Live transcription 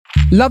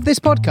Love this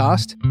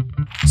podcast?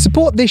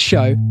 Support this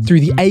show through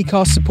the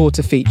Acast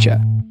supporter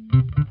feature.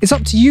 It's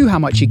up to you how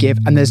much you give,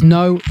 and there's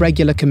no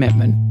regular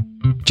commitment.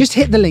 Just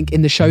hit the link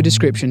in the show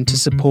description to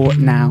support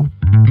now.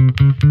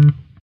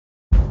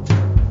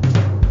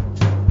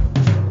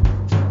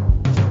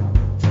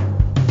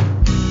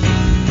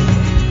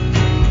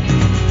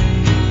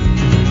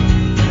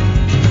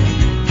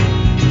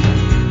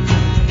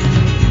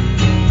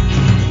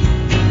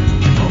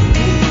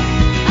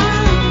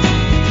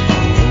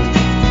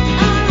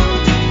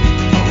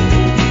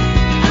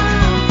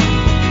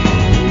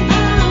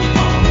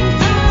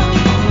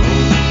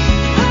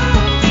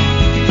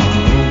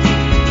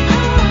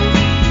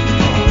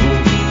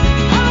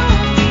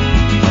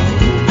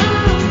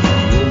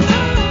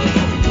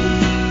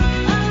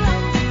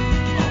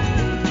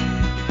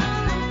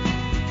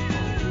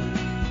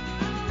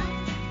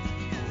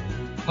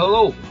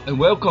 Hello and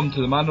welcome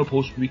to the Manor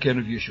Post Weekend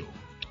Review Show.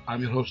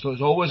 I'm your host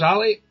as always,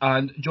 Ali,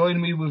 and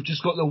joining me we've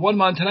just got the one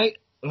man tonight.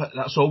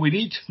 That's all we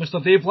need,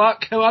 Mr. Dave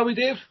Black. How are we,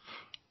 Dave?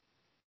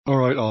 All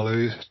right,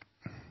 Ali.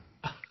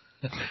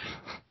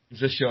 Is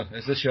this your? I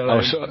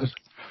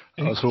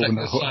was hoping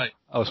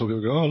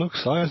to go. Oh, look,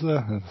 Si's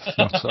there. It's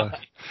not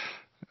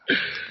Si.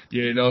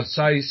 Yeah, no,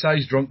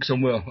 Si's drunk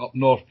somewhere up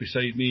north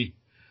beside me.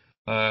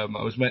 I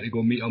was meant to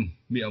go meet him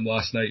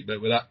last night,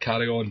 but with that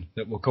carry on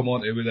that we'll come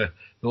on to with the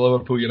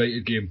Liverpool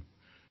United game,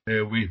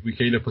 we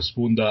kind of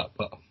postponed that.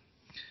 But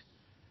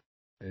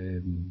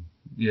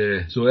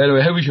yeah. So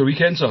anyway, how was your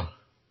weekend, sir?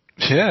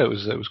 Yeah, it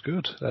was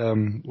good.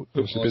 Been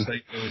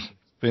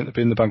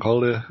the bank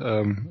holiday.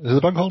 Is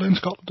the bank holiday in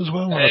Scotland as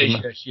well?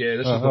 Yes, yeah.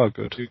 This is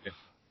good. Weekend.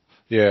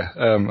 Yeah.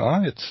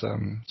 It's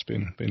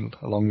been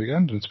a long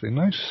weekend and it's been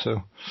nice.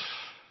 So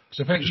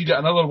I think you get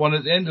another one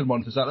at the end of the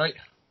month. Is that right?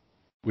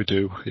 We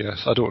do,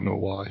 yes. I don't know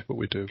why, but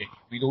we do. Okay.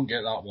 We don't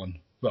get that one.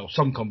 Well,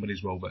 some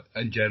companies will, but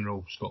in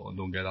general, Scotland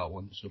don't get that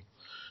one. So,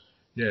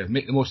 yeah,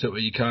 make the most of it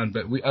what you can.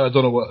 But I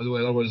don't know what the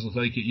weather was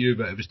like at you,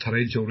 but it was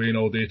torrential rain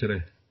all day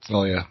today.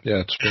 Oh yeah,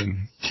 it's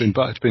been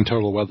bad. It's been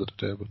terrible weather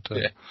today, but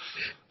yeah.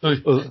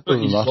 Other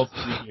than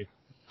that,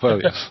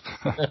 well, yes.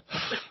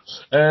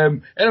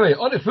 Anyway,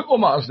 on to football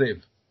matters,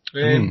 Dave.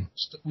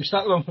 We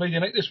started on Friday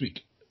night this week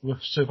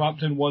with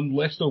Southampton 1,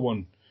 Leicester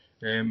 1.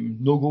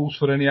 No goals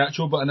for any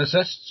actual, but an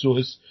assist. So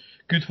his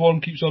good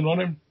form keeps on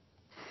running.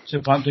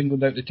 Southampton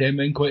going down to 10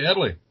 men quite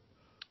early.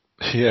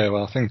 Yeah,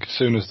 well, I think as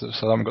soon as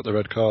Southampton got the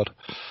red card,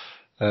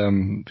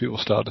 people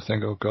started to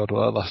think, oh God,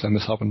 well, last time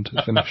this happened,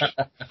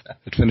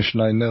 it finished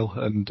 9-0,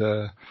 and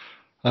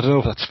I don't know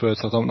if that spurred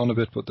Southampton on a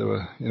bit, but they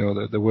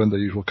weren't their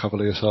usual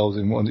cavalier selves,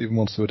 even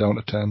once they were down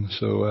to 10.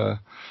 So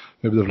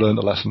maybe they've learned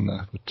a lesson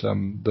there.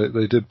 But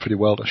they did pretty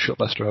well to shut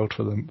Leicester out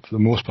for the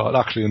most part,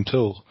 actually,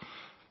 until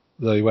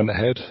they went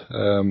ahead.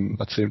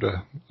 That seemed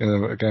to,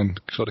 again,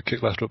 sort of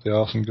kick Leicester up the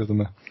arse and give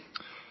them a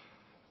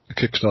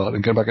kickstart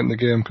and get back into the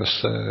game, because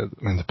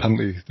the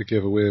penalty they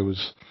gave away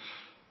was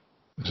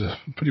a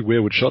pretty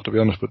wayward shot, to be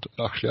honest, but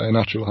actually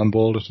Iheanacho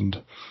handballed it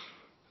and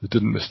they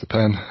didn't miss the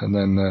pen, and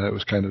then it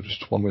was kind of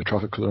just one-way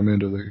traffic for the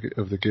remainder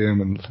of the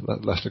game, and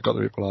Leicester got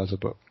their equaliser,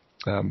 but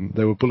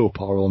they were below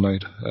par all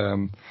night.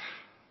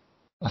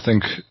 I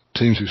think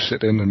teams who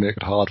sit in and make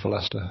it hard for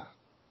Leicester,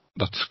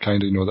 that's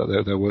kind of,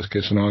 that their worst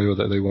case scenario,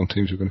 that they want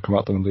teams who are going to come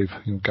at them and leave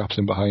gaps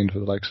in behind for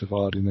the likes of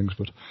Vardy and things.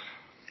 But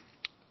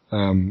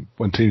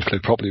when teams play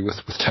properly with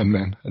 10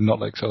 men and not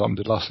like Southampton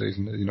did last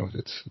season,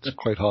 it's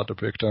quite hard to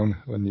break down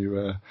when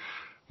you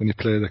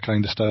play the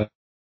kind of style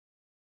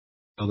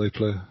they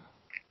play.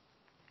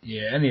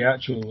 Yeah, any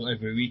actual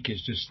every week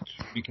is just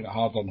making it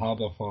harder and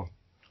harder for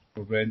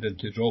Brendan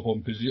to drop on,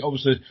 because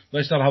obviously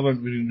Leicester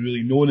haven't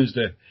really known as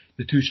the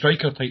two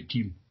striker type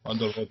team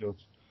under Rodgers.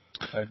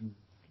 And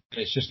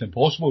it's just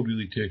impossible,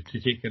 really, to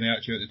take any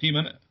action out of the team,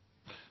 isn't it?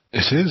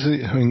 It is.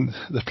 I mean,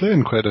 they're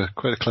playing quite a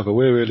clever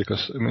way, really,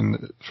 because,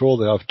 for all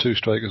they have two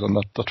strikers on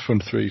that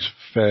front three is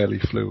fairly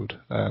fluid.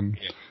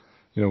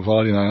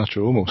 Vardy and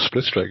Iheanacho almost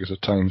split strikers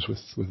at times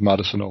with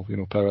Maddison or,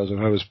 Perez or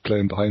whoever's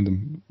playing behind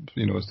them,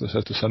 as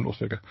the central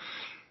figure.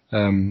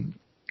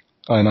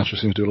 Iheanacho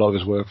seems to do a lot of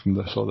his work from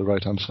the sort of the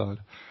right-hand side.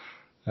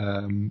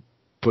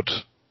 But,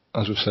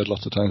 as we've said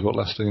lots of times about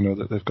Leicester,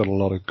 they've got a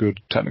lot of good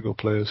technical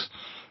players.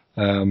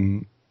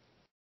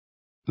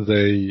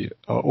 They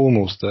are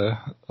almost there.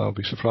 I'll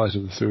be surprised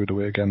if they threw it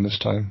away again this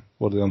time.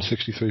 What are they on,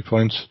 63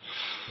 points?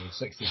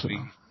 63.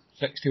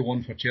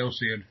 61 for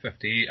Chelsea and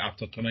 58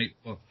 after tonight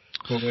for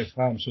West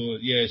Ham. So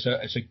yeah,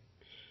 it's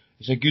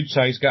a good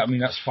size gap.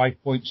 That's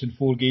 5 points in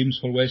 4 games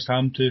for West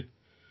Ham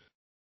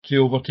to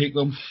overtake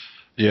them.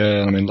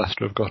 Yeah,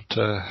 Leicester have got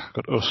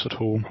us at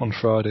home on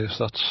Friday,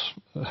 so that's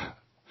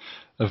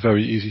a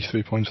very easy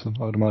 3 points for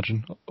them, I would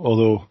imagine.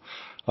 Although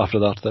after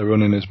that, their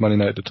run-in is Man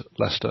United,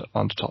 Leicester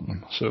and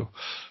Tottenham. So,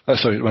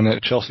 Man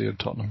United, Chelsea and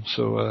Tottenham.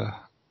 So,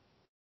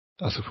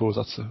 I suppose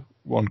that's the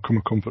one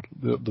comfort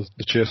the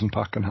chasing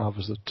pack can have,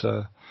 is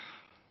that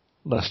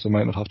Leicester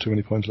might not have too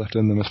many points left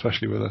in them,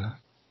 especially with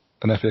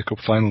an FA Cup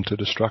final to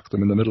distract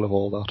them in the middle of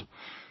all that.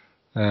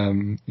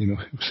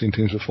 We've seen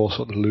teams before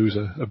sort of lose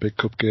a big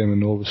cup game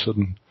and all of a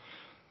sudden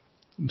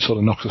sort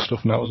of knocks the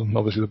stuff out of them.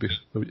 Obviously,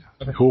 they'll be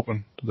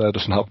hoping that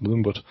doesn't happen to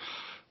them, but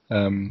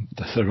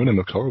their running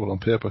looks horrible on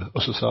paper,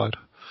 us aside.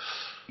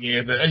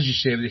 Yeah, but as you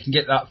say, if they can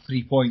get that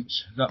 3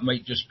 points, that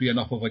might just be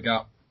enough of a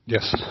gap.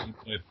 Yes.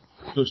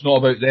 So it's not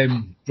about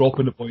them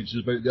dropping the points,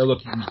 it's about the other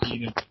teams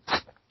gaining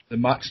the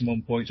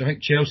maximum points. I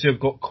think Chelsea have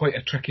got quite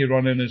a tricky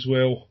run in as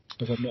well,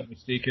 if I'm not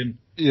mistaken.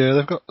 Yeah,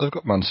 they've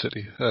got Man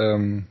City.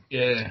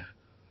 Yeah.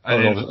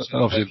 And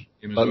obviously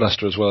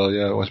Leicester as well.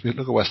 Yeah,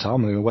 look at West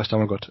Ham. West Ham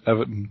have got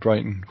Everton,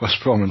 Brighton, West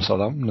Brom, and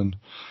Southampton, and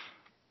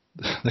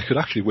they could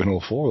actually win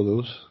all 4 of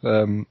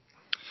those.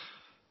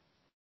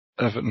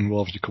 Everton will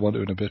obviously come on to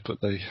it in a bit,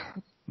 but they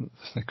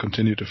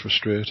continue to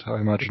frustrate, I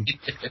imagine.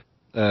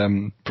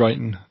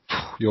 Brighton,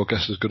 your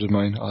guess is as good as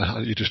mine.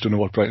 You just don't know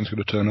what Brighton's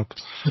going to turn up.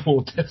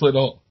 No, definitely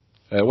not.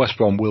 West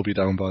Brom will be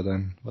down by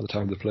then, by the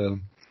time they play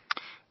them.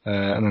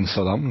 And then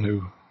Southampton,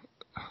 who,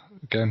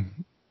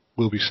 again,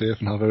 will be safe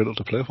and have very little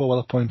to play for by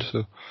that point.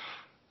 So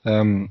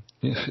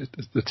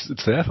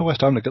it's there for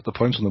West Ham to get the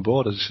points on the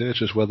board, as you say. It's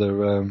just whether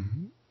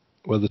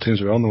the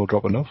teams around them will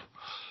drop enough.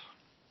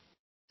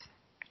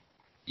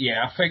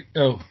 Yeah, I think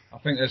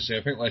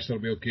Leicester will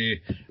be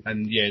okay,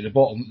 and yeah, the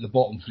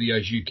bottom 3,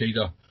 as you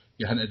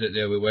hinted at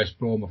there with West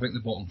Brom, I think the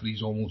bottom 3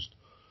 is almost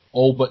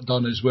all but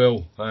done as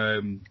well.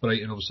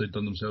 Brighton obviously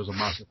done themselves a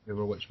massive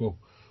favour, which we'll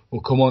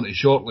come on to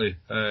shortly.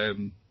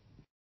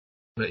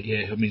 But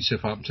yeah, I mean,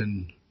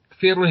 Southampton,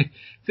 fairly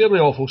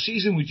awful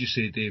season, would you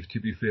say, Dave? To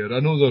be fair, I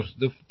know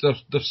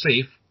they're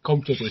safe,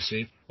 comfortably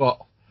safe, but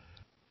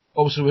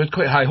obviously we had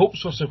quite high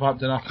hopes for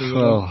Southampton after.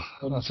 Well,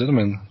 that's it. I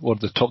mean,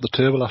 they topped the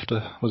table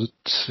after, was it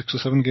 6 or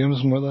 7 games or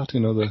something like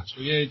that?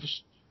 So yeah,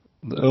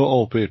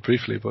 albeit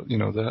briefly, but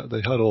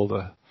they had all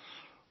the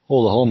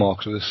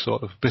hallmarks of this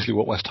sort of basically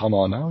what West Ham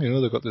are now.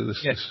 They've got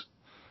this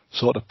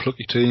sort of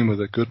plucky team with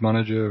a good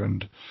manager,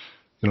 and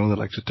the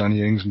likes of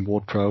Danny Ings and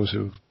Ward Prowse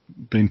who've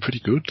been pretty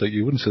good. Like,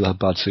 you wouldn't say they had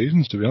bad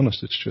seasons, to be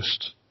honest. It's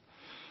just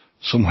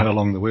somewhere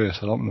along the way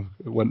Southampton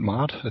went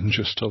mad, and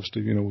just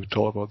obviously we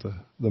talked about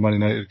the Man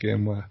United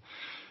game where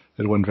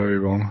it went very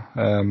wrong.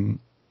 I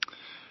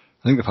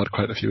think they've had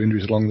quite a few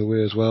injuries along the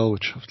way as well,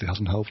 which obviously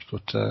hasn't helped.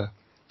 But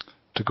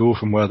to go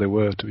from where they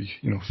were to be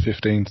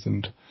 15th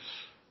and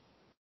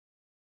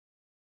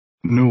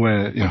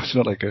nowhere, it's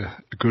not like a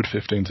good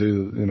 15th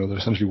either. They're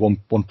essentially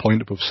one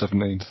point above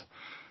 17th.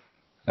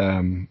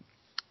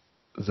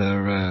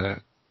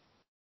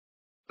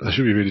 They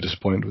should be really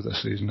disappointed with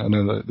this season. I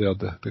know that they had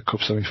the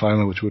cup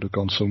semi-final, which would have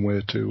gone some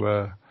way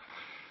to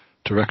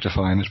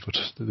rectifying it, but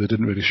they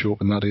didn't really show up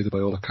in that either, by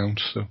all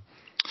accounts. So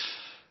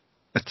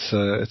it's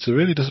a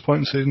really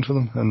disappointing season for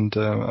them. And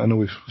I know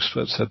we've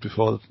said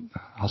before that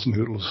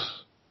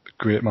Hasenhüttl's a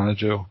great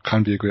manager, or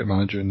can be a great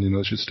manager, and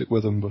they should stick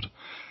with him. But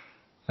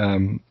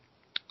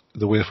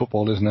the way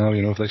football is now,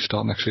 if they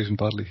start next season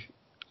badly,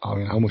 I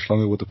mean, how much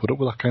longer would they put up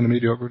with that kind of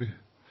mediocrity?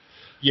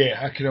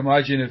 Yeah, I can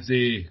imagine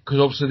because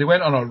obviously they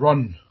went on a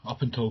run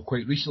up until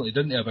quite recently,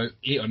 didn't they? About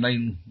 8 or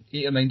 9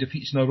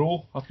 defeats in a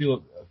row. I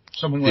feel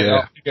something like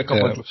that. Maybe a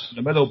couple of drops in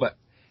the middle, but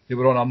they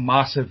were on a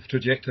massive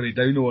trajectory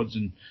downwards.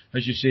 And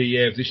as you say,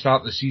 if they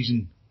start the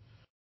season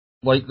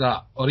like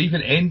that, or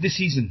even end the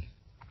season,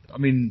 I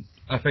mean,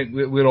 I think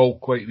we're all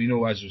quite,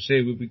 as you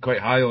say, we've been quite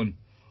high on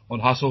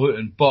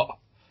Hasenhüttl, but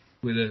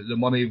with the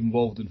money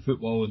involved in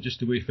football and just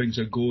the way things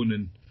are going,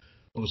 and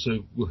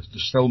obviously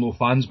there's still no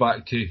fans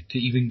back to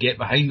even get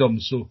behind them,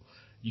 so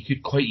you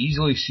could quite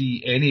easily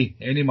see any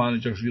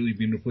managers really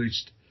being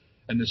replaced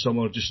in the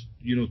summer, just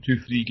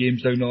 2-3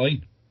 games down the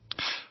line.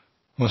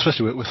 Well,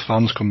 especially with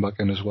fans come back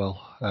in as well.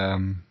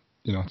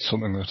 It's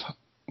something that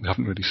we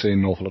haven't really seen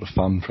an awful lot of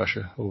fan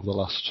pressure over the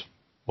last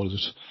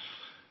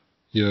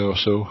year or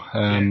so.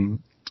 And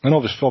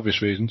for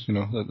obvious reasons,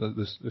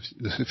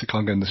 if they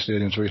can't get in the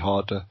stadium, it's very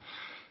hard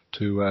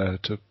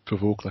to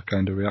provoke that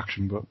kind of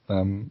reaction. But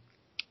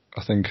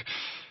I think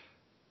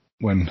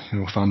when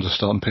fans are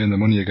starting paying their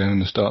money again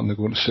and they're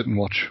going to sit and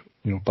watch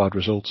bad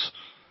results,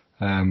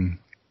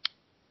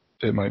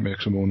 it might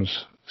make some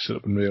owners sit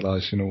up and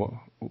realise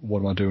what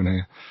am I doing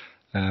here.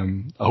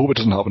 I hope it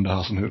doesn't happen to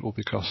Hasenhüttl,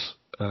 because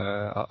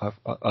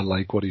I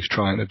like what he's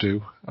trying to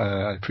do.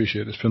 I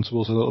appreciate his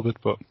principles a little bit,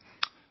 but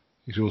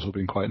he's also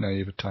been quite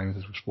naive at times,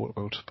 as we've spoke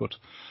about. But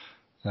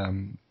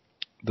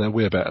they're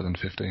way better than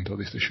 15th, or at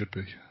least they should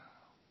be.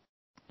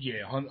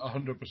 Yeah,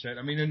 100%.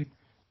 I mean, and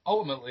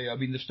ultimately,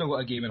 they've still got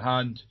a game in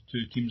hand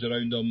to teams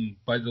around them.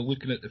 By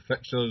looking at the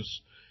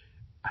fixtures,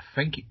 I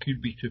think it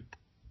could be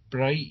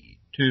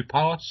to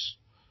Palace,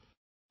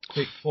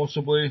 quite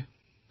possibly.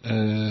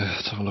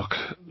 Let's have a look.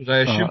 I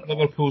assume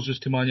Liverpool's is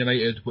to Man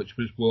United, which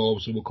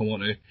obviously we'll come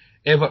on to.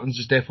 Everton's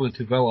is definitely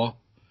to Villa,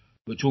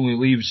 which only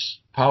leaves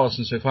Palace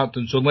and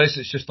Southampton. So unless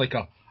it's just like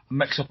a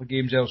mix-up of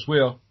games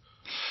elsewhere.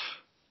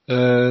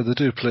 They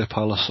do play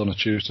Palace on a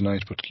Tuesday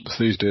night, but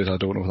these days I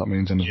don't know if that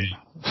means anything.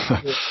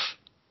 Yeah.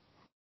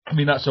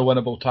 That's a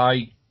winnable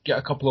tie. Get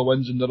a couple of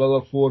wins in their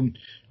other 4. And,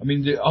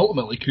 they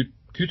ultimately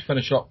could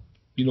finish up,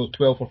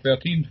 12th or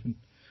 13th. And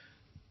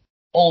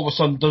all of a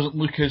sudden doesn't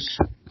look as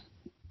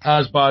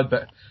as bad,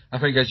 but I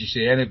think, as you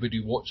say, anybody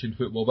watching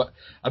football, but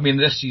I mean,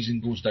 this season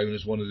goes down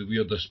as one of the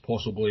weirdest,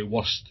 possibly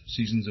worst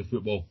seasons of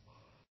football.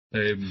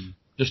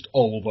 Just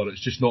all over.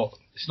 It's not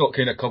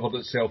kind of covered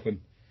itself in,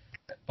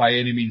 by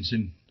any means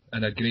in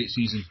a great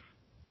season.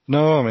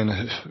 No, I mean,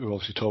 we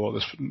obviously talk about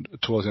this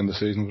towards the end of the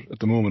season. At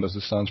the moment, as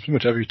it stands, pretty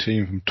much every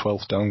team from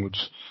 12th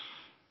downwards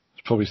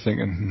is probably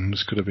thinking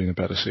this could have been a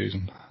better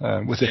season,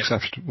 with the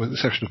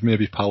exception of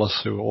maybe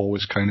Palace, who are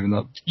always kind of in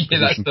that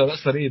position.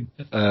 That's their aim.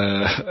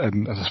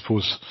 And I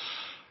suppose,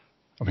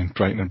 I mean,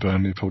 Brighton and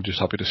Burnley are probably just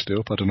happy to stay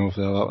up. I don't know if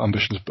they have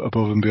ambitions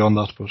above and beyond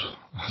that, but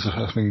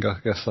I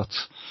guess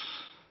that's,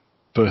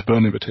 but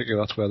Burnley in particular,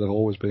 that's where they've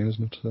always been,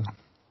 isn't it? So.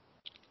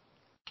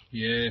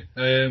 Yeah,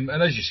 and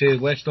as you say,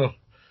 Leicester,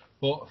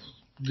 but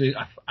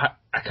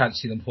I can't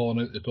see them falling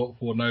out the top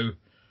four now.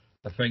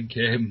 I think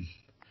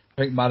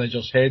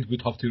manager's head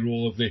would have to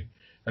roll if they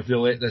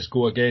let this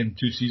go again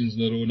 2 seasons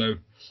in a row now.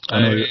 I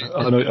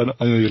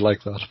know you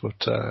like that,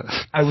 but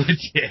I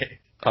would, yeah.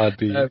 I'd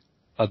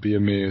be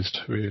amazed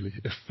really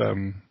if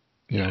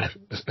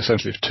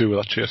essentially if 2 of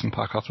that chasing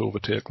pack have to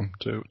overtake them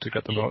to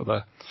get them out of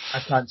there. I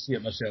can't see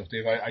it myself,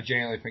 Dave. I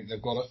genuinely think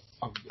they've got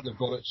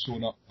it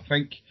sewn up. I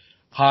think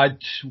had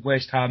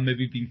West Ham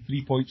maybe been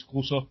 3 points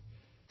closer,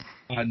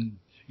 and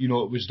it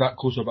was that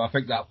closer, but I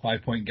think that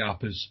 5-point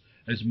gap is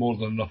more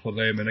than enough for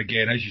them. And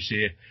again, as you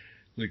say,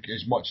 like,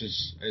 as much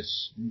as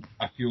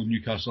I feel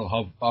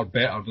Newcastle are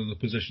better than the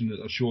position that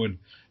they're showing,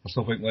 I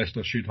still think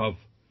Leicester should have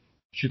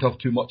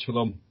too much for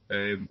them,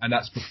 and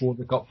that's before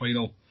the cup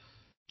final.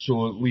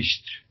 So at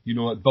least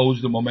it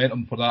builds the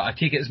momentum for that. I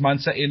take it it's Man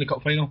City in the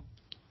cup final.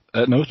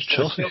 No, it's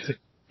Chelsea.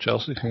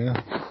 Chelsea,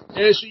 yeah.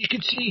 Yeah, so you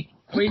can see.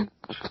 I mean,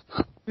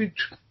 is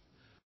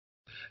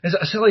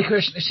it a silly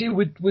question to say?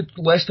 Would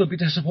Leicester be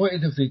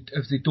disappointed if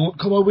they don't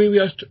come away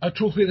with a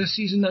trophy this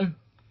season now?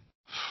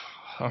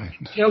 I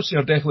mean, Chelsea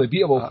are definitely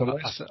beatable for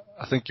Leicester.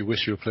 I think you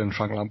wish you were playing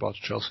Frank Lampard's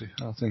Chelsea.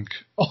 I think.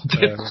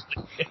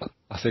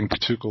 I think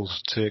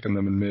Tuchel's taken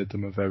them and made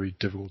them a very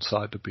difficult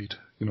side to beat.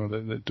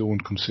 They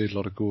don't concede a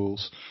lot of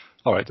goals.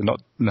 All right, they're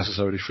not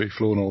necessarily free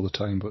flowing all the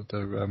time, but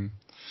they're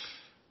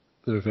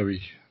a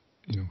very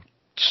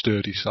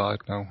sturdy side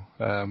now.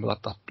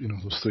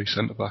 Those 3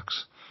 centre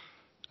backs,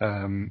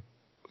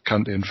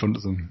 Kante in front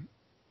of them.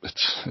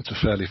 It's a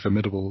fairly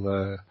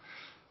formidable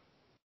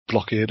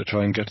blockade to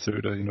try and get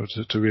through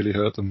to really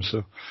hurt them.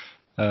 So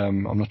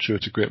I'm not sure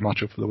it's a great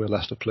matchup for the way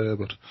Leicester play,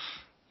 but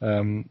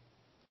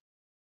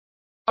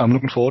I'm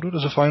looking forward to it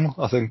as a final.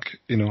 I think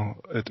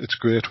it's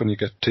great when you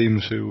get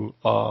teams who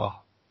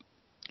are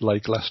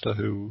like Leicester,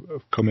 who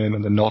have come in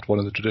and they're not one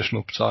of the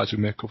traditional sides who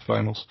make cup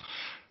finals,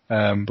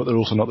 but they're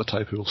also not the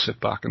type who will sit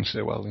back and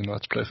say, well,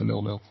 let's play for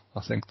 0-0.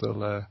 I think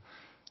they'll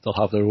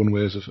have their own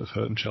ways of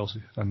hurting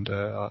Chelsea, and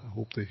I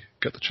hope they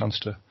get the chance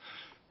to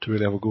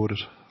really have a go at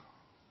it.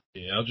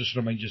 Yeah, I'll just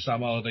remind you,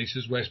 Sam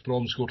Allardyce's West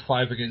Brom scored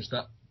 5 against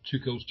that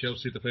Tuchel's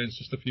Chelsea defence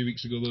just a few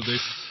weeks ago, though,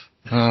 Dave.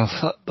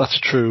 That's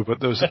true, but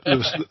there was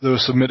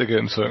some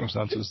mitigating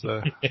circumstances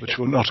there, which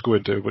we'll not go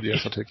into. But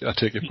yes, I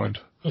take your point.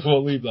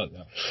 We'll leave that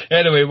there.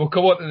 Anyway, we'll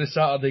come on to the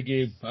Saturday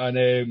game,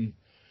 and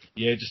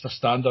just a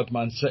standard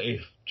Man City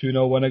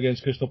 2-0 win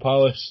against Crystal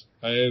Palace.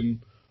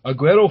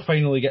 Aguero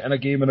finally getting a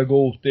game and a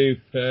goal,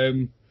 Dave.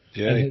 Farewell.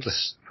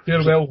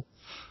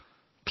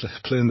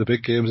 Playing the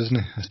big games, isn't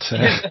he?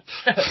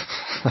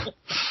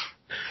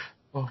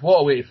 Well, what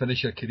a way to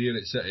finish your career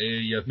at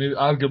City. You're maybe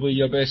arguably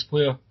your best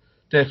player,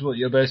 definitely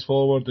your best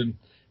forward, and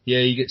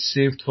he gets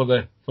saved for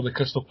the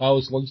Crystal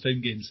Palace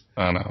lunchtime games.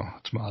 I know,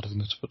 it's mad,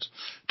 isn't it? But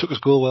took his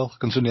goal well,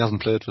 considering he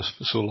hasn't played for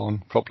so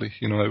long properly.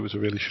 It was a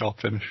really sharp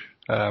finish.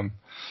 I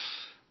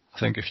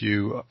think I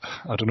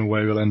don't know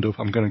where he'll end up.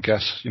 I'm going to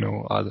guess,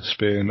 either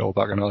Spain or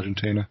back in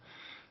Argentina.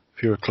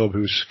 If you're a club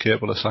who's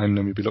capable of signing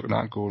him, you'd be looking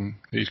at going,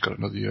 he's got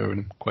another year in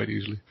him quite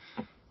easily.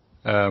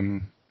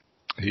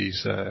 He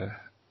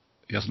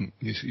hasn't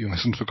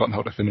forgotten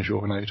how to finish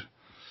overnight.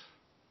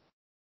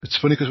 It's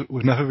funny because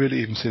we've never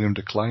really even seen him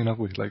decline, have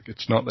we? Like,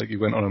 it's not like he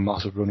went on a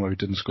massive run where he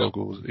didn't score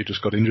goals. He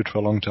just got injured for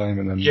a long time,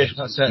 and then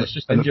that's it. It's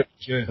just injured.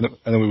 And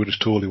then we were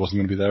just told he wasn't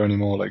going to be there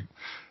anymore. Like,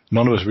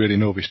 none of us really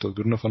know if he's still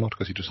good enough or not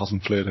because he just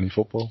hasn't played any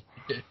football.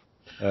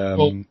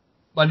 Well,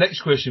 my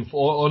next question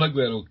on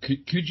Aguero: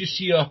 could you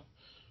see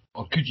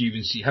or could you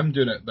even see him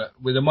doing it? But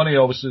with the money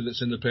obviously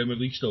that's in the Premier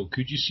League still,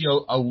 could you see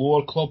a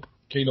lower club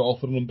kind of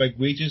offering him big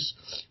wages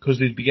because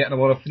they'd be getting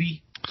him on a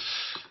free?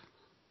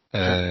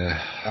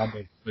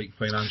 Like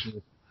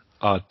financially,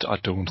 I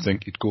don't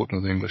think he'd go to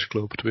another English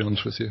club. To be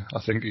honest with you,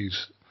 I think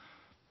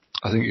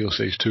he'll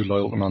say he's too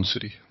loyal to Man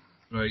City.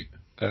 Right.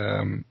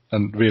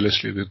 And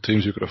realistically, the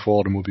teams who could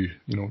afford him will be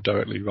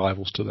directly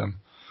rivals to them.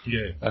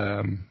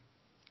 Yeah.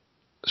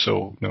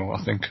 So no,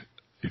 I think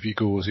if he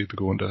goes, he'd be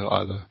going to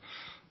either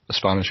a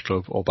Spanish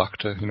club or back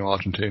to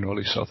Argentina or at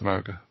least South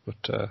America.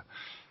 But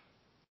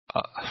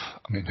I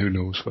mean, who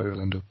knows where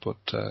he'll end up? But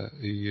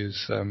he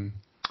is.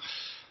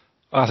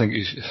 I think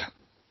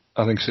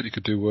City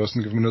could do worse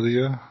than give him another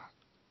year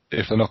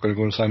if they're not going to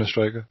go and sign a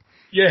striker.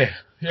 Yeah.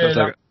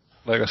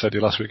 Like I said to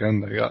you last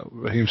weekend,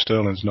 Raheem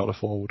Sterling's not a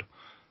forward.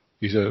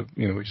 he's a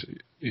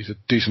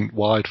decent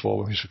wide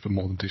forward. He's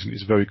more than decent.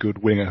 He's a very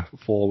good winger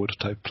forward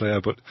type player,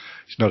 but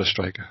he's not a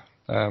striker.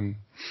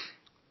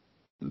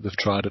 They've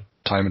tried it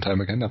time and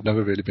time again. I've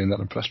never really been that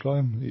impressed by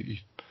him.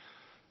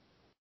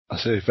 I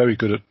say very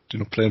good at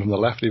playing from the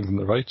left, even from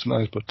the right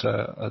sometimes, but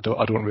I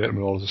don't rate him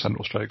at all as a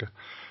central striker.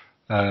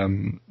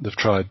 They've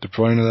tried De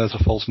Bruyne there as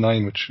a false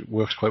nine, which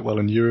works quite well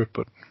in Europe,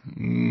 but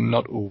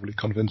not overly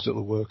convinced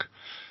it'll work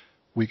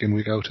week in,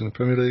 week out in the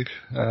Premier League.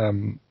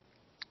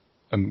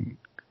 And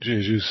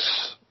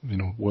Jesus,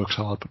 works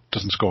hard but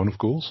doesn't score enough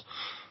goals.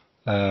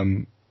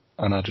 And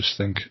I just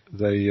think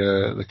they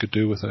could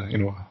do with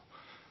an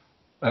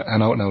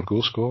out-and-out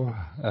goal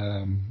scorer.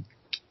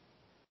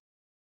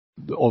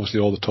 Obviously,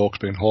 all the talk's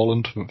been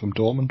Haaland from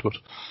Dortmund, but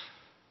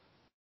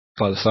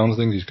by the sound of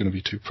things, he's going to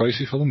be too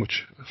pricey for them,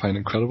 which I find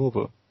incredible.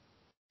 But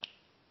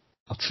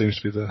that seems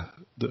to be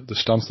the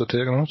stance they're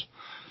taking on it.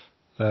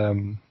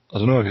 I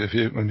don't know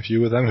if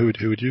you were them, who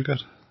would you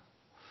get?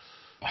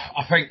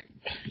 I think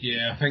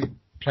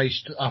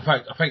price. I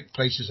think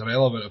price is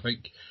irrelevant. I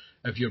think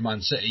if you're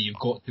Man City, you've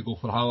got to go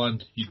for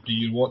Haaland. Do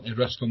you want to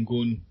risk him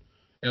going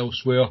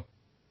elsewhere?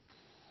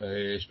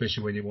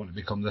 Especially when you want to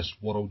become this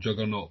world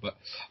juggernaut. But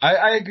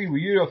I agree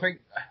with you.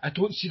 I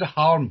don't see the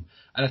harm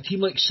in a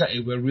team like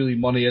City where really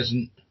money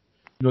isn't,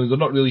 they're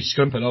not really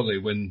scrimping, are they,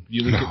 when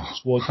you look at the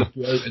squads they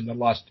put out in their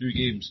last two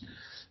games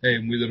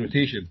with the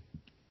rotation.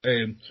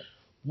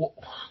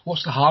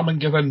 What's the harm in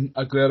giving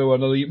Aguero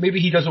another year? Maybe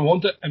he doesn't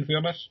want it, in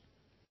fairness.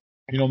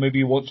 Maybe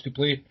he wants to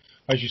play.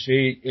 As you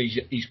say,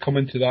 he's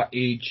coming to that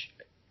age.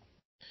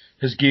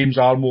 His games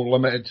are more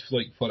limited,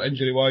 for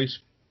injury-wise.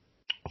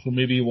 So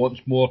maybe he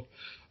wants more.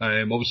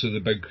 Obviously,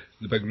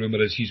 the big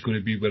rumour is he's going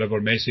to be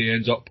wherever Messi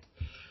ends up.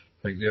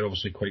 I think they're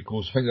obviously quite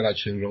close. I think they're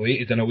actually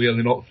related in a way, are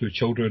they not, through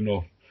children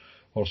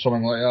or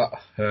something like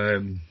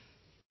that?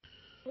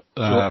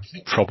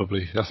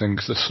 Probably. I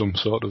think there's some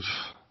sort of...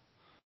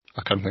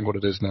 I can't think what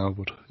it is now,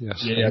 but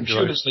yes. Yeah, I'm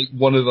sure it's like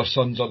one of their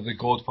sons are the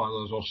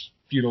godfathers or,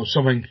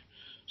 something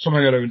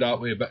around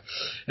that way. But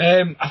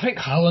I think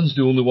Haaland's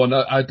the only one.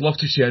 I'd love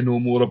to say I know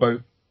more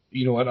about,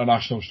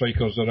 international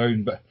strikers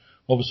around, but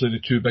obviously the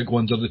two big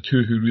ones are the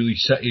two who really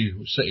City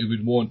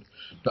would want.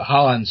 But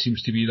Haaland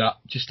seems to be that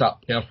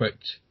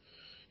perfect,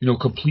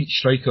 complete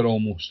striker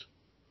almost.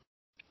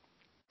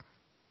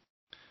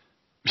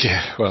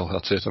 Yeah, well,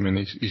 that's it. I mean,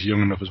 he's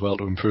young enough as well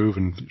to improve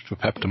and for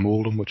Pep to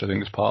mould him, which I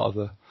think is part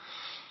of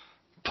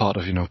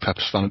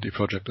Pep's vanity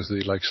project, is that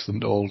he likes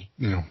them to all,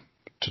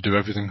 to do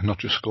everything, not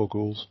just score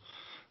goals.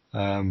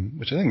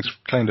 Which I think is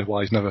kind of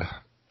why he's never...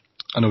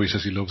 I know he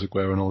says he loves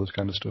Aguero and all this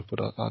kind of stuff,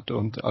 but I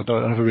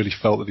never really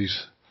felt that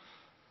he's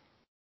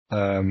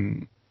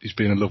been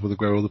in love with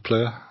Aguero the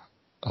player.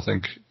 I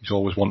think he's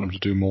always wanted him to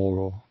do more,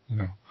 or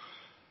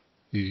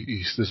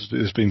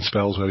there's been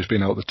spells where he's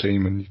been out of the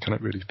team and you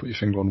can't really put your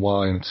finger on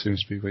why, and it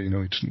seems to be where he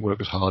doesn't work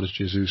as hard as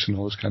Jesus and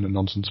all this kind of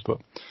nonsense. But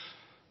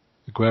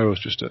Aguero is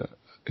just a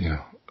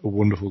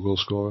wonderful goal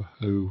scorer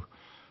who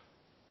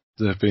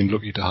they've been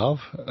lucky to have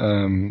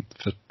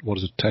for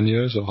 10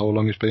 years or how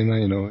long he's been there.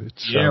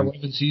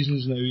 11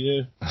 seasons now.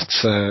 Yeah,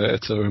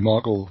 it's a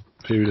remarkable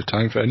period of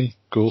time for any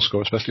goal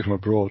scorer, especially from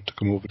abroad, to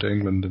come over to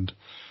England and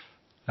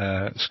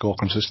score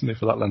consistently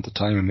for that length of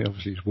time. And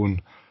obviously he's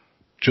won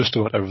just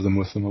about everything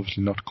with them.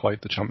 Obviously not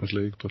quite the Champions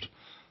League, but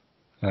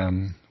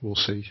we'll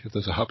see if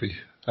there's a happy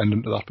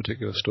ending to that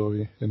particular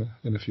story in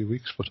a few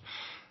weeks. But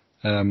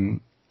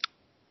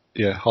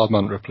hard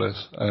man to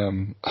replace.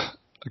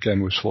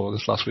 Again, we saw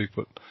this last week,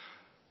 but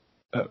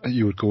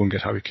you would go and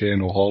get Harry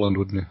Kane or Haaland,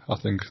 wouldn't you? I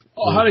think.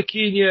 Harry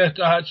Kane, yeah.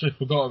 I actually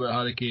forgot about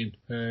Harry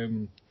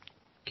Kane.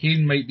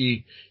 Kane might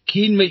be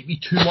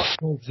too much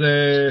of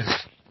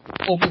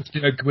almost the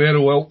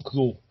Aguero ilk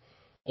though.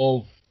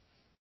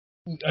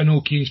 I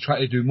know Kane's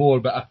trying to do more,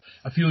 but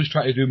I feel he's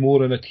trying to do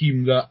more in a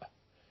team that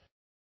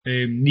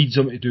needs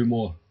him to do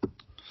more.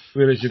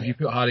 Whereas if you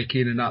put Harry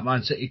Kane in that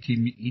Man City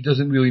team, he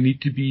doesn't really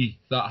need to be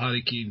that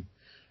Harry Kane.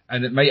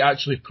 And it might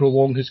actually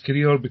prolong his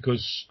career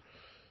because,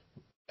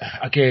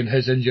 again,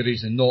 his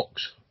injuries and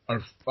knocks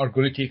are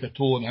going to take a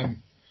toll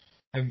on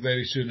him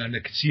very soon. And I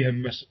can see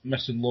him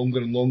missing longer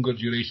and longer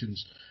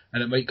durations.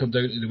 And it might come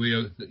down to the way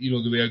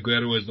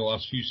Aguero is the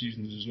last few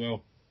seasons as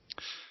well.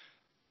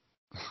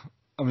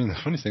 I mean, the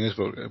funny thing is,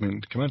 can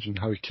you imagine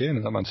Harry Kane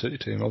in that Man City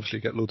team? Obviously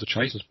get loads of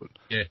chances, but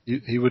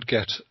he would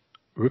get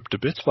ripped to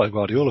bits by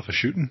Guardiola for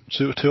shooting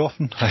too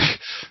often.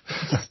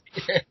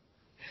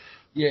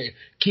 Yeah,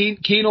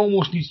 Kane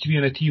almost needs to be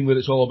in a team where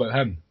it's all about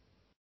him.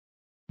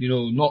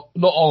 Not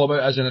all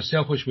about as in a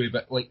selfish way,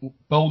 but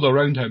build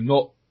around him.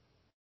 Not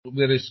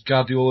whereas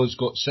Guardiola's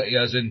got City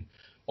as in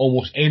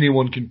almost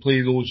anyone can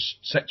play those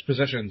 6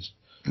 positions.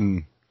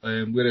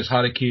 Whereas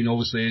Harry Kane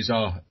obviously is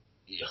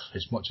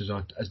as much as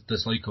I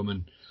dislike him,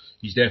 and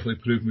he's definitely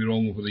proved me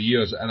wrong over the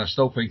years, and I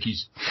still think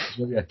he's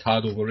maybe a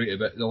tad overrated.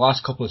 But the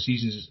last couple of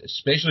seasons,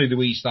 especially the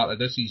way he started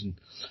this season,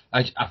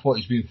 I thought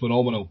he's been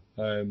phenomenal.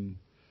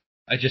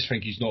 I just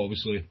think he's not,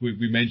 obviously,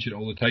 we mention it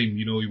all the time,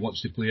 he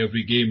wants to play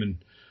every game,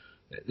 and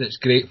that's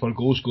great for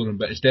goal scoring,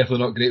 but it's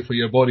definitely not great for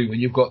your body when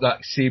you've got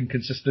that same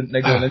consistent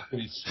niggling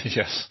injuries.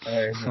 Yes.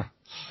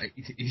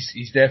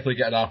 He's definitely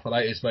getting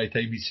arthritis by the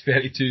time he's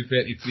 32,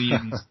 33,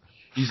 and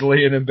he's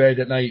laying in bed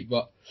at night.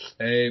 But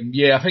I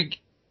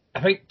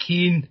think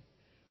Kane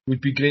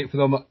would be great for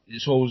them.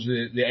 It's always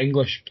the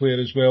English player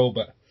as well,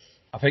 but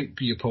I think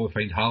you'll probably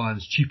find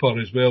Haaland's cheaper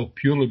as well,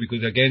 purely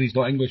because again he's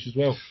not English as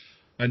well,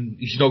 and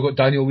he's not got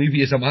Daniel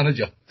Levy as a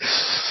manager.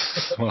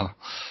 Well,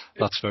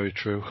 that's very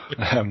true.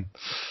 I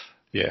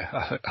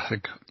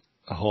think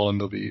Haaland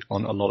will be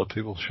on a lot of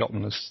people's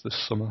shopping list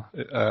this summer.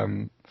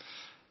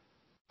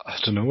 I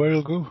don't know where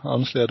he'll go.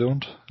 Honestly, I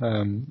don't.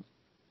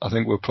 I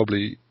think we're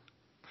probably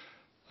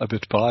a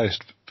bit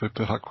biased,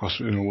 because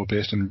we're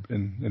based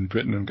in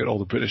Britain and get all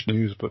the British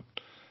news. But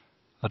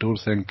I don't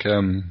think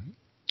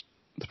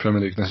the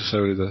Premier League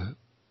necessarily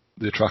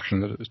the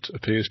attraction that it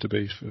appears to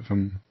be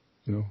from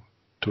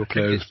to a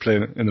player who's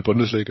playing in the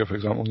Bundesliga, for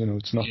example.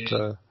 It's not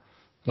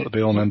not the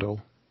be all and end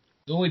all.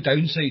 The only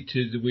downside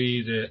to the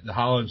way the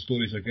Haaland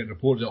stories are getting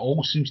reported, it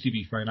all seems to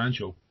be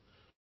financial.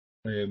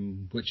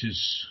 Which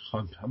is,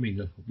 I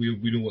mean, we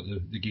know what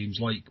the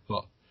game's like,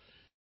 but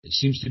it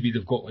seems to be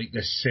they've got like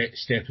this set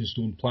stepping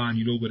stone plan,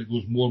 where it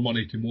goes more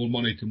money to more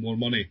money to more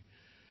money.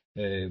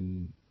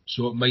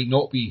 So it might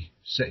not be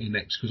City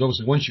next, because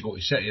obviously once you go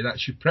to City,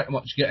 that's you pretty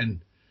much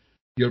getting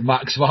your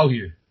max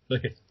value.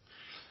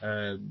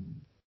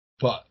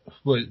 But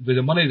with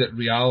the money that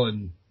Real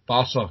and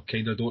Barca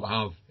kind of don't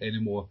have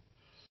anymore,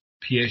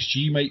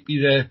 PSG might be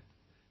the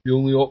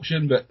only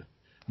option. But I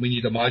mean,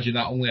 you'd imagine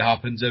that only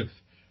happens if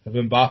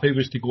Mbappe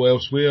was to go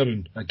elsewhere,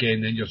 and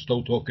again, then you're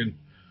still talking,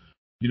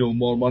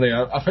 more money.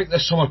 I think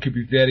this summer could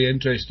be very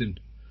interesting.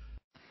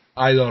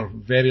 Either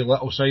very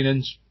little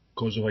signings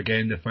because of,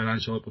 again, the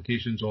financial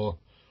implications, or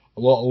a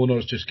lot of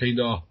owners just kind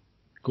of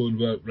going,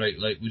 right,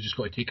 like, we just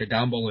got to take a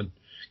gamble and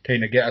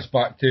kind of get us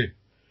back to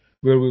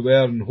where we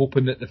were, and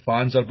hoping that the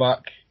fans are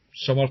back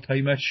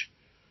summertime-ish.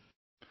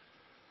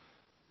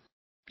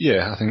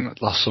 Yeah, I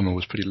think last summer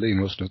was pretty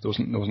lean, wasn't it? There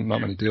wasn't that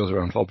many deals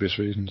around for obvious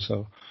reasons,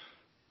 so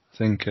I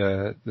think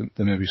there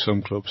may be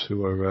some clubs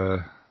who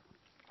are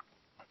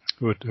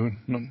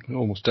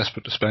almost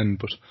desperate to spend,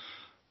 but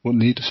won't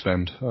need to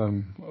spend.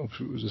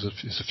 There's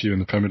a few in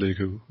the Premier League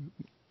who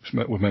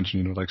we've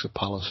mentioned, like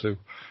Palace, who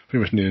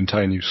pretty much need an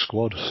entire new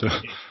squad. So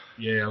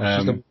yeah, I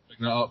was just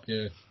picking that up.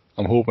 Yeah,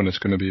 I'm hoping it's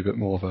going to be a bit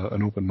more of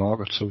an open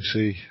market, so we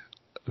see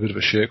a bit of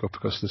a shake-up,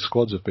 because the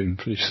squads have been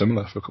pretty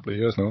similar for a couple of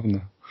years now, haven't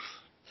they?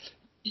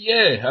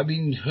 Yeah, I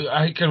mean,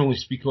 I can only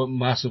speak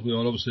massively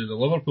on obviously the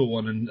Liverpool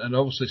one, and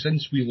obviously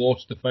since we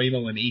lost the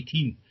final in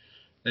 18,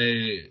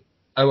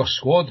 our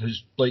squad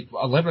has,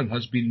 11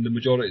 has been the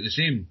majority of the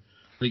same.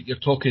 Like, you're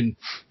talking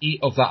 8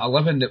 of that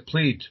 11 that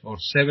played, or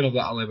 7 of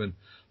that 11,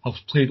 have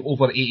played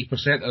over 80%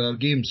 of their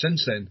games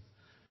since then.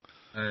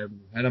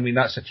 And I mean,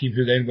 that's a team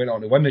who then went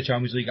on to win the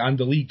Champions League and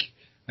the league,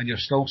 and you're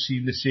still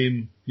seeing the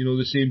same,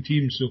 the same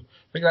team. So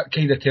I think that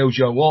kind of tells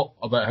you a lot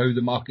about how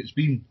the market's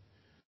been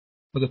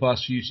for the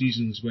past few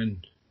seasons,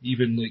 when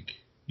even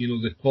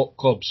the top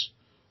clubs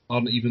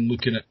aren't even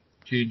looking at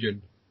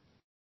changing.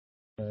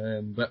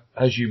 But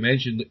as you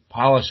mentioned,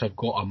 Palace have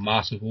got a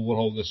massive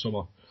overhaul this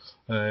summer,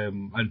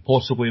 and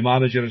possibly a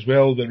manager as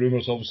well. The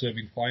rumours obviously have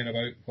been flying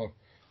about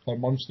for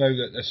months now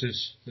that this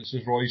is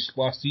Roy's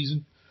last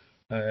season.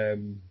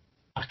 In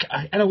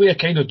a way, I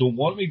kind of don't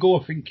want him to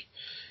go. I think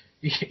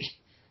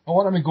I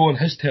want him to go on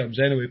his terms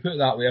anyway. Put it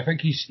that way. I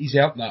think he's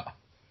earned that.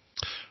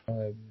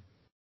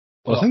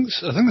 Well, I think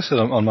they said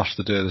on Match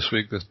of the Day this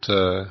week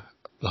that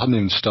they hadn't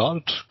even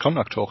started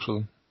contract talks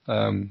with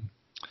him.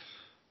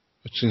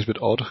 It seems a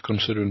bit odd,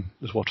 considering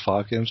there's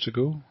 5 games to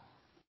go.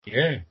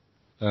 Yeah.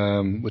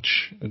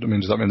 Which, I mean,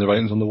 does that mean the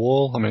writing's on the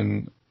wall? I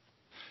mean,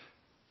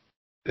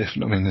 is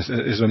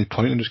there any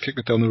point in just kicking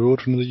it down the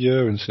road for another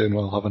year and saying,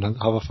 well, have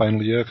a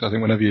final year? Because I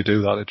think whenever you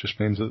do that, it just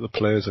means that the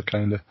players are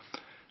kind of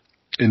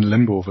in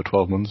limbo for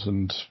 12 months,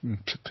 and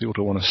people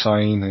don't want to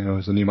sign.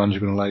 Is the new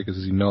manager going to like us?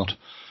 Is he not?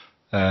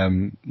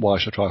 Why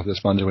should I try for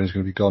this manager when he's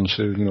going to be gone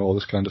soon? All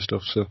this kind of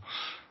stuff. So,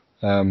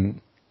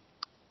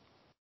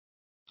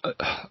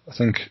 I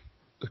think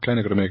they've kind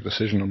of got to make a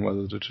decision on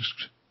whether to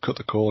just cut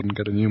the cord and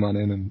get a new man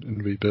in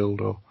and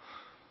rebuild, or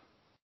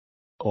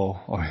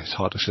I mean, it's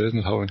hard to say, isn't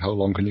it? How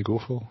long can you go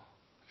for,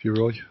 if you're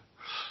Roy?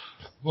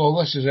 Well,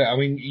 this is it. I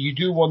mean, you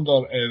do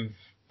wonder if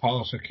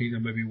Palace are kind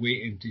of maybe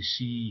waiting to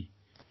see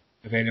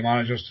if any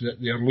managers that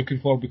they're looking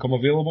for become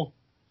available.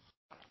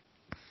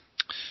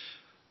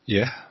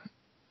 Yeah.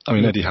 I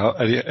mean, Eddie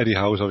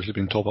Howe's obviously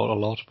been talked about a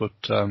lot, but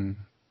that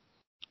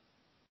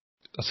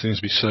seems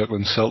to be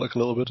circling Celtic a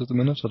little bit at the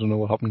minute. I don't know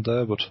what happened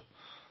there, but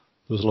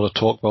there was a lot of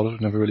talk about it.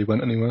 It never really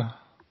went anywhere.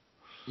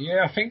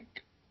 Yeah, I think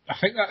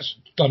that's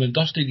done and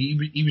dusted.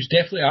 He was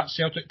definitely at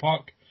Celtic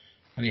Park,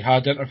 and he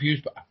had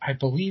interviews, but I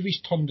believe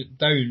he's turned it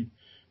down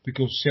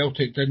because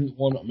Celtic didn't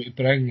want him to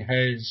bring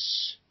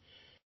his,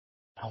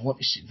 I want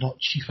to say, not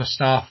chief of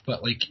staff,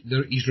 but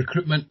his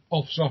recruitment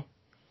officer.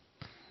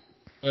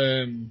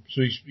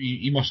 So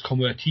he must come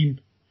with a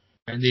team,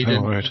 and they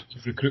did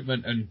his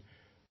recruitment. And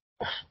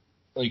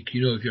like,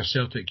 you know, if you're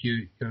Celtic,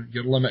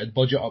 you're limited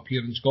budget up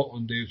here in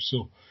Scotland, Dave.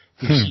 So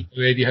we've seen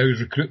Eddie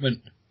Howe's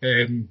recruitment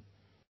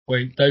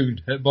went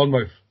down at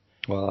Bournemouth.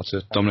 Well, that's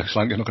it. Dominic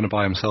Solanke's not going to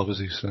buy himself, is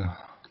he? So.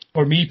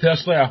 For me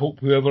personally, I hope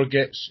whoever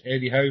gets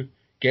Eddie Howe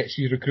gets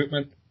his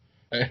recruitment.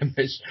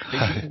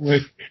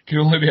 It can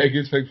only be a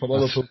good thing for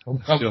Liverpool.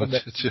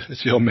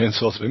 It's your main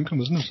source of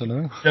income, isn't it? I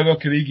know.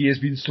 Divock Origi has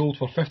been sold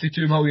for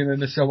 52 million in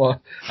the summer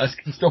as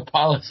Crystal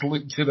Palace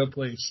look to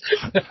replace.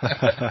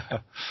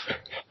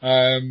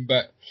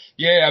 But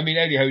yeah, I mean,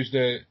 Eddie Howe's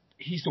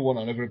he's the one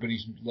on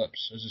everybody's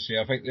lips, as I say.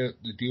 I think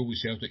the deal with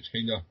Celtic's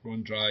kind of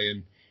run dry,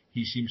 and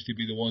he seems to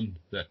be the one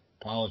that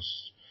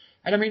Palace.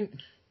 And I mean,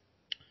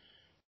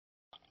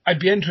 I'd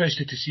be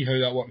interested to see how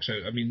that works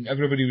out. I mean,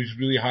 everybody was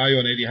really high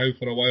on Eddie Howe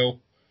for a while.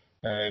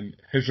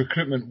 His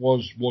recruitment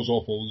was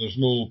awful. There's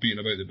no beating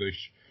about the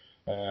bush.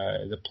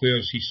 The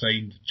players he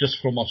signed, just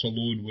from us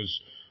alone,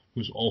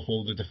 was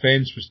awful. The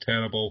defence was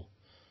terrible.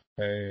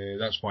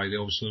 That's why they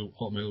obviously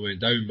ultimately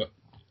went down. But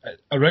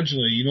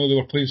originally, you know, they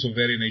were playing some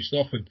very nice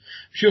stuff. And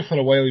I'm sure for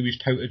a while he was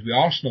touted with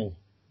Arsenal.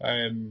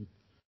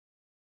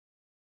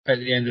 At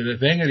the end of the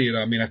Wenger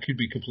era, I mean, I could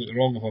be completely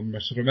wrong if I'm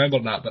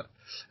misremembering that, but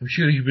I'm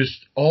sure he was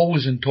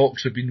always in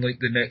talks of being like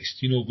the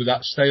next, you know, with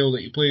that style that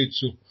he played.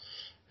 So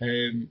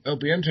it'll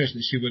be interesting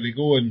to see where they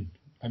go. And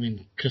I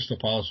mean, Crystal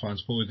Palace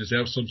fans probably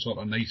deserve some sort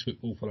of nice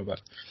football for a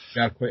bit.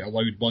 They are quite a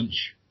loud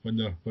bunch when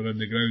they're in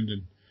the ground.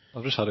 And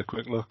I've just had a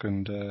quick look,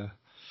 and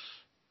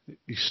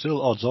he's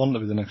still odds on to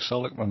be the next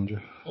Celtic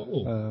manager,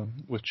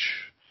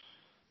 which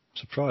I'm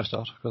surprised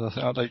at, because I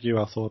think, like you,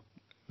 I thought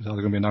it was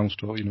either going to be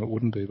announced or, you know, it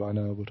wouldn't be by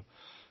now, but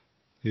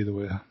either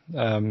way.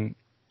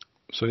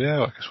 So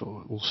yeah, I guess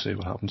we'll see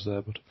what happens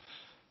there, but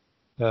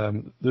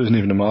there isn't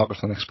even a market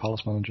for the next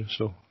Palace manager,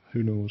 so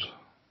who knows.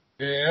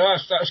 Yeah,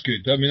 that's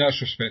good. I mean,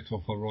 that's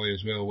respectful for Roy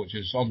as well, which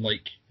is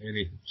unlike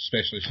any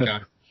specialist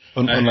guy.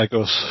 Unlike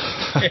us.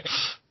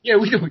 Yeah,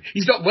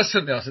 he's not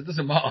listening to us, it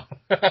doesn't matter.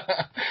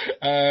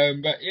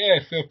 But yeah,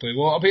 fair play.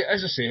 Well,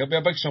 as I say, it'll be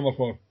a big summer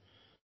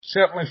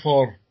certainly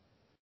for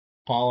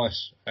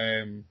Palace.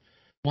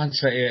 Man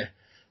City,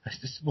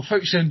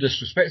 without sounding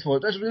disrespectful,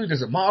 it really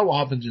doesn't matter what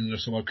happens in their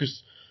summer,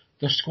 because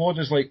their squad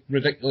is like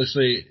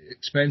ridiculously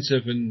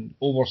expensive and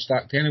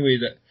overstacked anyway,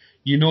 that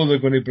you know they're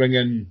going to bring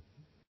in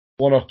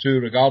one or two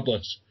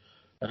regardless,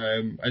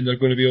 and they're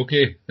going to be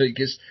okay. Like,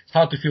 it's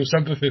hard to feel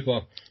sympathy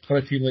for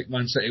a team like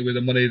Man City with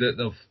the money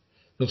that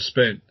they've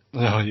spent.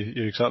 No,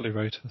 you're exactly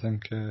right. I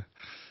think I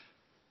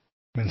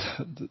mean,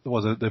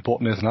 they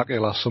bought Nathan Ake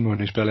last summer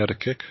and he's barely had a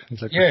kick.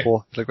 He's like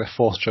their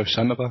fourth choice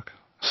centre back.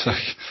 It's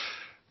like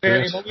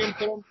 30 million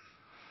for him?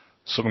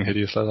 Something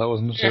hideous like that,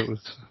 wasn't it? Yeah. So it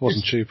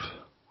wasn't cheap.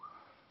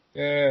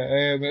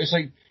 Yeah, it's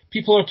like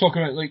people are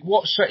talking about like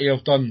what City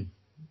have done.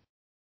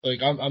 Like,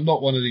 I'm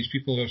not one of these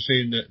people who are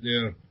saying that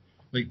they're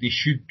like they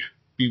should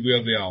be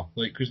where they are,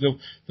 like, because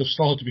they've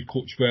still had to be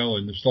coached well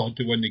and they've still had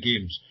to win the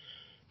games.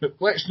 But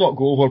let's not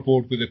go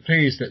overboard with the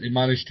praise that they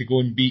managed to go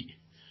and beat.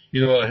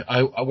 You know,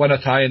 I won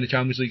a tie in the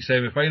Champions League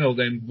semi-final,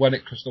 then win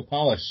at Crystal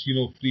Palace. You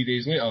know, 3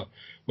 days later,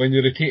 when they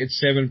rotated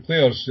 7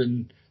 players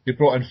and they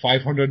brought in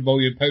 £500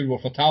 million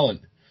worth of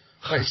talent.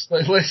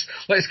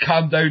 Let's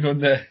calm down on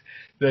the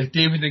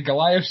David and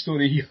Goliath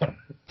story here.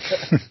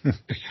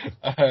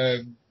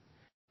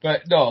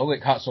 But no,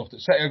 like, hats off.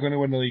 City are going to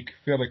win the league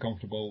fairly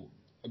comfortable.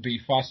 It'll be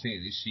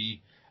fascinating to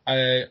see.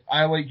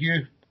 I like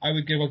you. I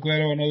would give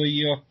Aguero another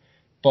year,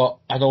 but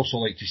I'd also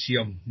like to see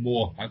him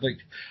more. I'd like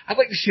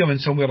to see him in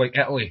somewhere like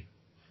Italy,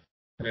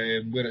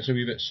 where it's a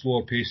wee bit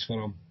slower pace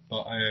for him.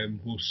 But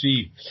we'll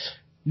see.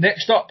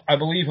 Next up, I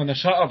believe on the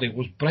Saturday,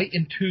 was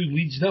Brighton 2,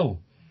 Leeds 0.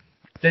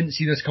 Didn't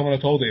see this coming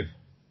at all, Dave.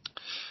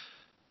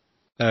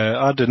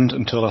 I didn't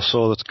until I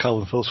saw that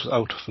Calvin Phillips was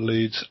out for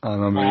Leeds,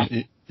 and I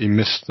mean, he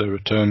missed the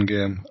return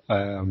game.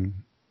 I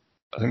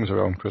think it was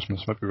around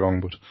Christmas, might be wrong,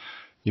 but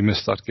he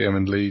missed that game,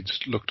 and Leeds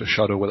looked a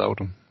shadow without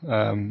him.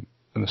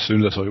 And as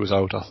soon as I saw he was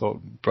out, I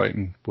thought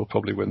Brighton will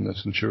probably win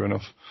this, and sure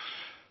enough,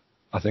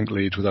 I think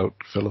Leeds without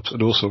Phillips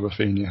and also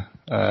Rafinha.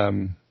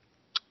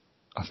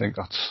 I think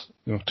that's,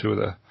 you know, two of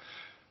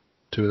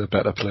the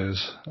better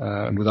players,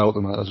 and without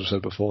them, as I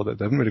said before, they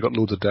haven't really got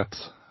loads of depth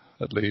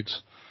at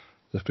Leeds.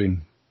 They've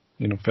been,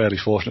 you know, fairly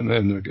fortunate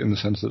in the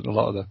sense that a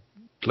lot of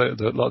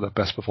their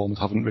best performers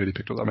haven't really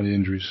picked up that many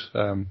injuries.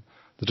 The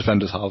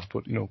defenders have,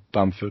 but, you know,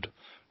 Bamford,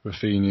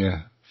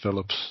 Rafinha,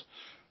 Phillips,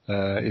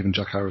 even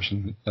Jack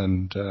Harrison,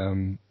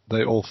 and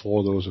they all four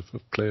of those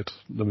have played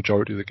the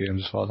majority of the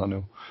games, as far as I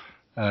know.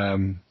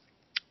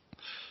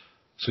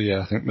 So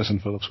yeah, I think missing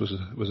Phillips was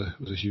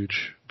a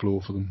huge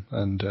blow for them,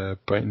 and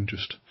Brighton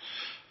just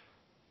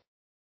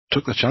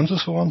took the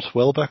chances for once.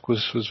 Welbeck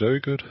was very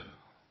good.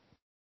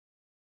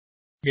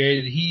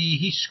 Yeah,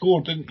 he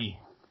scored, didn't he?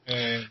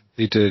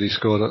 He did. He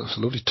scored. That was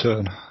a lovely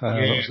turn.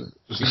 That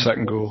was the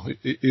second goal.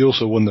 He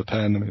also won the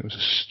pen. I mean, it was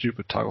a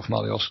stupid tackle from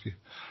Alioski.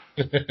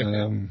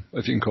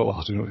 If you can call it,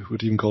 I don't know,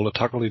 would you even call it a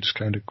tackle? He just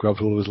kind of grabbed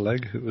hold of his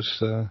leg. It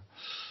was a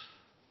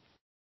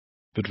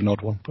bit of an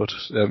odd one, but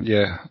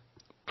yeah,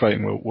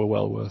 Brighton were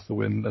well worth the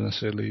win. And I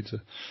say Leeds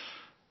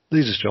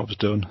Leeds' job's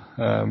done.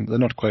 They're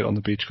not quite on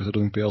the beach because I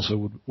don't think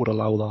Bielsa would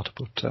allow that.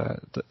 But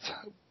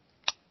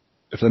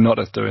if they're not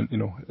at their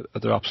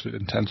at their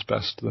absolute intense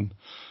best, then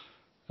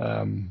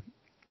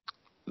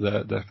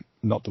they're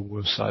not the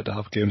worst side to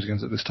have games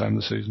against at this time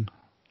of the season.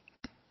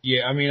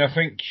 Yeah, I mean, I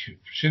think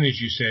as soon as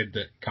you said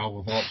that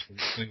Calvin Phillips was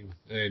playing,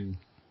 then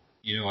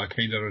I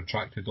kind of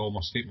retracted all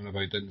my statement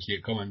about didn't see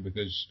it coming,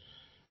 because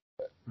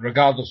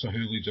regardless of who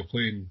Leeds are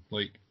playing,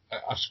 like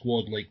a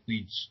squad like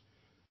Leeds,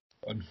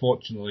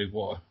 unfortunately,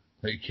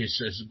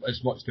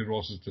 is much to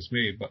Ross's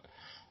dismay, but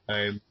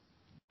when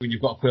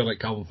you've got a player like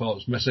Calvin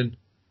Phillips missing,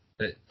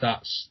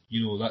 that's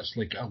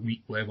like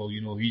elite level.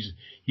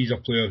 He's a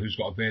player who's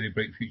got a very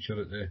bright future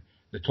at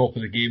the top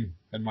of the game,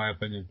 in my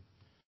opinion.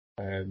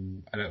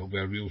 And it'll be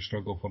a real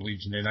struggle for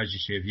Leeds. And then, as you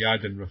say, if you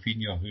add in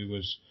Rafinha, who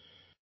was,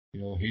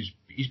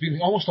 he's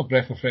been almost a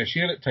breath of fresh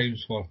air at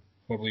times for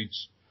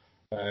Leeds.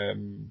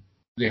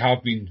 They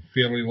have been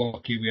fairly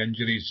lucky with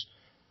injuries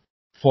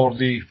for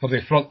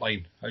the front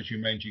line, as you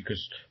mentioned,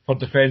 because for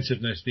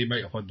defensiveness they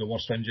might have had the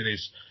worst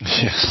injuries.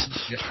 Yes.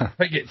 I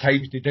think at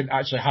times they didn't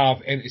actually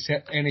have any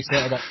set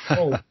of that at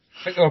all. I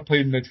think they were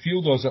playing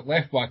midfielders at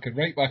left back and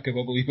right back, if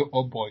I believe, at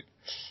one point.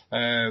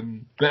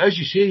 But as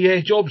you say,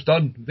 yeah, job's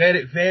done.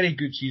 Very, very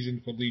good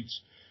season for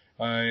Leeds.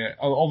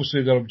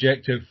 Obviously their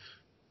objective,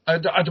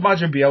 I'd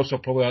imagine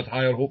Bielsa probably had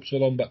higher hopes for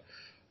them, but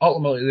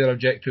ultimately their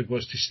objective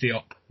was to stay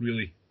up,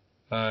 really.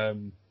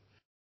 And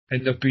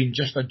they've been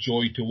just a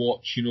joy to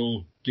watch.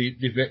 They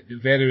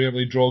very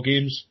rarely draw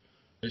games.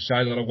 It's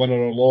either a win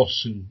or a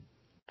loss, and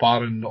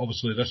barring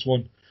obviously this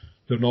one,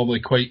 they're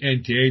normally quite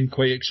end to end,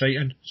 quite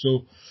exciting.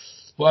 So,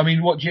 what do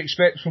you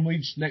expect from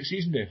Leeds next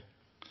season, Dave?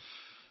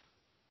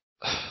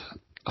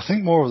 I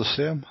think more of the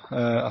same.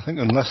 I think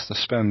unless they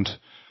spend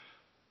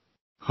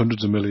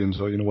hundreds of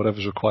millions or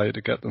whatever's required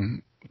to get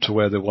them to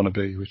where they want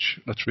to be, which,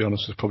 let's be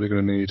honest, is probably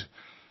going to need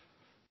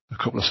a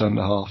couple of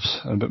centre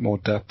halves and a bit more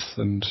depth,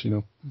 and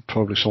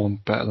probably someone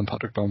better than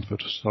Patrick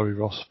Bamford. Sorry,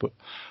 Ross, but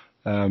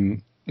I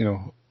think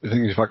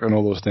if you factor in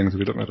all those things,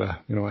 we'll be looking at a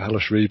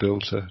hellish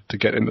rebuild to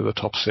get into the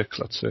top six,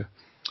 let's say.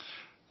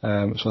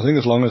 So I think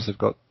as long as they've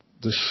got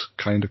this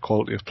kind of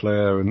quality of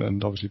player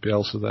and obviously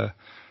Bielsa there,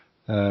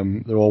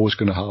 they're always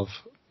going to have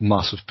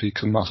massive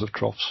peaks and massive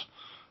troughs.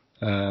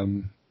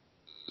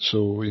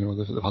 So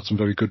they've had some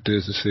very good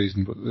days this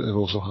season, but they've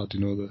also had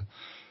the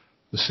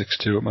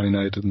 6-2 at Man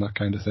United and that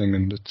kind of thing,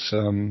 and it's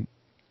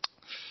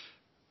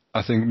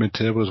I think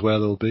mid-table is where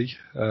they'll be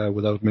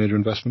without major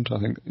investment. I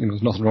think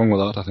there's nothing wrong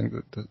with that. I think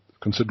that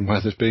considering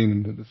where they've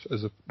been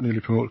as a newly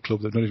promoted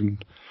club, they've not even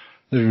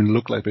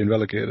looked like being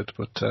relegated.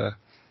 But I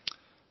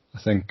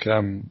think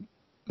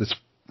this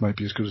might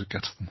be as good as it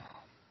gets them.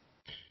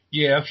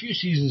 Yeah, a few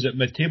seasons at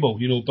mid-table,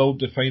 build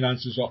the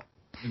finances up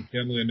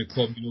internally in the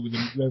club, with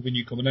the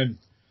revenue coming in,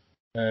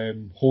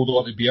 hold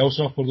on to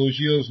Bielsa for those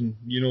years, and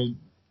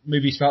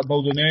maybe start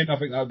building then. I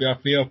think that would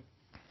be a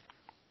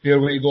fair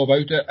way to go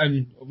about it.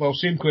 And, well,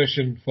 same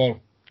question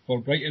for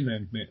Brighton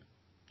then, mate.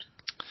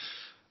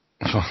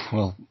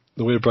 Well,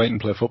 the way Brighton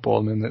play football,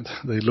 I mean,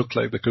 they look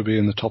like they could be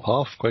in the top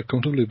half quite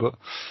comfortably, but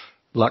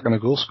lacking a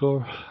goal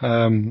scorer.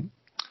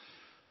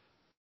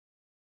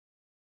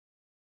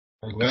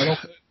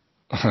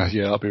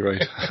 Yeah, I'll be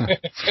right.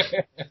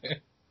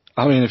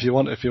 I mean, if you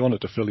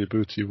wanted to fill your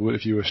boots, you would.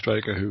 If you were a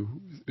striker who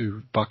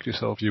backed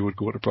yourself, you would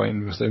go to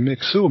Brighton, because they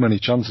make so many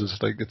chances.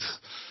 Like it's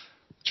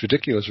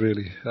ridiculous,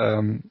 really.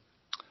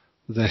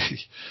 They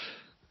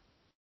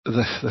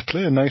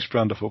play a nice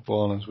brand of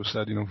football, and as we've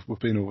said, we've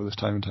been over this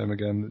time and time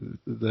again.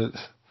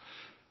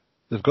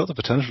 They've got the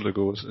potential to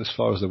go as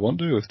far as they want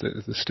to if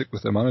they stick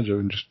with their manager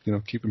and just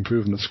keep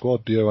improving the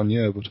squad year on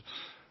year. But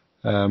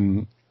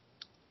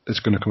it's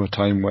going to come a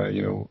time where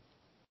you're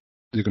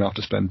going to have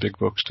to spend big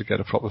bucks to get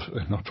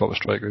not proper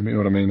striker. You know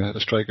what I mean? A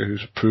striker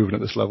who's proven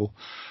at this level.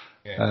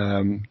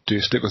 Yeah. Do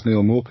you stick with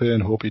Neil Maupay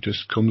and hope he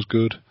just comes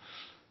good?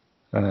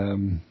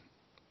 I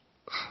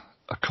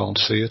can't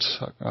see it.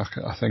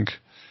 I think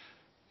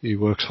he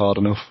works hard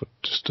enough, but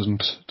just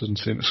doesn't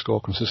seem to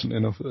score consistently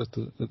enough at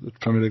the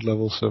Premier League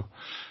level. So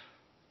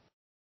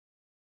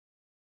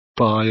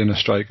buying a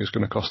striker is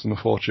going to cost them a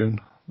fortune,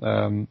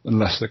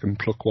 unless they can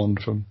pluck one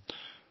from,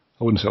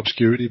 I wouldn't say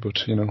obscurity, but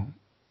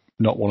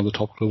not one of the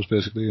top clubs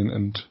basically,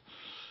 and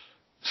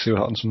see what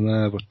happens from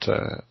there. But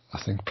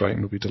I think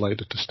Brighton will be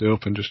delighted to stay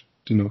up and just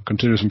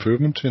continuous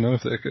improvement.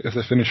 If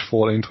they finish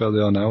 14th where they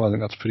are now, I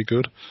think that's pretty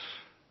good.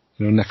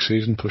 Next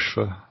season push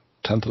for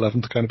 10th,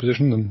 11th kind of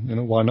position,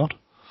 then why not?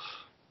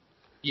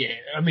 Yeah,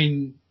 I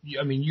mean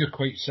you're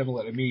quite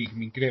similar to me. I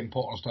mean, Graham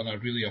Potter's done a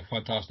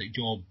fantastic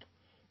job,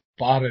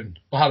 barring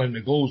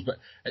the goals. But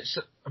it's,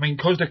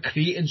 because they're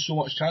creating so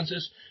much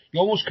chances, you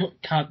almost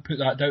can't put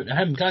that down to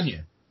him, can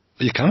you?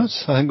 You can't.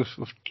 I think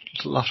we've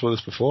laughed about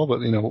this before, but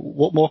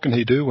what more can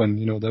he do when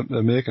they're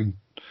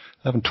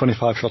having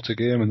 25 shots a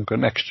game and they've got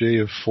an XG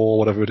of 4,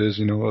 whatever it is.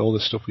 All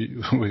this stuff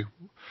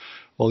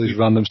all these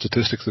random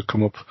statistics that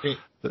come up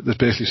that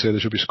basically say they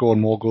should be scoring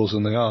more goals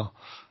than they are.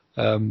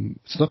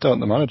 It's not down to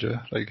the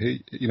manager. Like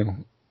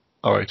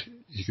all right,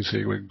 you can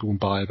say we go and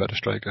buy a better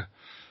striker.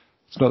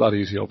 it's not that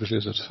easy, obviously,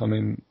 is it? I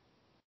mean,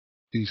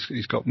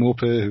 he's got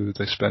Maupay, who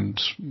they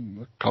spend,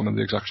 I can't remember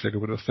the exact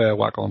figure, but a fair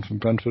whack on from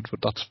Brentford, but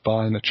that's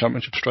buying a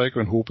Championship striker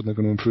and hoping they're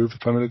going to improve the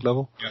Premier League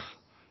level. Yeah.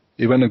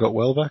 He went and got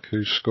Welbeck,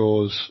 who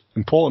scores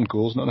important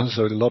goals, not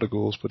necessarily a lot of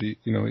goals, but I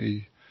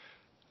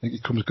think he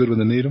comes good when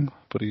they need him.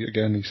 But he's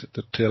at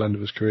the tail end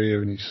of his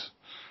career, and he's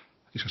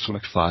got something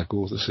like 5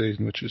 goals this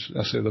season, which is,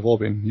 I say, they've all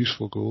been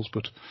useful goals,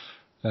 but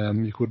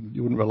you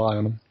wouldn't rely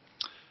on him.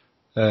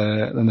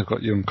 Then they've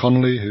got Young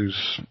Connolly,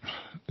 who's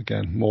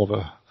again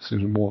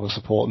seems more of a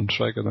supporting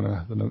striker than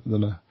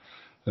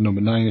a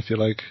number 9, if you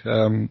like.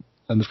 And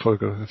they've probably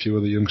got a few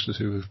other youngsters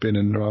who have been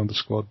in and around the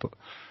squad, but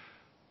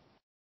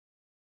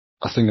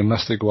I think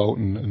unless they go out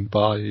and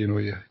buy,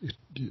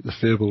 the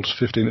fabled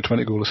 15 to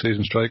 20 goal a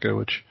season striker,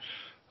 which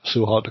is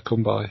so hard to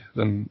come by,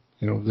 then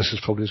this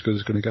is probably as good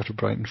as it's going to get for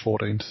Brighton,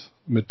 14th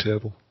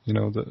mid-table.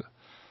 That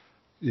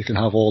you can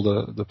have all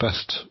the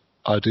best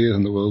ideas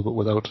in the world, but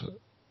without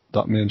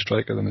that main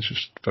striker, then it's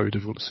just very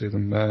difficult to see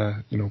them,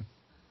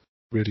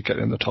 really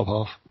getting in the top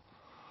half.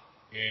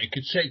 Yeah, it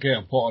could set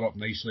Graham Potter up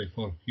nicely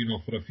for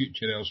a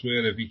future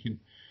elsewhere if he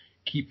can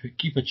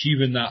keep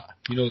achieving that,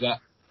 that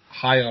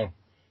higher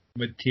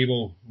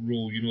mid-table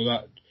role.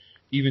 That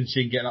even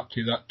saying getting up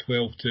to that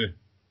 12 to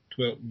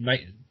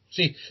 9,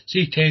 say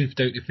 10th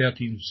out to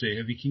 13th. Say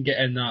if he can get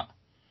in that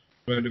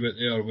round about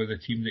there with the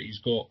team that he's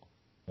got,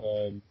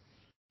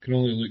 can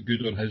only look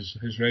good on his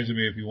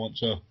resume if he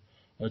wants a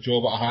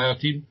job at a higher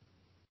team.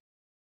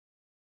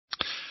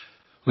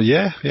 Well,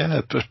 yeah,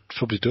 it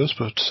probably does,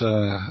 but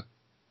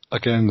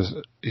again,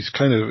 he's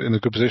kind of in a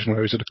good position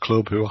where he's at a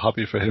club who are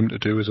happy for him to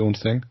do his own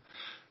thing.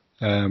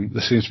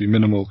 There seems to be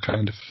minimal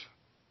kind of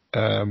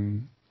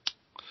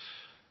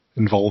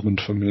involvement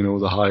from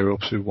the higher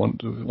ups who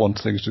want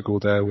things to go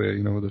their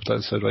way.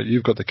 They've said, right,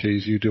 you've got the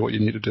keys, you do what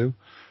you need to do.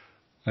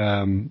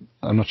 I'm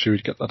not sure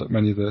you'd get that at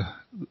many of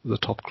the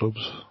top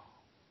clubs.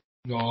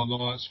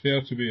 No, that's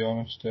fair, to be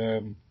honest.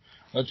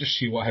 I'll just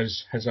see what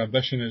his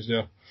ambition is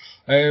there.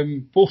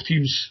 Both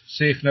teams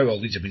safe now. Well,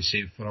 Leeds have been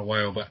safe for a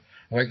while, but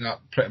I think that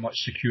pretty much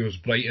secures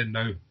Brighton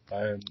now.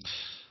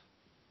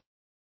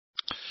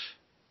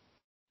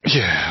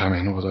 Yeah, I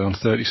mean, what are they on,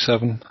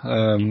 37?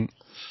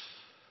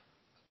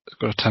 They've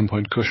got a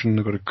 10-point cushion.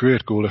 They've got a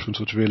great goal difference,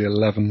 which is really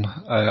 11.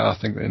 I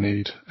think they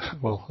need,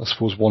 well, I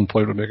suppose 1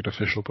 point would make it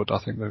official, but I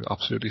think they're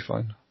absolutely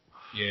fine.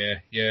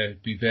 Yeah,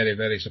 be very,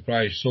 very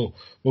surprised. So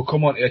we'll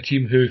come on to a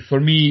team who,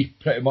 for me,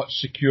 pretty much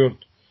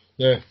secured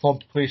the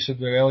 3rd place in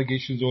the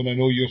relegation zone. I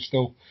know you're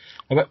still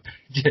a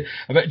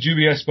bit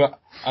dubious, but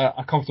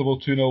a comfortable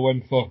 2-0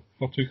 win for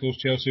Tuchel's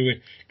Chelsea with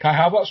Kai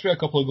Havertz with a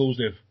couple of goals,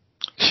 Dave.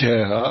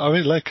 Yeah, I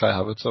really like Kai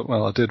Havertz.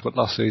 Well, I did, but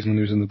last season when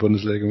he was in the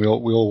Bundesliga, and we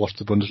all watched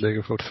the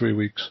Bundesliga for 3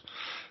 weeks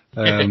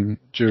during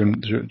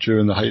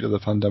the height of the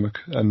pandemic,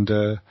 and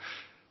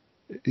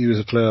he was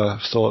a player I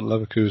saw at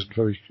Leverkusen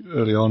very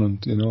early on,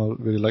 and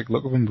I really liked the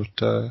look of him,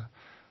 but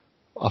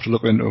after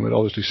looking into him, it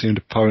obviously seemed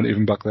apparent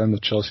even back then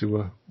that Chelsea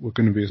were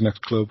going to be his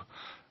next club.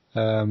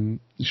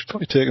 It's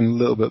probably taken a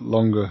little bit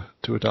longer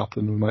to adapt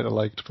than we might have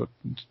liked, but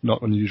it's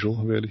not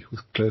unusual, really,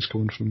 with players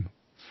coming from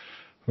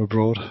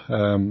abroad.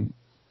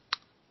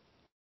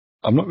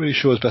 I'm not really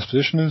sure his best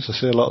position is. I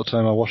say a lot of the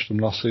time I watched him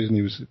last season,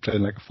 he was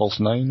playing like a false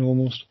 9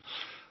 almost.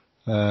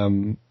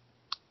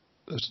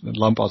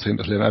 Lampard seemed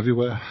to play him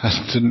everywhere.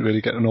 Didn't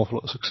really get an awful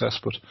lot of success,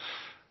 but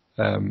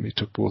he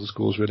took both his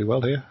goals really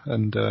well here,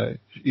 and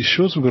he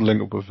showed some good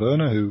link up with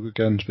Werner, who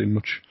again has been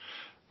much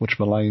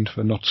maligned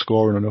for not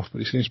scoring enough, but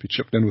he seems to be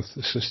chipping in with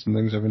assists and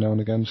things every now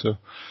and again. So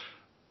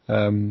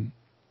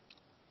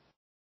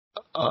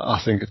I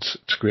think it's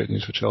great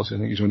news for Chelsea. I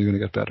think he's only going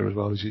to get better as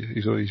well.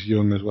 He's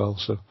young as well,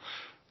 so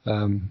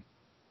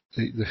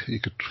he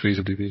could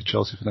feasibly be at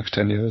Chelsea for the next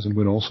 10 years and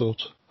win all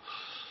sorts.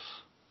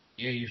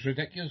 Yeah, he's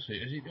ridiculous.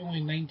 Is he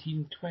only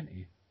 19,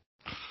 20?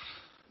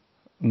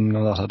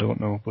 No, that I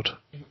don't know, but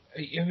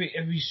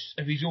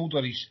if he's older,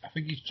 I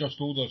think he's just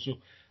older. So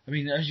I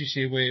mean, as you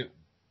say, with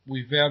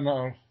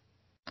Werner,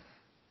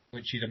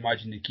 which you'd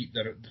imagine they keep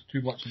their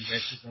too much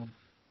invested on.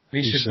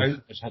 Mason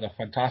Mount has had a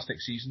fantastic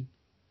season,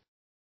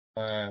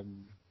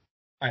 and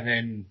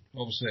then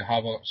obviously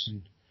Havertz,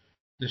 and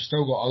they've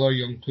still got other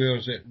young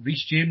players.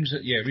 Reece James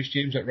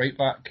at right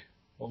back.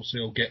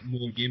 Obviously, will get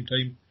more game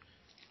time.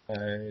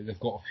 They've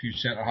got a few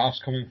centre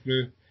halves coming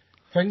through.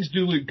 Things do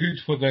look good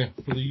for the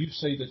youth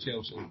side of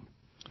Chelsea.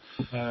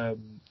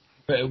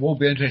 But it will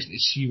be interesting to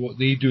see what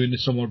they do in the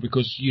summer,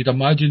 because you'd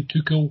imagine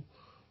Tuchel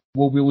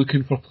will be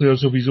looking for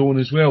players of his own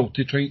as well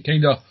to try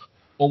kind of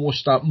almost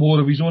start more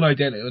of his own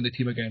identity on the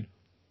team again.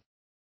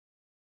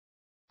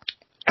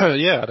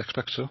 Yeah, I'd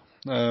expect so.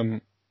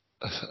 I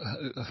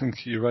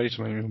think you're right.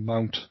 I mean,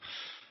 Mount's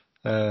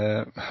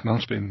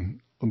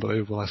been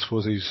unbelievable. I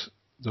suppose he's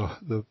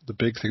the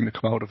big thing to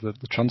come out of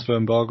the transfer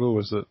embargo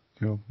was that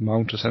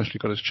Mount essentially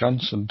got his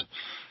chance, and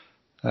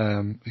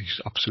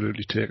he's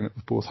absolutely taken it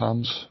with both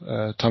hands.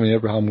 Tammy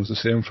Abraham was the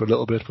same for a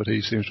little bit, but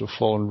he seems to have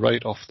fallen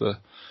right off the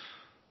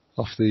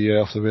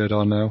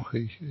radar now.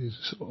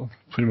 He's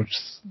pretty much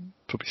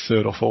probably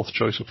 3rd or 4th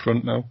choice up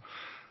front now.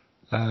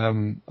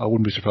 I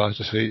wouldn't be surprised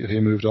to see if he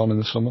moved on in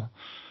the summer.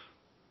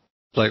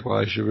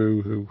 Likewise,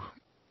 Giroud, who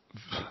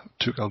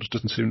Tuchel just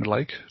doesn't seem to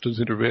rate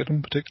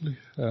him particularly.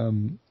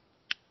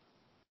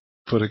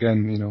 But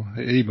again,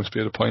 he must be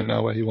at a point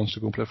now where he wants to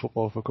go and play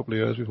football for a couple of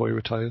years before he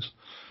retires.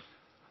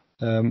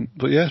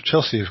 But yeah,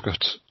 Chelsea have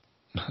got,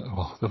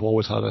 they've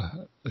always had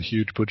a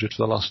huge budget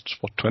for the last,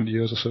 20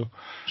 years or so.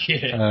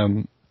 Yeah.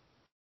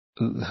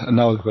 And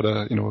now they've got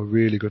a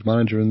really good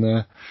manager in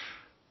there.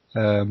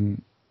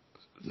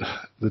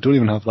 They don't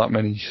even have that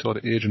many sort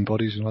of aging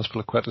bodies.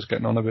 Azpilicueta's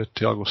getting on a bit,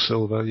 Thiago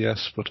Silva,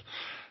 yes, but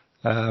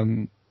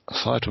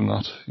aside from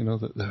that,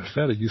 they're a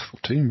fairly youthful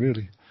team,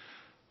 really.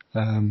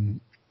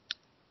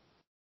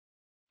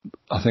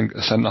 I think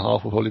a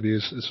centre-half will probably be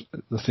is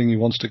the thing he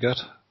wants to get.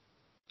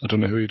 I don't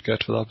know who he'd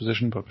get for that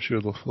position, but I'm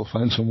sure they'll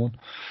find someone.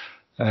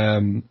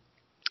 And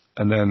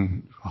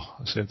then,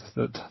 I said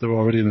that they're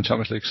already in the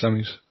Champions League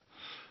semis.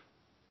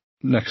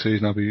 Next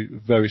season, I'll be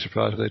very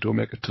surprised if they don't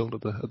make a tilt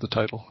at the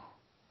title.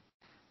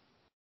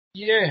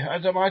 Yeah,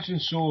 I'd imagine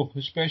so.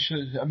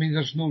 Especially,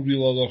 there's no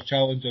real other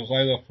challengers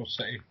either for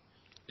City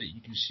that you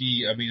can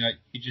see.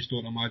 You just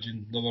don't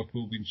imagine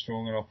Liverpool being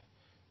strong enough,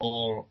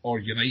 or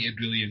United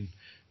really. And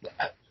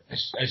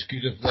as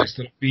good as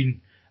Leicester have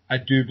been, I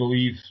do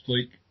believe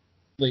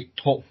like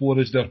top four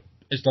is their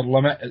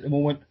limit at the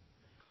moment.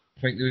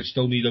 I think they would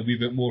still need a wee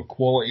bit more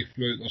quality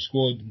throughout their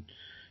squad.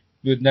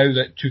 But now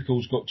that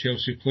Tuchel's got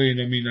Chelsea playing,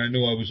 I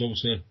know I was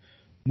obviously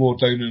more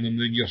down on them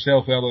than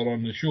yourself earlier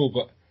on the show,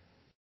 but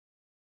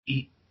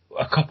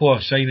a couple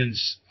of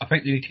signings. I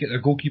think they need to get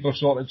their goalkeeper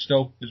sorted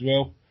still as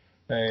well,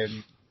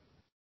 and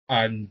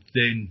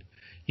then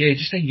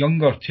just a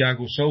younger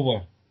Thiago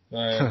Silva.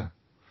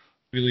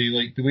 Really,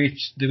 like the way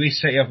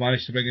City have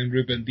managed to bring in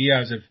Ruben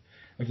Diaz.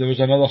 If there was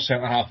another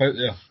centre half out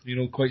there,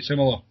 quite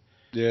similar.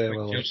 Yeah,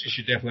 well, Chelsea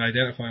should definitely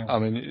identify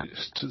him.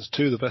 It's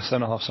two of the best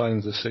centre half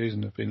signings this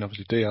season have been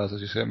obviously Diaz,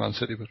 as you say, at Man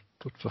City, but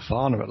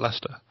Fofana at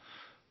Leicester,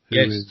 who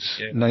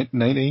is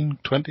 19,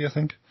 20, I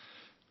think.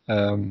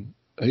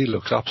 He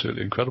looks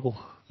absolutely incredible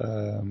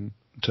in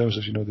terms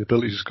of the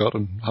abilities he's got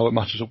and how it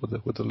matches up with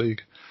the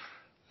league.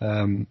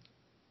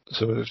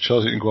 So if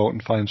Chelsea can go out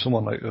and find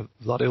someone like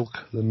that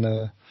ilk,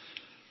 then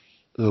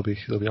they'll be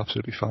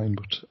absolutely fine.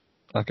 But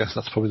I guess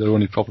that's probably their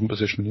only problem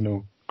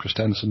position.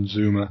 Christensen,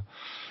 Zuma.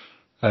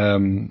 I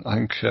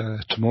think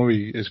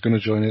Tomori is going to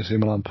join AC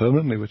Milan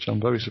permanently, which I'm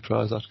very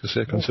surprised at, because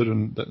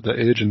considering the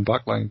age and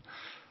backline,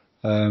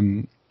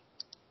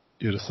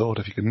 you'd have thought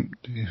if he can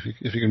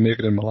make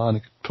it in Milan, he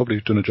could probably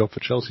have done a job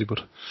for Chelsea, but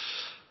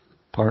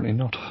apparently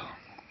not.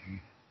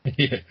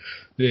 Yeah,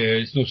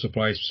 it's no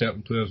surprise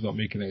certain players not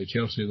making it at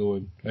Chelsea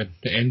though, and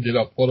ended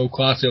up world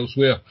class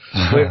elsewhere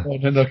later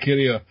on in their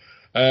career.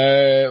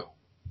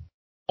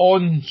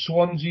 On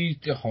Fulham,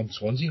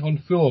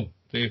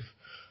 Dave.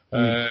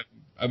 I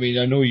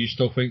know you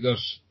still think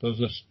there's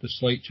a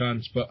slight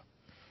chance, but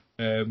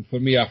for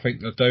me, I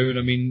think they're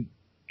down.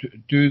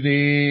 Do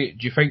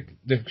you think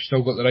they've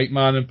still got the right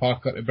man in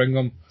Parker to bring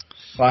them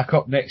back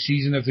up next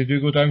season if they do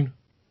go down?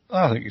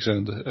 I think he's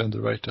earned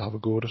the right to have a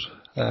go at it.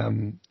 I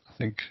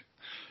think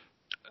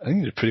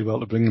he did pretty well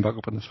to bring them back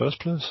up in the first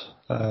place,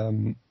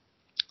 and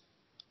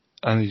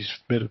he's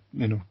made a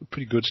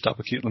pretty good stab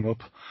at keeping them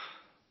up.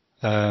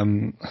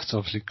 It's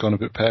obviously gone a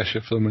bit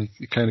pear-shaped for them, and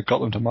he kind of got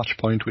them to match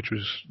point, which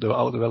was they were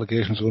out of the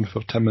relegation zone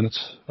for 10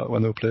 minutes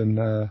when they were playing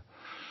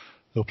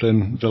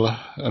Villa,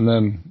 and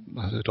then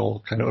it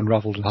all kind of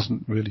unravelled and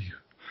hasn't really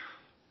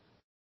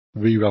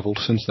re-ravelled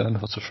since then,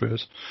 if that's a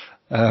phrase.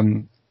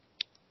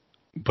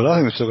 But I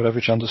think they've still got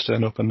every chance of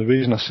staying up, and the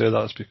reason I say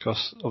that is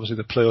because obviously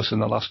they play us in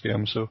the last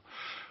game, so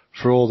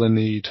for all they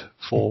need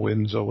 4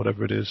 wins or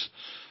whatever it is,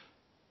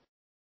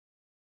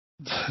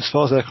 as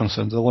far as they're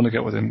concerned, they'll want to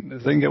get within.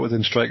 If they can get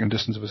within striking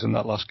distance of us in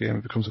that last game,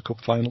 it becomes a cup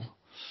final.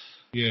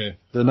 Yeah.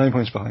 They're 9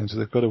 points behind, so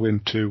they've got to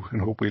win 2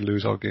 and hope we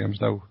lose our games.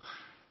 Now,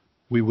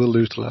 we will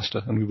lose to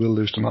Leicester and we will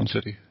lose to Man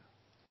City.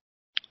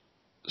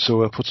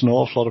 So it puts an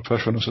awful lot of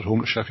pressure on us at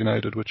home to Sheffield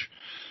United, which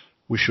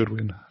we should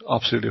win.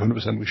 Absolutely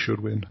 100% we should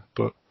win.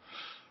 But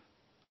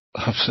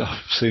I've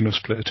seen us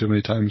play too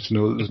many times to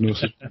know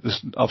that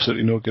there's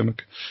absolutely no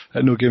gimmick,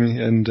 no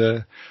gimme. And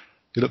you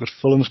look at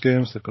Fulham's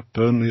games, they've got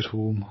Burnley at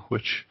home,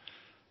 which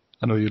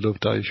I know you love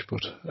Dyche,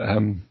 but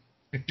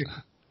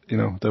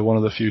they're one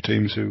of the few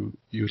teams who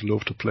you'd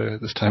love to play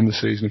at this time of the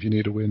season if you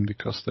need a win,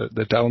 because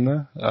they're down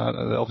there.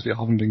 They obviously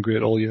haven't been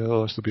great all year,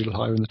 or else they'll be a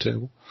little higher in the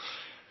table.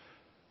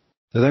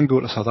 They then go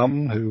to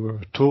Southampton, who are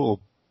a total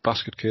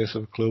basket case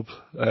of a club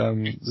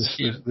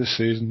this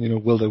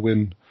season. Will they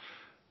win?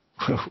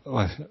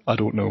 I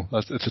don't know.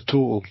 It's a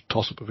total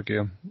toss-up of a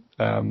game.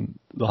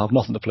 They'll have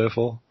nothing to play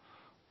for.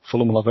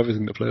 Fulham will have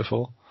everything to play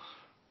for.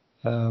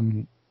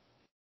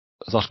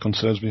 That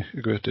concerns me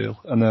a great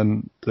deal. And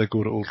then they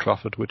go to Old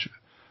Trafford, which,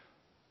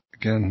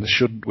 again, they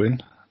shouldn't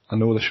win. I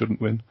know they shouldn't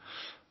win.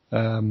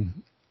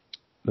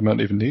 They might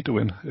even need to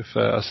win if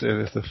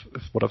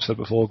what I've said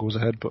before goes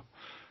ahead. But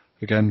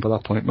again, by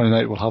that point, Man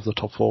United will have the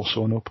top 4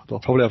 sewn up.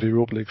 They'll probably have a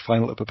Europa League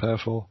final to prepare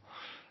for.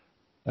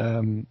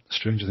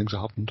 Stranger things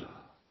have happened.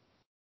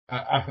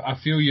 I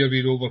feel you're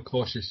being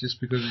overcautious just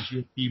because it's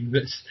your team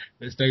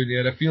that's down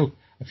there. I feel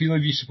if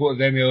you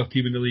supported any other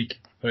team in the league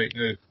right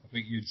now, I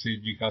think you'd say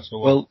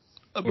Newcastle. Well,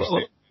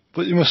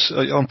 but you must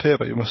on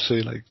paper you must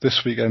say like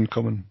this weekend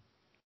coming,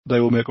 they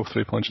will make up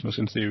 3 points from us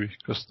in theory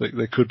because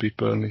they could beat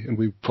Burnley and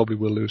we probably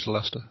will lose to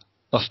Leicester.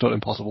 That's not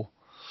impossible.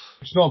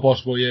 It's not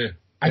impossible, yeah.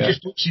 I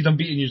just don't see them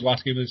beating you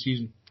last game of the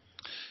season.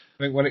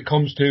 I think when it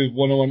comes to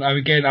one-on-one, and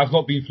again, I've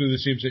not been through the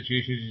same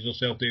situations as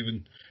yourself, Dave,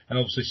 and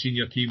obviously seen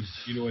your team,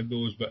 in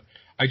those, but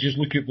I just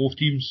look at both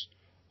teams,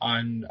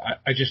 and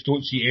I just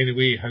don't see any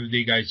way how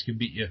they guys can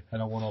beat you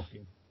in a one-off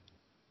game.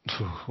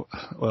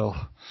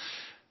 Well,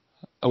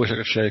 I wish I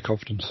could share your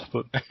confidence,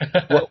 but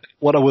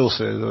what I will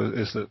say, though,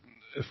 is that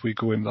if we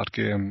go in that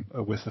game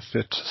with a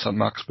fit St.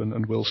 Maximin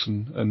and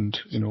Wilson and,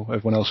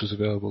 everyone else is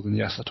available, then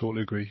yes, I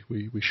totally agree,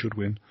 we should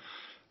win.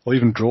 Or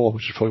even draw,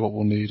 which is probably what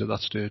we'll need at that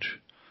stage.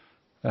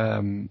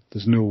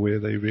 There's no way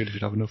they really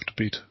should have enough to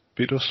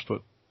beat us,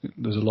 but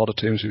there's a lot of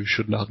teams who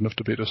shouldn't have enough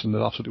to beat us and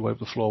they'll absolutely wipe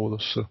the floor with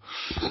us. So,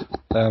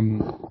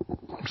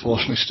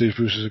 unfortunately, Steve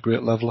Bruce is a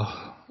great leveller,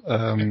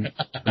 and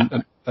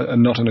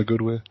not in a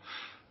good way.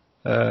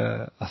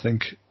 I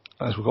think,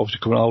 as we're obviously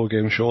coming out of our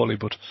game shortly,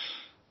 but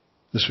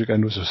this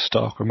weekend was a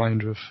stark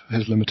reminder of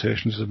his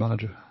limitations as a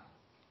manager.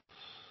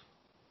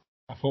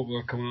 I thought we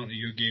were coming on to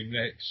your game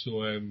next,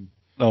 so...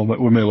 No,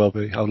 we may well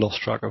be. I've lost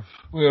track of...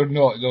 We're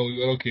not. No,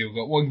 okay, we've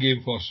got one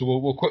game first, so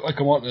we'll quickly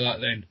come on to that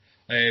then.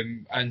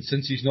 And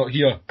since he's not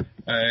here,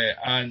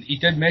 and he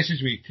did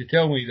message me to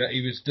tell me that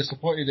he was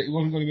disappointed that he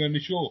wasn't going to be on the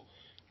show,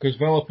 because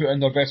Villa put in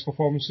their best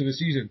performance of the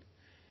season.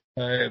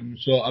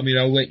 So, I mean,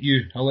 I'll let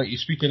you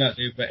speak on that,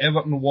 Dave, but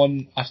Everton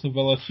won, Aston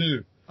Villa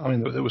 2. I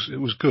mean, it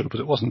was good, but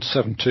it wasn't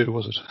 7-2,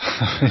 was it?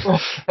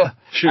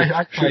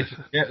 I tried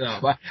to get that,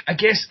 but I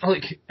guess,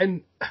 like,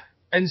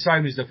 in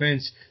Simon's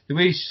defence, the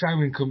way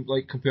Simon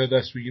compared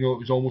this, it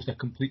was almost a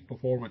complete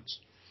performance.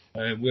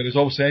 Whereas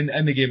obviously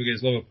in the game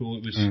against Liverpool,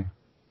 it was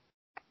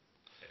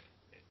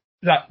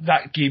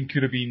that game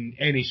could have been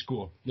any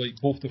score. Like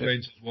both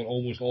defences were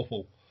almost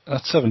awful.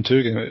 That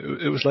 7-2 game,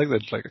 it was like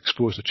they'd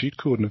exposed a cheat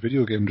code in a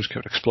video game and just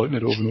kept exploiting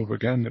it over and over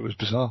again. It was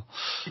bizarre.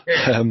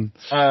 Yeah.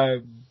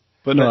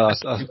 But no,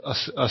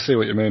 I see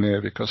what you mean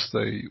here, because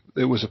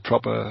it was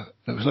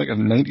like a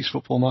 90s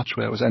football match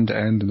where it was end to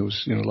end and there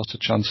was lots of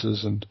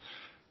chances, and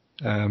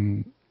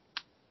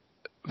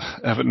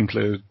Everton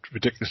played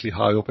ridiculously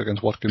high up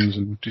against Watkins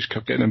and just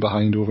kept getting him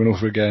behind over and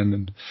over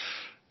again,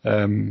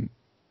 and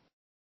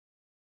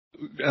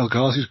El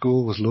Ghazi's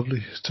goal was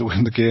lovely to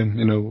win the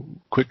game.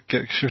 Quick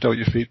shoot out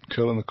your feet,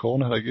 curl in the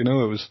corner, it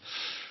was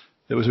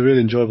a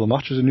really enjoyable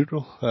match as a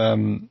neutral.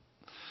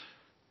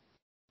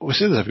 We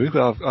say this every week,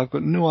 but I've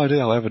got no idea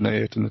how Everton are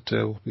 8th in the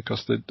table,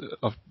 because they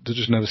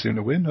just never seem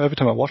to win. Every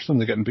time I watch them,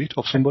 they're getting beat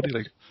off somebody,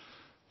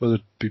 whether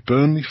it be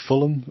Burnley,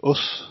 Fulham,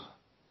 us,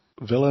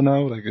 Villa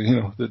now, they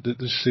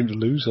just seem to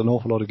lose an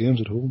awful lot of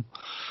games at home.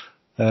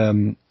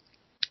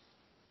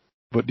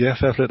 But yeah,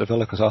 fair play to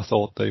Villa, because I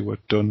thought they were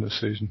done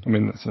this season. I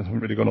mean, they haven't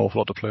really got an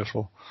awful lot to play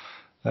for.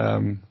 I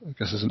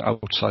guess there's an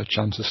outside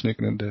chance of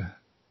sneaking into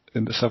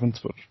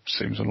 7th, but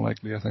seems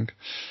unlikely, I think.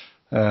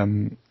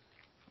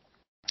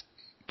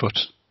 But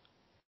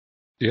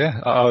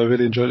yeah, I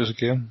really enjoyed it as a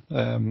game.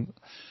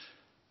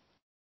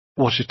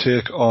 What's your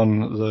take on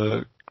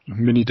the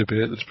mini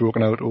debate that's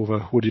broken out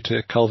over would you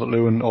take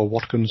Calvert-Lewin or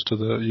Watkins to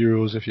the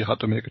Euros if you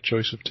had to make a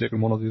choice of taking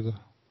one or the other?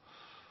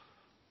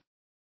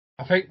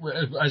 I think,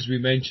 as we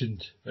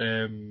mentioned,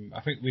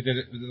 I think we did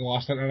it in the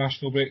last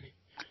international break.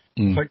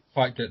 I think the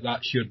fact that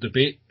that's your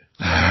debate,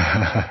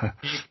 I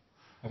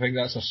think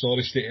that's a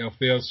sorry state of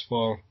affairs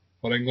for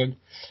England.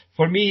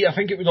 For me, I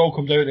think it would all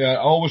come down to, I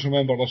always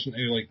remember listening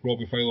to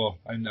Robbie Fowler,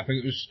 and I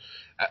think it was,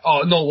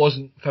 it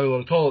wasn't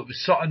Fowler at all, it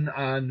was Sutton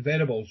and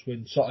Venables,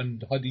 when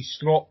Sutton had his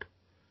strop.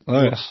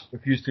 Oh, yes.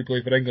 Refused to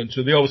play for England,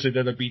 so they obviously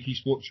did a BT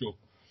Sports show,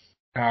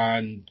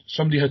 and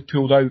somebody had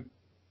pulled out,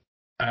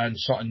 and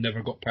Sutton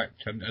never got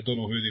picked, and I don't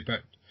know who they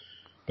picked.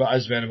 But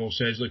as Venables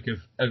says,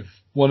 if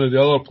one of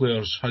the other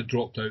players had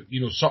dropped out,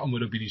 Sutton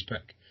would have been his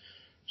pick.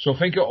 So I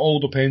think it all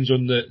depends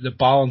on the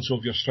balance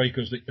of your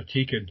strikers that you're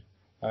taking.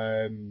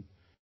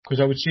 Because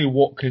I would say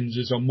Watkins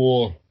is a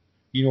more,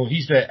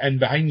 he's the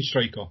in-behind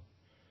striker.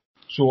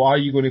 So are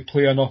you going to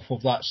play enough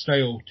of that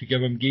style to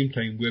give him game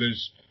time?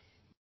 Whereas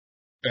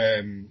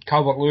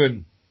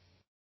Calvert-Lewin,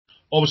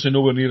 obviously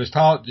nowhere near as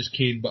talented as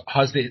Kane, but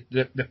has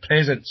the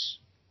presence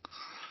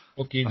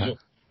of Kane. So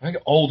I think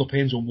it all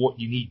depends on what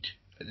you need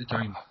at the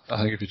time.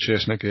 I think if you're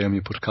chasing a game,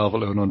 you put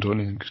Calvert-Lewin on, don't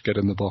you, and just get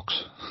in the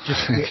box.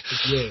 Yeah,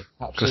 absolutely.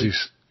 Because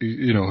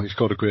he's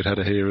got a great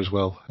header here as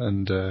well,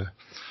 and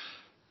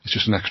it's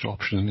just an extra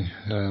option,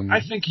 isn't he? I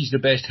think he's the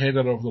best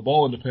header of the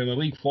ball in the Premier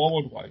League,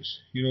 forward-wise.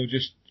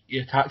 He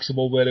attacks the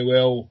ball very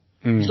well.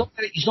 He's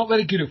not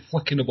very good at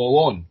flicking the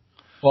ball on,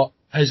 but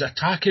his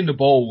attacking the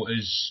ball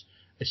is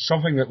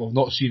something that we've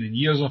not seen in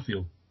years, I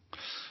feel.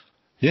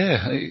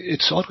 Yeah,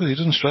 it's odd because he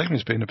doesn't strike me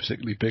as being a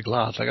particularly big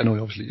lad. I know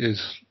he obviously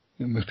is.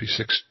 He must be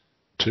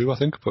 6'2", I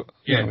think, but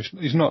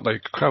he's not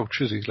like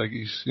Crouch, is he?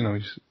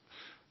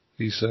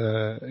 He's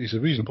a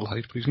reasonable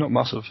height, but he's not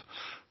massive.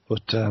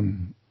 But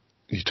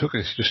he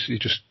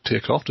just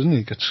takes off, doesn't he?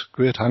 He gets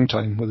great hang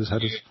time with his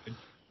headers. Yeah.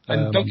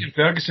 And Duncan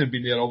Ferguson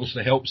being there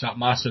obviously helps that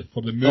massive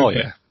for the movement. Oh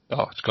yeah,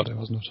 it's got it,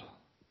 wasn't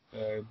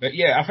it? But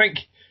yeah, I think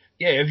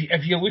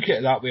if you look at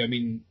it that way, I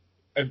mean,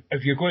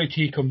 if you're going to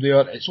take him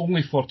there, it's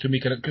only to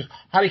make it, because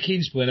Harry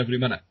Kane's playing every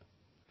minute.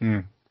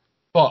 Mm.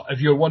 But if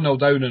you're 1-0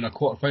 down in a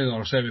quarter-final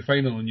or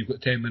semi-final and you've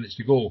got 10 minutes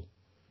to go,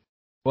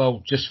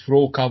 well, just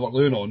throw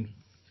Calvert-Lewin on.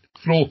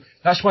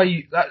 That's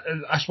why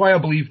I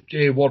believe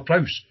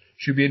Ward-Prowse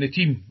should be in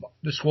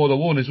the squad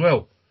alone as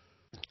well.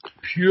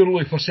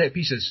 Purely for set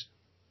pieces.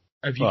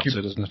 If you That's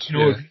it, isn't it? if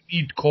you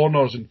need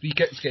corners and free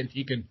kicks getting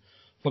taken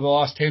for the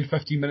last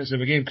 10-15 minutes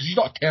of a game, because he's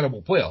not a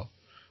terrible player.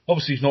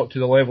 Obviously, he's not to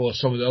the level of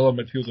some of the other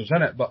midfielders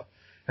in it, but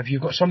if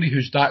you've got somebody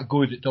who's that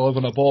good at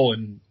delivering a ball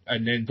and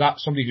then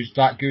somebody who's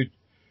that good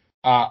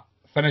at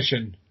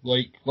finishing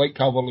like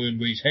Calvert-Lewin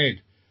with his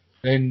head,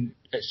 then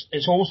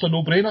it's almost a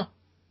no-brainer.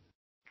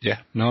 Yeah,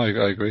 no,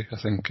 I agree.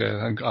 I think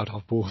I'd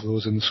have both of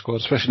those in the squad,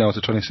 especially now it's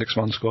a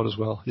 26-man squad as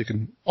well. You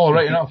can. Oh,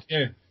 right enough,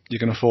 yeah. You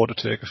can afford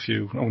to take a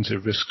few, I wouldn't say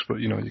risks, but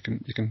you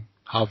can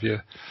have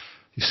your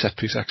set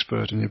piece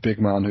expert and your big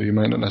man who you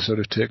might not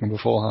necessarily have taken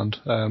beforehand.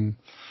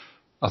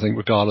 I think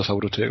regardless, I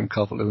would have taken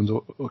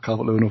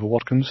Calvert-Lewin over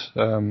Watkins,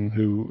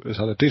 who has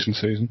had a decent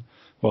season.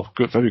 Well,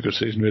 very good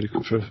season really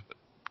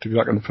to be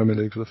back in the Premier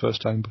League for the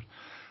first time. But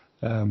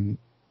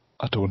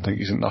I don't think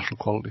he's international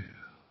quality,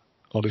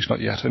 or at least not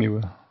yet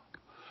anyway.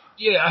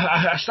 Yeah,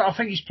 I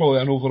think he's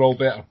probably an overall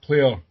better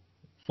player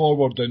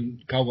forward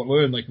than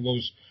Calvert-Lewin. Like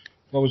if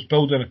I was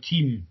building a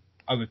team,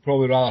 I would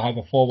probably rather have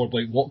a forward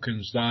like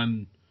Watkins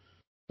than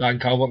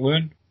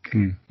Calvert-Lewin.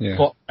 Yeah.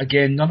 But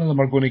again, none of them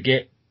are going to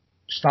get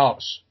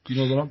starts.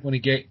 They're not going to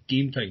get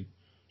game time.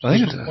 So I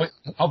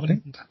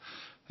think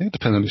it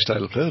depends on the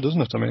style of play,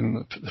 doesn't it? I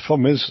mean, the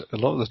problem is a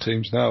lot of the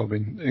teams now. I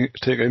mean,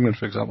 take England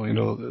for example.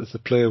 If they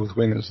play with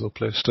wingers, they'll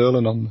play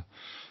Sterling on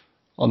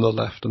the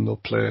left, and they'll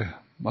play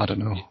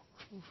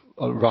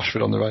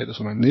Rashford on the right or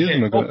something. Neither of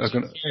them are going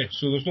to. Yeah,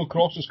 so there's no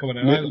crosses coming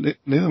in. Neither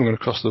of them are going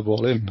to cross the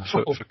ball in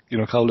for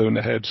Calvert-Lewin in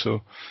the head.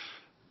 So,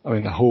 I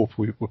mean, I hope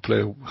we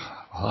play.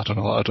 I don't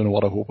know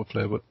what I hope we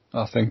play, but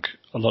I think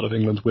a lot of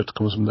England's width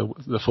comes from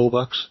the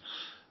fullbacks.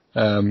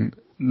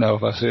 Now,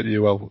 if I say to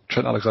you, well,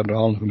 Trent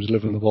Alexander-Arnold comes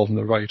delivering the ball from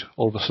the right,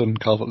 all of a sudden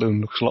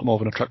Calvert-Lewin looks a lot more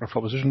of an attractive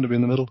proposition to be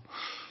in the middle.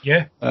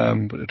 Yeah.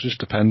 But it just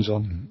depends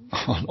on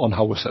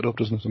how we're set up,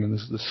 doesn't it? I mean,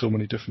 there's so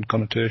many different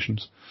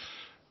connotations.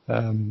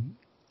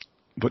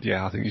 But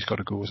yeah, I think he's got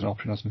to go as an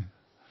option, hasn't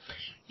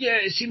he? Yeah,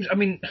 it seems. I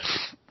mean,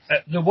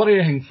 the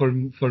worrying for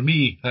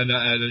me, and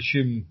I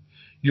assume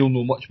you'll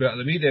know much better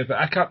than me there, but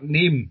I can't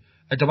name.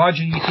 I'd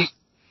imagine you take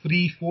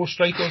 3-4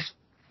 strikers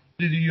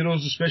to the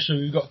Euros, especially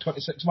if you've got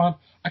 26 man.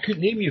 I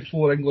couldn't name you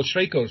 4 English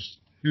strikers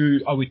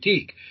who I would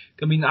take.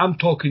 I mean, I'm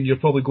talking you're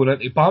probably going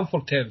into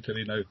Bamford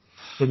territory now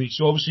for me.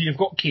 So obviously you've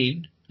got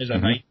Kane as a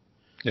 9.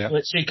 Yeah.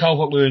 Let's say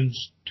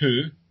Calvert-Lewin's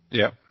 2.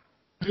 Yeah.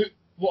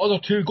 What other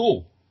 2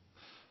 go?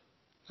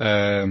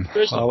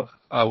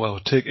 Well,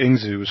 take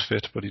Ings, who was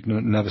fit, but he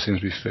never seems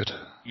to be fit.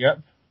 Yep.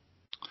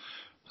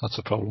 That's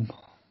a problem.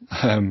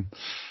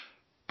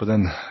 But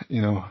then,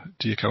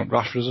 do you count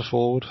Rashford as a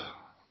forward?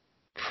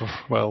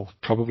 Well,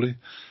 probably.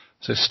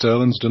 Say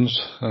Sterling's done it.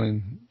 I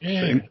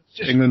mean,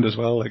 England as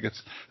well. Like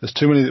there's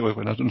too many.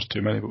 We're not done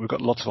too many, but we've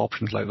got lots of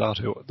options like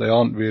that. They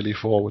aren't really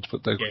forwards,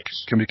 but they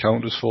can be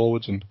counted as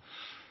forwards. And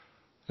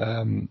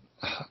I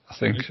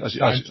think, as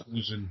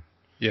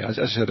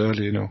you said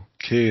earlier,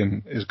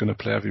 Kane is going to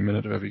play every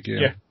minute of every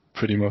game,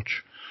 pretty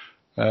much.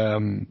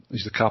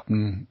 He's the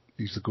captain.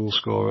 He's the goal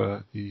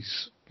scorer.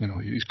 He's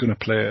going to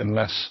play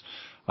unless,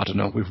 I don't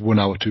know, we've won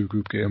our 2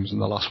 group games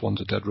and the last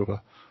one's a dead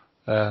rubber,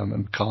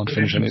 and can't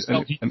finish any.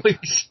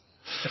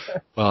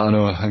 Well, I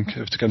know. I think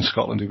if it's against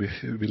Scotland,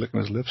 he'd be licking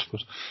his lips.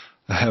 But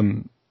I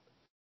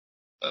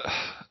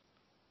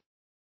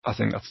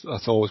think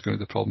that's always going to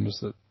be the problem, is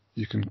that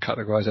you can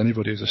categorise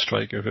anybody as a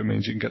striker if it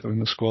means you can get them in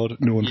the squad.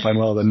 No one fine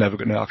well they're never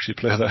going to actually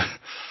play there.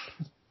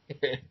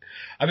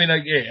 I mean,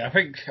 I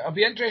think I'll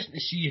be interested to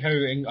see how.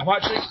 I'm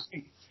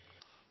actually,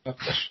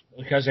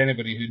 like as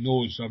anybody who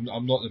knows,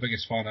 I'm not the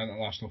biggest fan of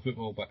international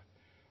football, but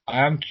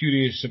I am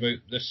curious about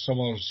this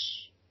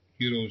summer's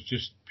Euros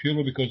just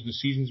purely because the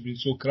season's been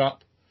so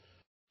crap.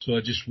 So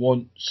I just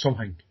want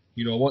something.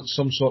 I want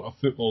some sort of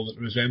football that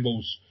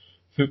resembles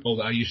football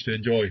that I used to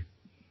enjoy.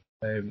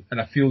 And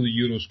I feel the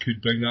Euros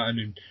could bring that in,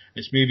 and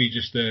it's maybe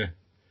just the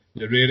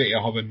rarity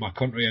of having my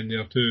country in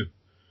there too.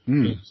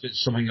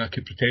 It's something I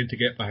could pretend to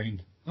get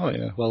behind. Oh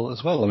yeah, well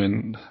as well. I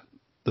mean,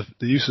 the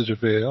usage of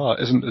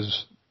VAR isn't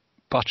as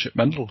batshit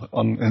mental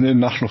in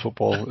international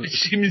football. It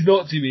seems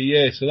not to be,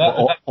 yeah. So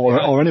that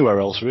or anywhere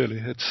else really.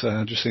 It's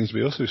just seems to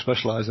be us who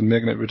specialise in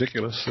making it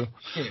ridiculous. So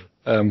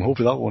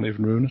hopefully that won't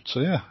even ruin it.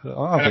 So yeah,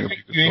 I think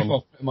it'll be good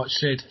fun. Pretty much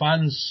said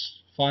fans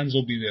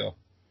will be there.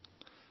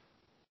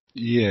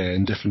 Yeah, I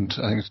think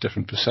it's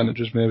different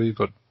percentages maybe,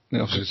 but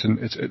obviously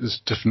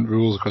it's different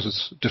rules because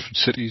it's different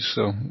cities.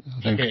 So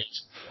I think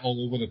it's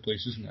all over the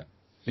place, isn't it?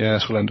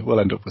 Yes, we'll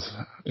end up with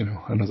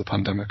another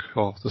pandemic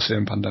or the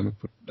same pandemic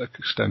but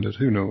extended.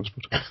 Who knows?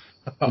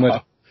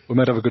 But we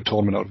might have a good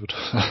tournament out of it.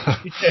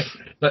 Yeah,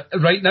 but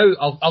right now,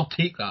 I'll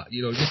take that.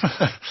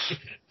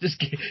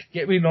 Just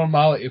get me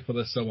normality for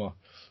the summer.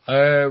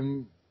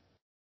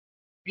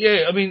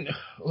 Yeah, I mean,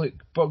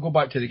 but go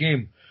back to the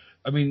game.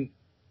 I mean,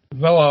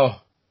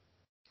 Villa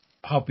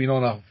have been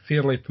on a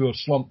fairly poor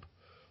slump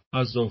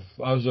as of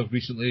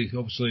recently.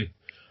 Obviously,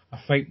 I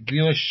think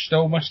Grealish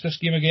still missed this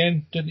game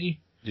again, didn't he?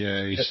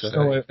 Yeah, he's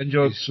still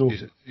injured.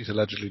 He's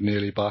allegedly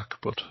nearly back,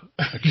 but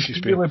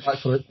he's nearly back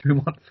for like 2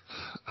 months.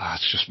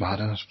 It's just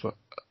madness, but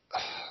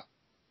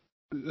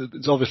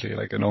it's obviously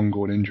like an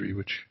ongoing injury.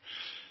 Which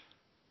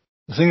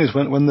the thing is,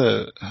 when I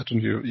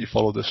don't know if you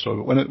followed this story,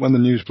 but when the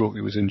news broke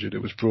he was injured,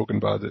 it was broken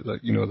by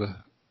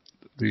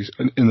these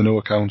in the know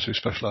accounts who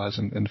specialise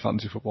in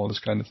fantasy football, this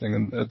kind of thing.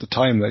 And at the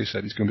time, they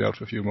said he's going to be out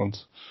for a few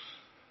months.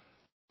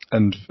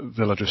 And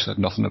Villa just said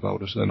nothing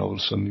about it. And then all of a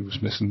sudden, he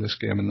was missing this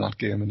game and that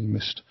game, and he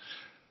missed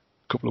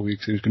a couple of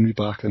weeks. He was going to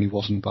be back, and he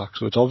wasn't back.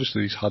 So it's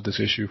obviously he's had this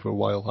issue for a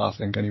while, I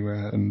think,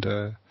 anyway. And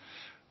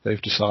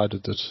they've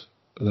decided that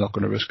they're not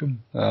going to risk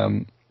him.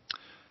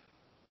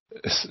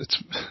 This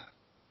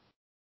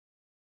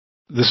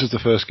is the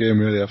first game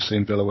really I've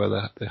seen Villa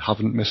where they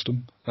haven't missed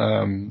him.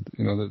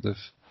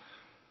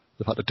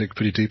 They've had to dig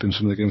pretty deep in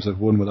some of the games they've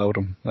won without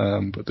him.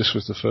 But this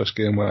was the first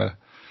game where,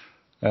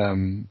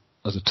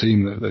 as a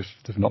team,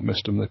 they've not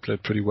missed him. They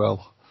played pretty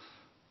well.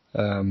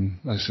 As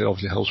I say,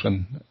 obviously helps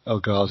when El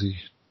Ghazi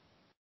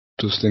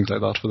does things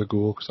like that for the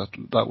goal, because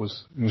it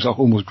was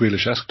almost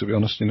Grealish-esque, to be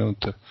honest.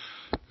 The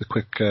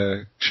quick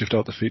shift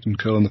out the feet and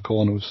curl in the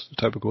corner was the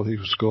type of goal he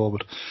would score.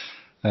 But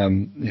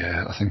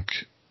I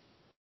think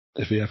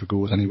if he ever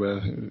goes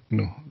anywhere,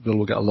 Villa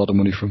will get a lot of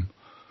money from.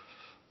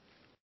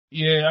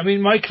 Yeah, I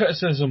mean, my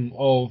criticism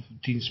of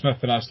Dean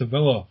Smith and Aston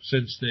Villa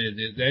since the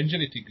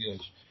injury to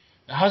Grealish,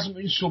 it hasn't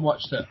been so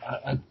much that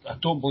I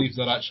don't believe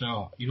they're actually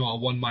a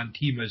one-man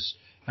team as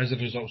the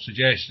results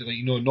suggest.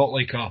 Not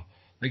like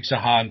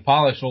Zaha and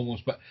Palace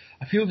almost, but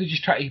I feel they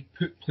just try to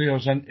put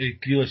players into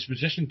Grealish's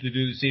position to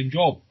do the same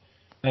job.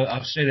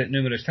 I've said it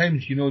numerous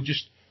times.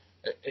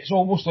 It's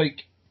almost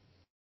like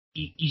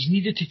he's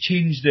needed to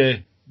change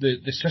the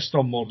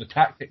system or the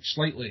tactics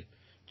slightly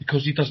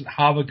because he doesn't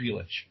have a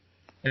Grealish.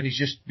 And he's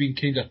just been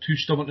kind of too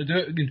stubborn to do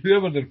it. I mean,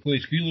 whoever they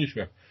replace Grealish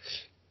with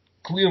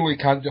clearly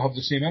can't have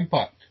the same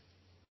impact.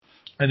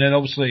 And then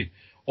obviously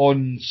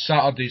on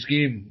Saturday's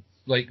game,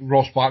 like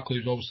Ross Barkley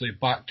was obviously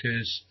back to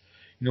his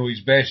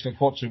best.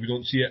 Unfortunately, we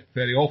don't see it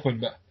very often,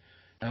 but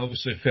I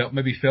obviously felt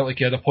like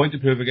he had a point to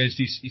prove against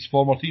his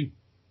former team.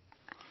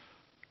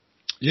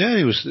 Yeah,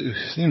 he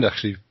seemed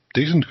actually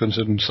decent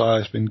considering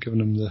Si's been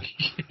giving him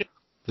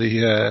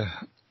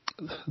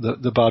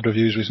the bad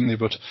reviews recently,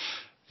 but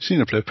he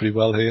seemed to play pretty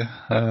well here.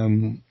 I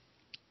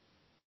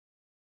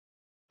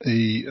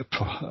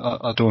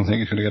don't think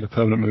he's going to get a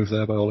permanent move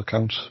there by all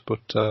accounts, but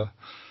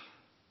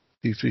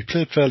he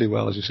played fairly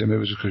well, as you say. Maybe it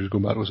was because he was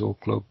going back to his old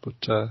club, but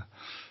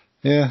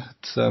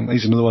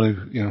he's another one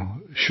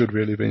who should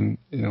really been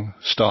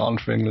starting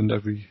for England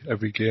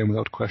every game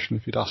without question.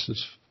 If you'd asked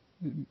us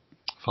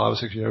 5 or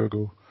 6 years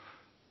ago,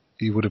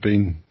 he would have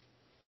been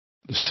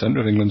the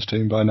centre of England's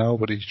team by now,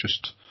 but he's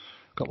just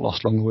got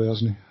lost along the way,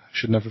 hasn't he?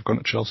 Should never have gone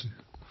to Chelsea.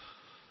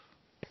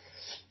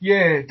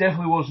 Yeah, it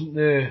definitely wasn't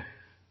the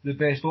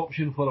best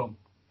option for him,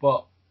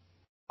 but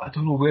I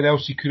don't know where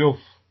else he could have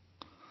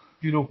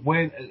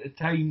went at the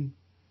time.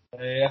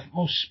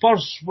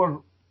 Spurs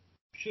were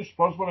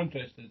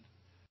interested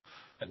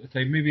at the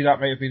time. Maybe that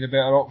might have been a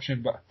better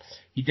option, but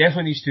he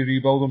definitely needs to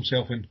rebuild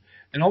himself and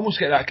almost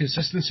get that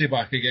consistency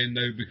back again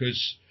now,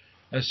 because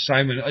as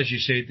you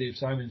said, Dave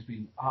Simon's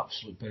been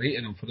absolutely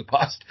berating him for the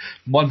past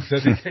month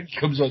every time he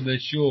comes on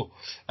this show.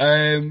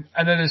 And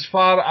then as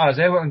far as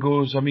Everton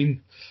goes, I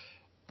mean,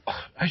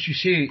 as you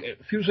say, it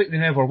feels like they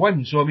never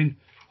win. So, I mean,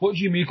 what do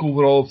you make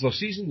overall of their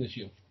season this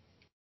year?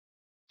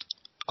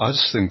 I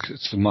just think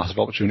it's a massive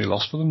opportunity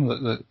lost for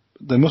them.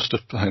 They must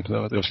have, they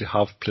obviously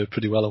have played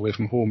pretty well away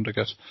from home to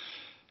get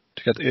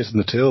eighth in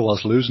the tail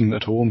whilst losing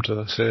at home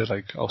to, say,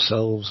 like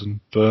ourselves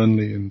and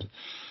Burnley and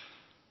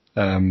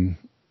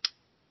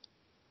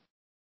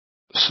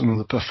some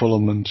of the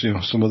Fulham and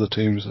some other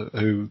teams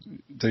who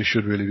they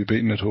should really be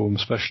beating at home,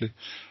 especially.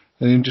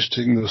 And in just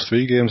taking those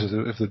 3 games,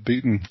 if they'd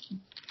beaten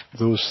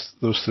those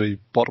 3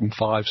 bottom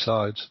 5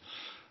 sides,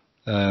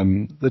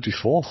 they'd be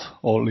 4th,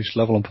 or at least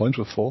level on points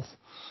with 4th.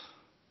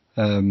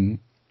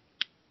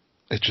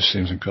 It just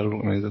seems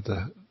incredible to me that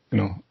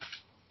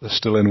they're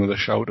still in with a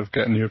shout of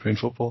getting European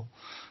football.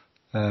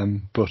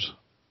 But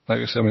like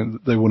I said, I mean,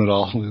 they won at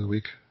Arsenal the other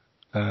week.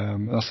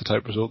 That's the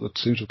type of result that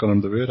seems to have gone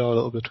under the radar a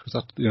little bit, because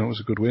that it was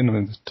a good win. I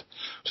mean, it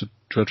was a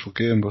dreadful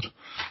game, but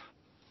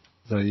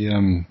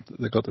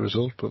they got the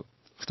result. But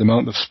for the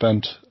amount they've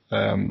spent,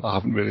 I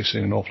haven't really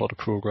seen an awful lot of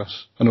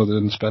progress. I know they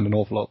didn't spend an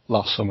awful lot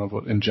last summer,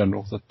 but in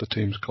general, that the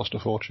teams cost a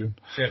fortune.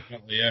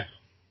 Definitely, yeah.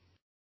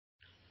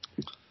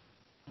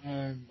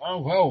 I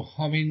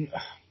mean,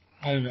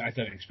 I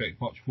didn't expect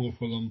much more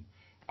for them.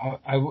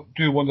 I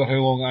do wonder how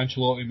long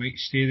Ancelotti might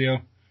stay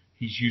there.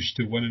 he's used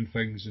to winning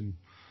things, and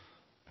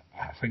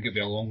I think it'd be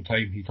a long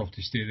time he'd have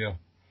to stay there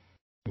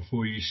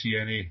before you see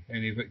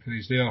any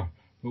victories there.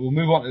 But we'll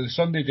move on to the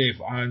Sunday, Dave,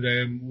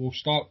 and we'll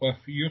start with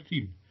your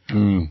team.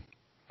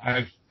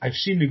 I've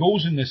seen the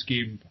goals in this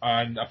game,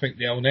 and I think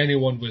the El Neni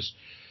one was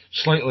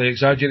slightly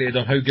exaggerated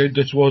on how good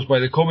this was by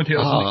the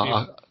commentators in the game.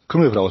 I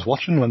couldn't believe what I was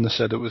watching when they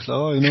said it was,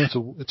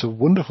 it's a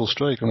wonderful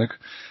strike. I'm like,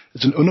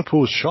 it's an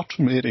unopposed shot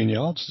from 18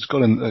 yards. It's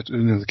got in,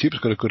 the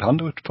keeper's got a good hand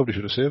to it. Probably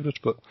should have saved it,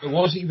 but it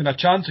wasn't even a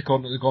chance,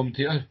 according to the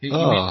commentator. He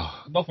made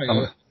nothing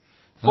of it.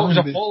 It was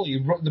a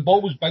volley. The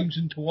ball was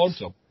bouncing towards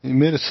him. He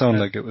made it sound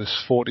like it was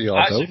 40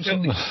 yards out.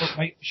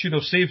 Actually, should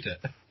have saved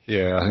it.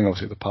 Yeah, I think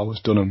obviously the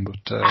power's done him,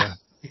 but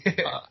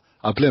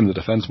I blame the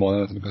defence more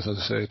than anything, because, as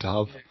I say, to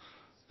have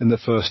in the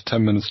first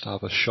 10 minutes to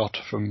have a shot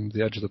from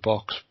the edge of the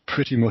box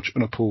pretty much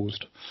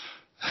unopposed,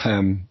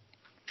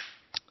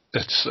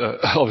 it's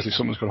obviously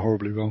something's gone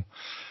horribly wrong.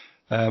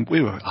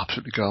 We were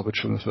absolutely garbage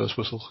from the first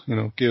whistle.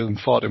 Gave them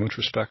far too much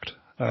respect.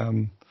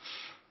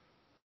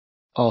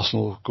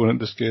 Arsenal going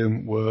into this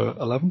game were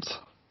 11th.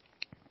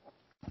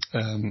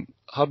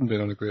 Hadn't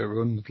been on a great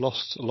run. They've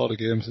lost a lot of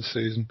games this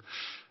season.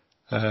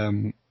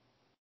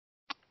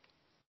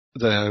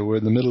 They were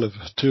in the middle of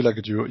a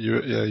two-legged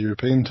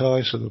European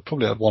tie, so they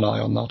probably had one eye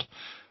on that.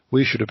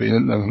 We should have been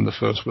in them from the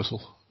first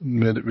whistle.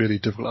 Made it really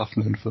difficult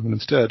afternoon for them, and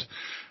instead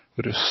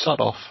we just sat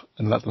off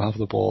and let them have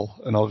the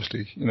ball. And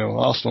obviously,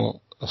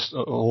 Arsenal have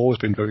always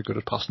been very good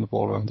at passing the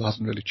ball around. That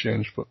hasn't really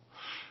changed, but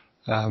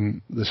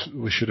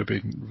we should have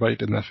been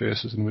right in their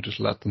faces, and we just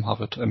let them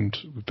have it, and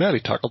we barely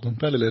tackled them,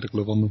 barely laid a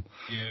glove on them.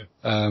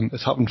 Yeah.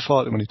 It's happened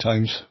far too many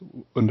times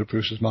under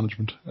Bruce's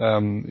management.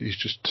 He's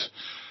just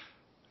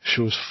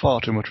shows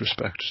far too much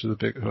respect to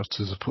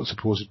the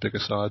supposed bigger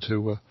side, who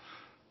were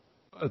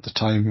at the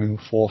time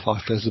 4 or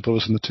 5 places above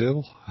us in the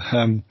table,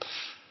 and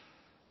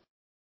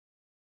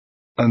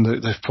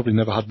they've probably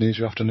never had an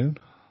easier afternoon.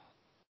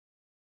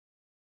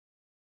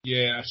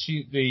 Yeah, I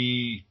see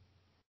the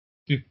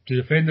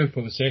defender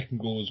for the second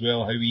goal as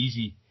well, how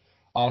easy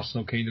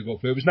Arsenal kind of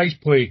got through. It was nice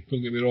play,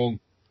 don't get me wrong,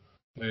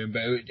 but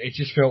it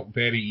just felt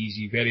very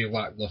easy, very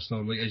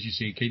lacklustre. Like, as you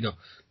say, kind of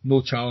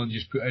no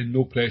challenges put in,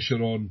 no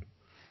pressure on,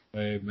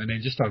 and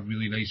then just a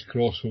really nice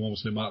cross from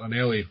obviously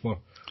Martinelli for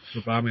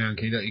Aubameyang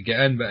kind of to get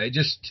in. But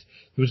there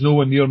was no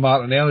one near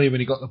Martinelli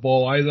when he got the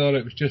ball either.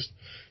 It was just,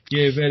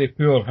 very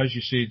poor, as you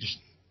say, just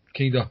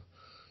kind of,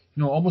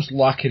 almost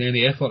lacking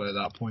any effort at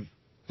that point.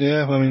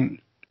 Yeah, I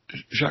mean,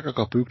 Xhaka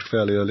got booked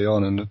fairly early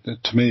on, and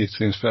to me it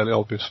seems fairly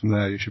obvious from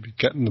there. You should be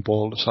getting the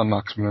ball to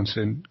Saint-Maximin and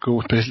saying,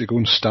 go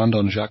and stand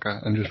on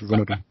Xhaka and just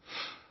run at him.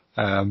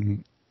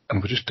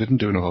 And we just didn't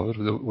do enough of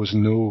it. There was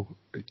no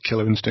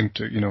killer instinct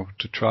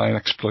to try and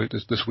exploit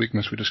this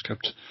weakness. We just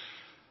kept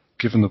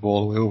giving the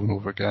ball away over and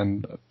over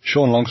again.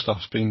 Sean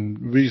Longstaff's been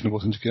reasonable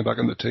since he came back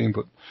in the team,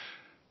 but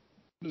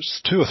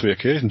there's 2 or 3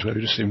 occasions where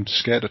he just seemed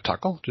scared to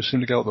tackle, just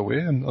seemed to get out of the way,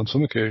 and on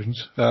some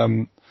occasions.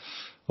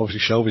 Obviously,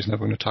 Shelby's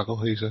never going to tackle.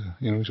 He's a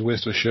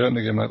waste of a shirt in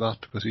a game like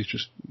that, because he's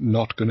just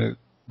not going to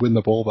win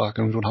the ball back,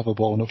 and we don't have a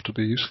ball enough to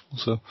be useful.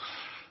 So,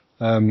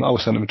 our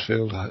centre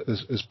midfield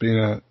has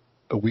been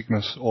a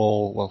weakness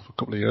for a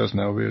couple of years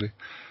now, really.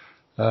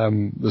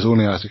 There's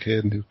only Isaac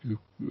Hayden who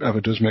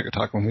ever does make a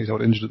tackle, and he's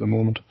out injured at the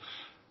moment.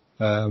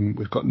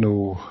 We've got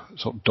no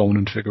sort of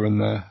dominant figure in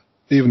there.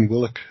 Even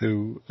Willock,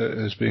 who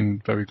has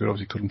been very good,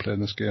 obviously couldn't play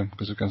in this game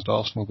because against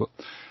Arsenal, but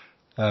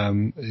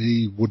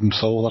he wouldn't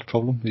solve that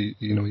problem.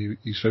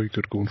 He's very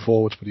good going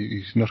forwards, but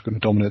he's not going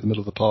to dominate the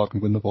middle of the park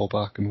and win the ball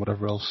back and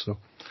whatever else. So,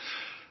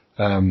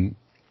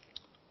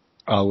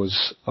 I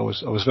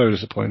was very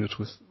disappointed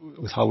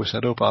with how we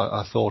set up.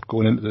 I thought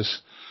going into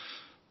this,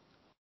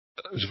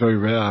 it was very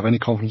rare I have any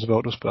confidence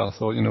about us, but I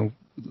thought,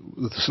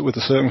 with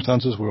the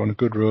circumstances, we were on a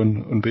good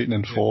run, unbeaten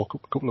in 4, a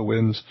couple of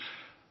wins.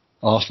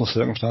 Arsenal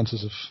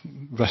circumstances of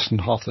resting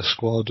half their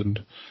squad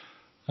and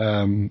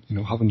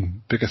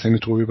having bigger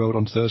things to worry about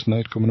on Thursday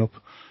night coming up.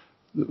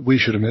 We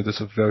should have made this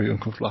a very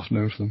uncomfortable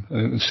afternoon for them.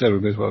 And instead we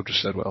may as well have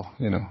just said, it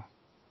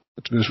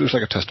was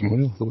like a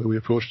testimonial, the way we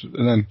approached it.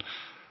 And then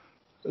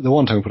the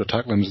one time we put a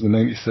tackle in was in the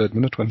 93rd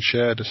minute when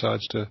Cher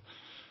decides to...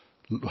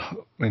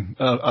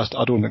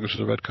 I don't think this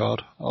was a red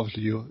card.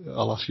 Obviously,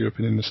 I'll ask your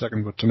opinion in a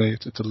second, but to me,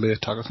 it's a late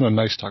tackle. It's not a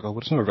nice tackle,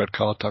 but it's not a red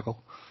card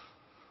tackle.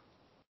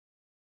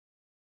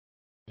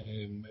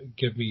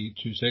 Give me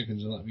 2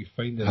 seconds and let me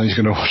find it. How are you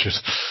going to watch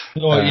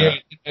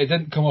it? It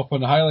didn't come up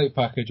on the highlight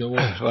package. Well,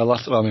 it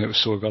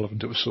was so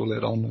irrelevant. It was so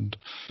late on, and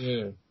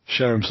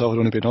Cher himself had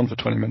only been on for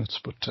 20 minutes,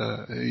 but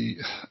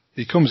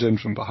he comes in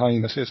from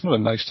behind. I say it's not a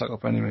nice tackle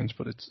by any means,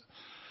 but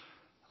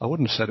I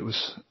wouldn't have said it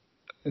was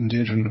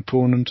endangering an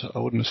opponent. I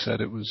wouldn't have said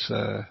it was.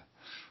 I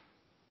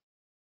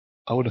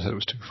wouldn't have said it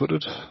was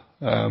two-footed.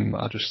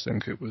 I just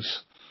think it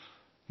was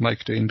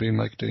Mike Dean being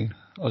Mike Dean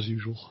as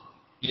usual.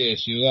 Yeah,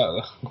 so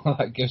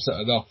that gives it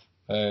enough.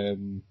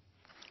 Can't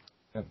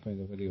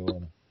find a video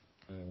on it.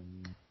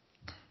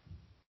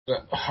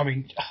 But I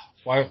mean,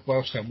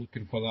 whilst I'm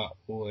looking for that,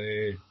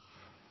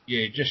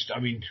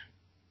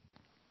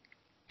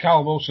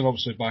 Callum Wilson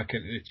obviously back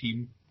into the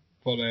team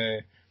for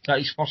is that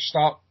his first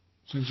start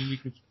since he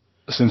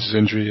since his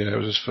injury, it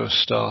was his first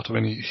start. I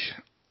mean,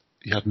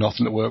 he had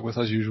nothing to work with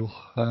as usual.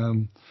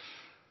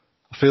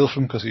 I feel for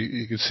him because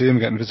you could see him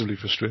getting visibly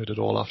frustrated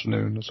all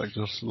afternoon. It's like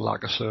just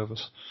lack of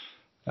service.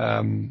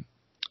 I mean,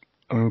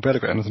 we better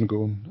get anything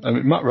going. I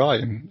mean, Matt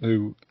Ryan,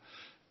 who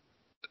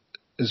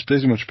has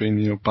pretty much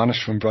been,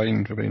 banished from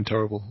Brighton for being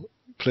terrible,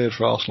 played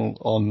for Arsenal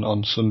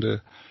on Sunday.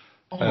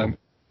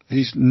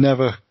 He's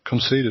never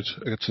conceded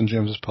at St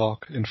James's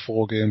Park in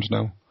 4 games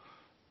now.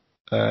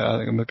 I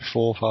think maybe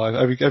 4 or 5.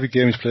 Every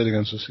game he's played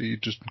against us, he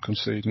just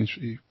concede. And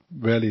he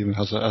rarely even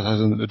has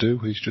anything to do.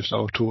 He's just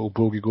our total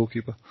bogey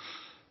goalkeeper.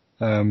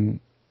 To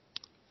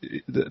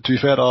be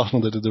fair to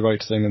Arsenal, they did the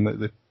right thing and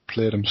they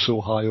played him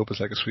so high up as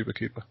like a sweeper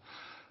keeper.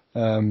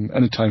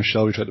 Anytime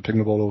Shelby tried to ping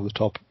the ball over the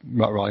top,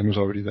 Matt Ryan was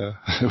already there.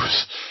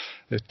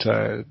 They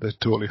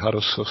totally had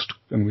us sussed,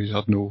 and we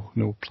had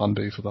no plan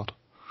B for that.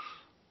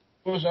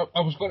 I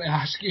was going to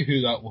ask you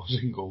who that was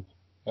in goal.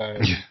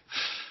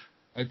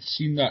 I'd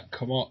seen that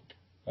come up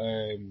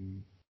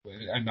in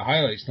the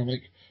highlights, and I'm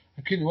like,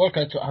 I couldn't work.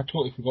 I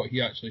totally forgot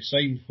he actually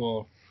signed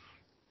for.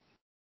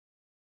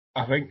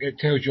 I think it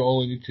tells you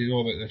all you need to know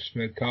about this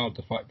red card.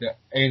 The fact that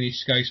any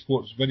Sky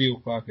Sports video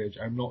package,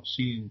 I'm not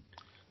seeing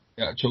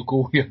the actual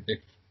goal here.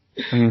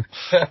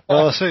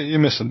 Well, I say you're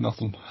missing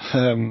nothing.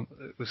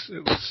 It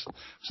was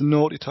a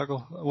naughty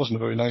tackle. It wasn't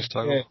a very nice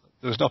tackle. Yeah.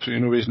 There was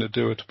absolutely no reason to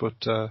do it, but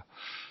to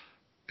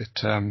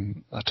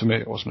me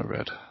it wasn't a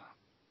red.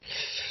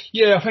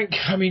 Yeah,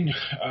 I mean,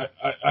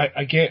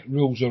 I get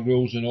rules are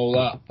rules and all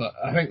that, but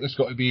I think there's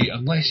got to be,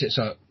 unless it's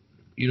a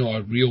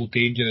real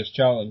dangerous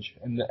challenge,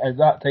 and at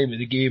that time of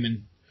the game,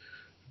 and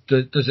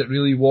does it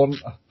really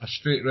warrant a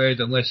straight red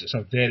unless it's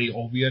a very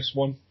obvious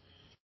one?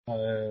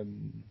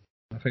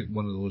 I think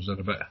one of those are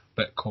a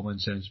bit common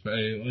sense, but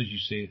as you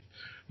say,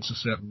 it's a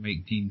certain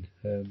Mike Dean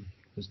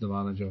as the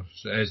manager,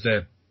 as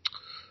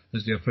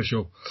the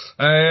official.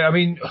 I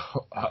mean,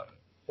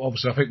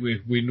 obviously, I think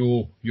we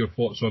know your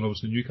thoughts on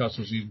obviously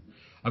Newcastle season.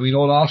 I mean,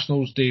 on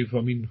Arsenal's, Dave.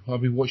 I mean,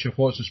 what's your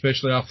thoughts,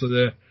 especially after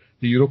the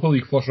Europa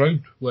League first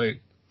round, like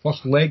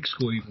first leg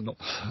score even?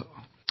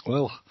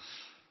 Well,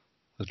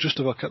 they've just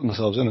about kept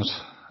themselves in it.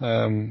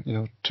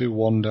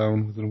 2-1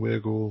 down with an away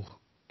goal.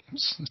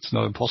 It's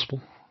not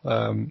impossible.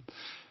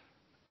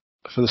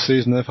 For the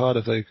season they've had,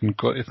 if they can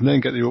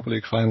get the Europa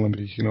League final and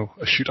be,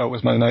 a shootout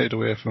with Man United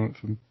away from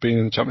being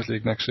in the Champions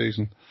League next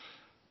season,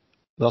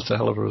 that's a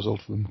hell of a result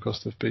for them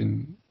because they've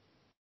been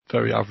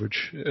very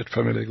average at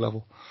Premier League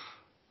level.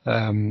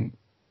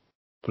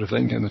 But if they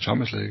can get in the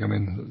Champions League, I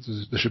mean,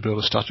 they should build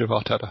a statue of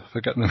Arteta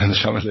for getting them in the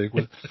Champions League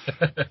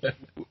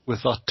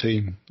with that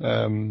team.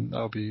 That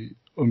would be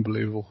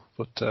unbelievable.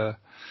 But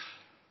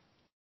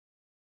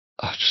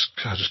I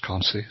just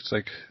can't see. It's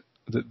like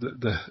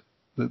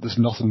there's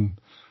nothing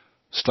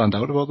stand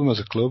out about them as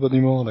a club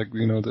anymore. Like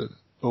the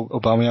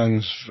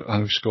Aubameyang's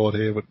who scored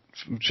here, but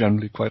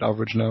generally quite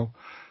average now.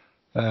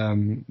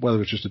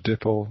 Whether it's just a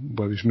dip or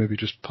whether he's maybe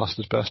just past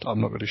his best,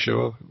 I'm not really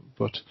sure.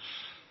 But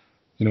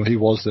he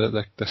was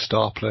the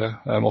star player.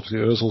 Obviously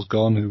Ozil's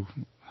gone, who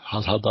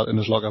has had that in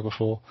his locker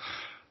before.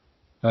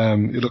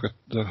 You look at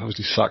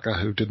obviously Saka,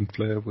 who didn't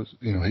play, but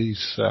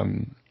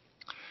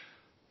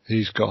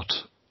he's got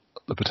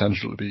the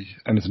potential to be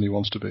anything he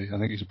wants to be. I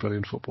think he's a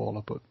brilliant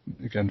footballer, but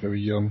again,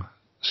 very young.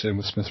 Same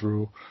with Smith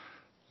Rowe.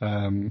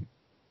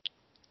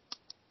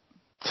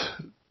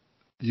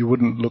 You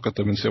wouldn't look at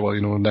them and say, well,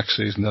 next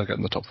season they'll get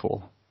in the top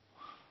 4.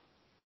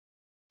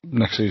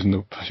 Next season,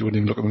 you wouldn't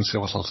even look at them and say,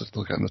 well,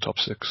 they'll get in the top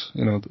 6.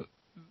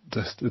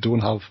 They don't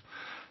have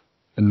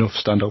enough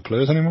standout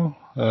players anymore.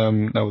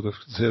 Now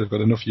they've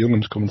got enough young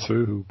ones coming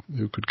through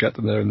who could get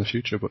them there in the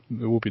future, but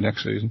it will be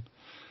next season.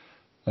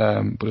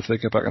 But if they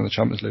get back in the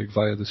Champions League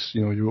via this,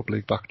 Europa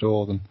League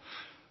backdoor, then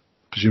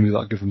presumably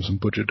that'll give them some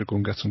budget to go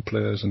and get some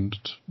players, and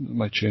it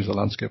might change the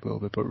landscape a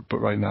little bit. But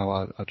right now,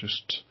 I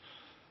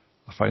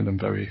find them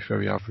very,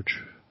 very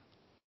average.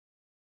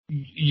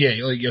 Yeah,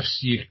 like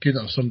you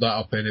couldn't have summed that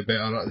up any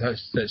better.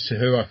 That's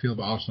how I feel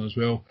about Arsenal as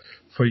well.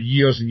 For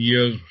years and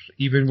years,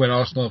 even when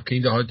Arsenal have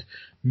kind of had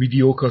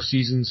mediocre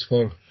seasons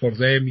for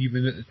them,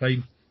 even at the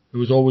time, there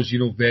was always,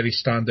 very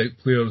standout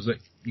players that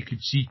you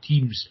could see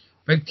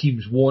big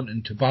teams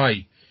wanting to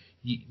buy.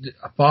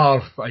 A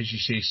bar, as you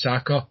say,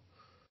 Saka,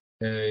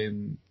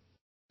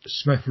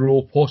 Smith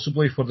Rowe,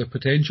 possibly for the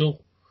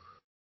potential.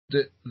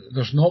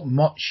 There's not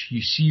much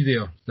you see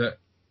there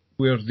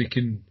where they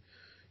can,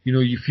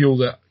 you feel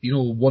that,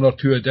 1 or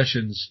 2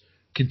 additions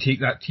can take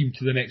that team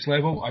to the next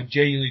level. I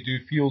genuinely do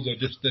feel they're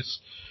just this,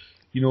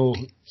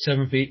 7th,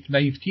 8th,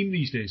 9th team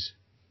these days.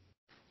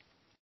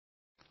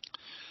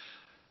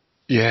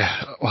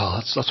 Yeah,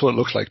 well, that's what it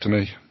looks like to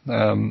me.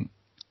 And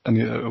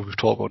we've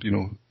talked about,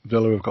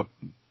 Villa have got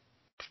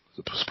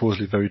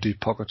supposedly very deep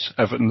pockets.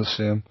 Everton the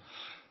same.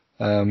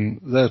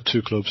 They're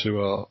 2 clubs who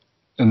are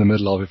in the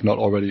middle of, if not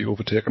already,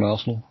 overtaken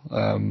Arsenal.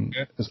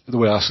 The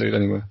way I see it,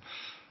 anyway.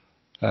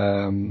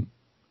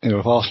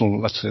 If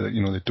Arsenal, let's say that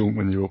they don't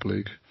win the Europa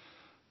League,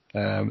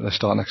 they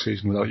start next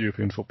season without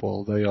European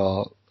football, they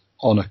are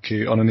on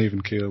an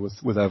even keel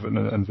with Everton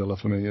and Villa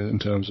for me in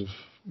terms of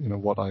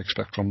what I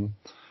expect from them.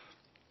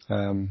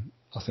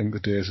 I think the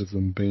days of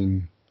them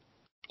being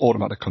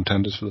automatic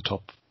contenders for the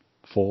top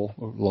 4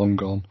 are long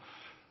gone.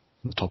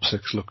 The top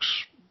 6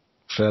 looks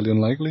fairly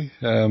unlikely.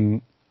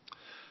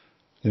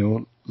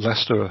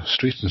 Leicester are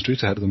streets and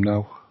streets ahead of them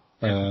now.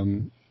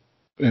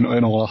 In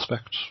all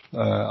aspects.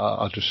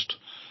 I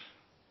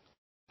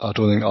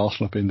don't think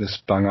Arsenal have been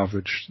this bang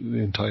average the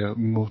entire,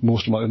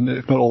 most of my,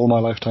 if not all my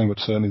lifetime, but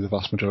certainly the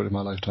vast majority of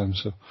my lifetime.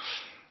 So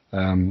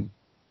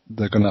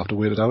they're going to have to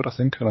wait it out, I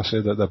think. And I say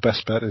that their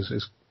best bet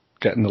is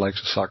getting the likes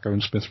of Saka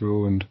and Smith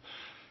Rowe and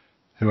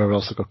whoever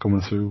else they've got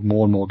coming through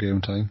more and more game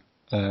time.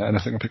 And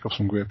if they can pick up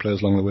some great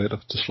players along the way to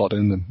slot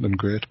in, then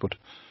great. But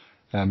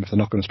if they're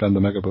not going to spend the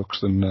mega bucks,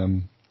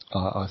 then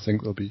I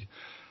think there'll be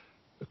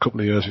a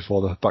couple of years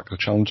before they're back to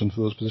challenging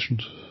for those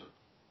positions.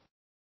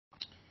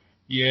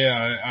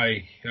 Yeah,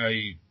 I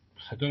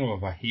don't know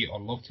if I hate or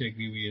love to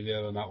agree with you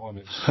there on that one.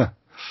 It's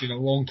been a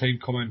long time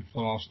coming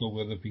for Arsenal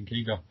where they've been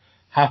kind of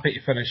happy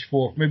to finish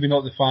 4th. Maybe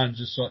not the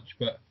fans as such,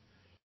 but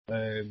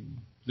the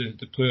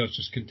players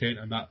just content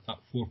on that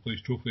 4th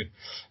place trophy.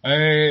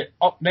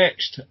 Up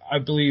next, I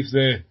believe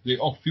the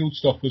off-field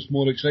stuff was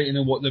more exciting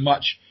than what the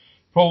match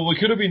probably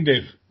could have been,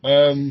 Dave.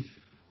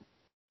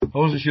 I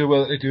wasn't sure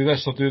whether to do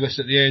this or do this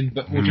at the end,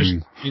 but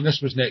this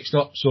was next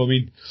up, so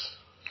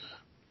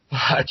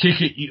I take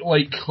it,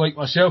 like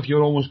myself,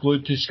 you're almost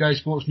glued to Sky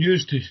Sports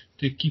News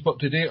to keep up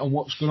to date on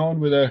what's going on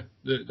with the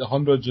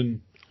hundreds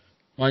and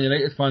Man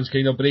United fans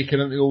kind of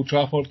breaking into Old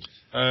Trafford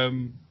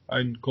and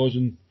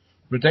causing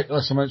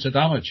ridiculous amounts of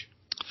damage.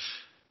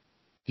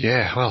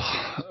 Yeah, well,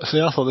 see,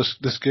 I thought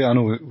this game, I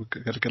know we're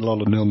going to get a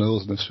lot of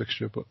 0-0s in this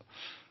fixture, but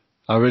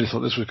I really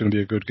thought this was going to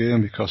be a good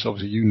game because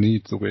obviously you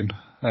need the win.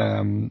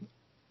 Man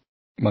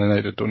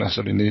United don't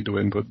necessarily need to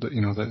win, but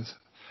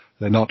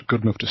they're not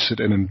good enough to sit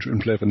in and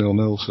play for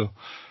 0-0. So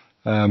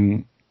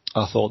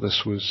I thought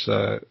this was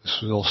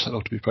all set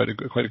up to be quite a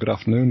good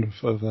afternoon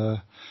of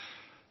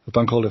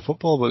bank holiday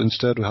football. But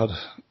instead we had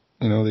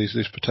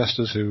these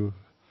protesters who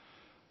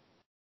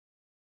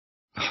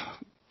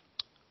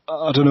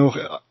I don't know.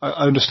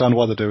 I understand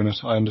why they're doing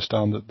it. I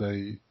understand that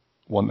they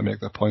want to make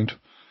their point.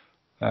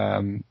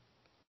 I'm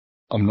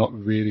not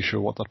really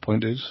sure what that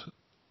point is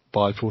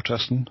by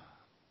protesting.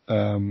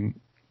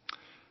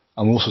 I'm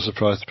also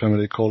surprised the Premier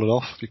League called it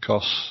off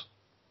because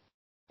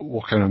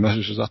what kind of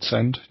message does that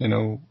send?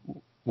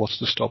 What's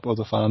to stop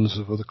other fans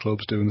of other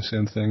clubs doing the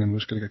same thing and we're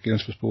just going to get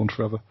games postponed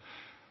forever?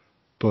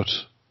 But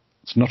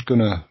it's not going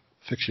to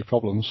fix your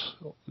problems.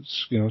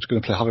 It's it's going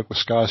to play havoc with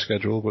Sky's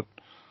schedule, but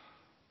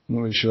I'm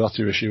not really sure that's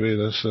your issue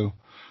either. So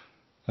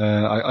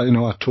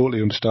I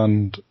totally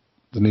understand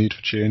the need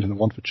for change and the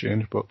want for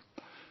change, but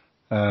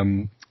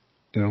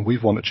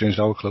we've wanted to change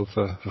our club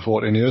for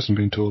 14 years and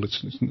been told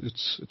it's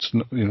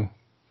not,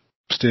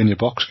 stay in your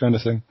box kind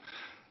of thing.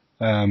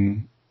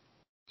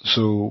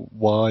 So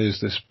why is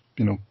this,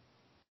 £1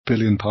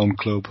 billion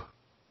club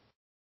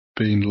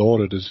being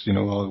lauded as,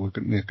 we're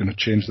going to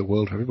change the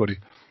world for everybody?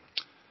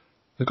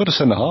 They've got a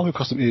centre-half who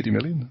cost them 80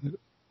 million.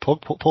 Paul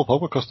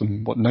Pogba cost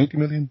them, 90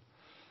 million?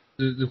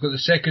 They've got the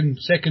second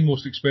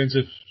most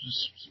expensive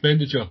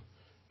expenditure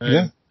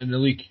in the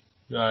league.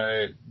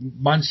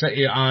 Man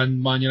City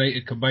and Man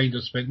United combined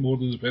have spent more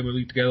than the Premier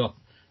League together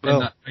in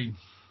that time.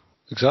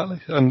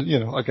 Exactly, and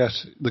I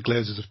guess the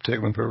Glazers have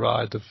taken them for a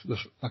ride. I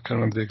can't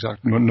remember the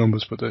exact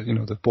numbers, but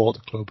they've bought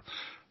the club.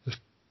 They've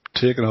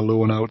taken a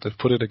loan out. They've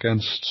put it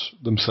against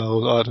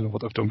themselves. I don't know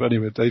what they've done, but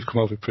anyway, they've come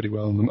out of it pretty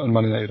well. And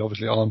Man United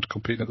obviously aren't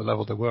competing at the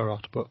level they were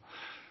at, but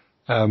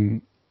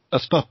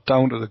that's not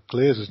down to the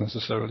Glazers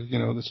necessarily.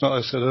 It's not,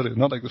 as I said earlier,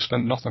 not like they've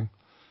spent nothing.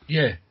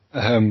 Yeah.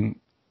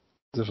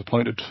 They've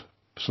appointed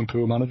some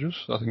poor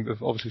managers. I think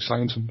they've obviously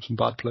signed some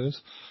bad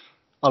players.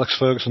 Alex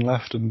Ferguson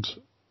left, and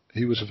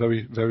he was a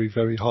very, very,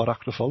 very hard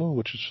act to follow,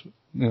 which is,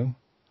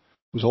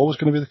 was always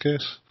going to be the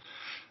case.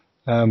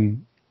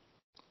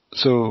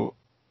 So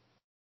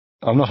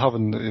I'm not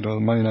having,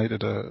 Man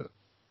United are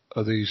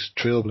these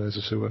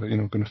trailblazers who are,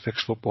 going to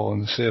fix football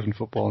and they're saving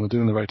football and they're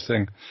doing the right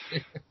thing.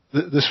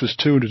 This was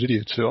 200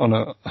 idiots on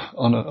a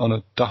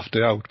daft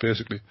day out,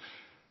 basically.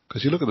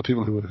 Because you look at the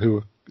people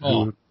who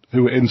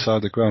were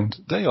inside the ground,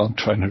 they aren't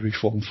trying to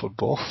reform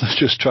football. They're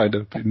just trying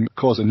to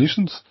cause a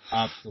nuisance.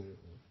 Absolutely.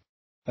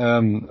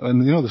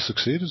 And they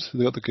succeeded.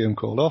 They got the game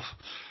called off.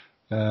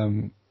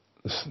 One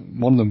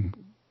of them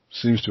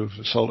seems to have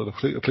assaulted a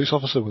police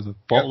officer with a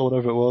bottle or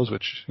whatever it was,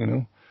 which,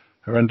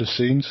 horrendous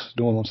scenes.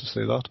 No one wants to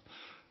say that.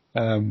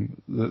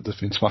 They've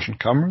been smashing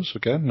cameras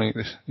again.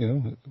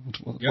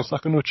 What's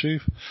that going to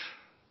achieve?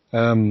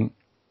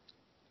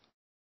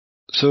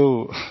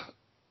 So,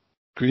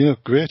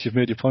 great, you've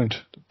made your point,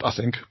 I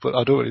think, but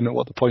I don't really know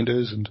what the point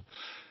is, and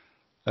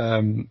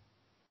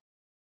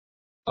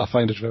I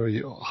find it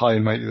very high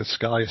and mighty that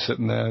Sky is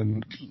sitting there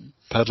and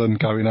peddling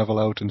Gary Neville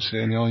out and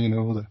saying,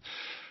 they're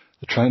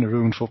trying to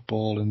ruin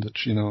football, and that,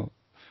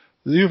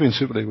 the European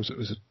Super League was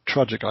a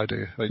tragic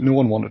idea. Like, no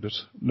one wanted it.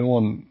 No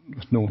one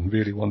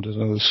really wanted it.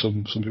 I know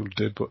some people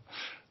did, but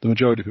the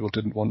majority of people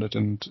didn't want it,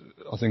 and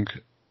I think,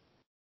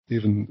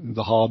 even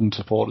the hardened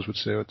supporters would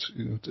say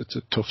it's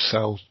a tough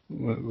sell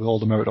with all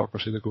the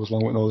meritocracy that goes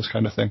along with all this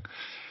kind of thing.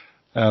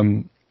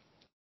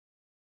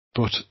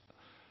 But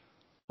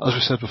as we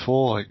said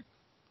before, like,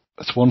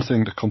 it's one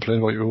thing to complain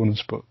about your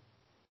owners, but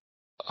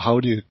how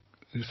do you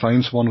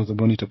find someone with the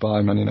money to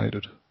buy Man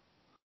United?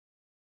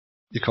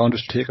 You can't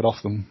just take it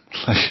off them.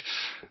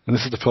 And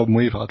this is the problem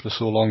we've had for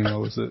so long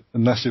now, is that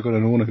unless you've got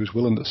an owner who's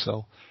willing to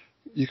sell,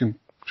 you can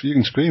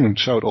scream and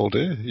shout all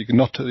day. You can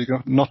not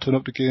turn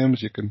up to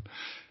games. You can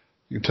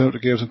turn up to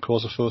games and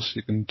cause a fuss.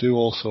 You can do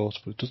all sorts,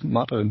 but it doesn't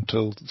matter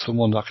until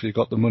someone's actually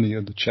got the money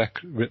and the cheque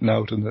written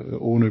out and the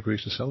owner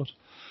agrees to sell it.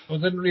 Well,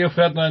 didn't Rio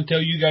Ferdinand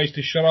tell you guys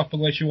to shut up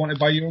unless you want to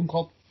buy your own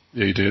club?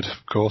 Yeah, he did.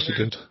 Of course he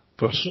did.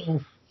 But so,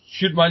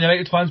 should Man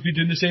United fans be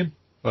doing the same?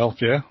 Well,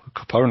 yeah,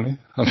 apparently.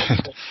 I mean,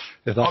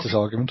 if that's his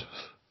argument.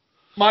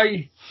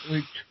 My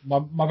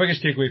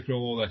biggest takeaway from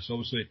all this,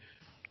 obviously,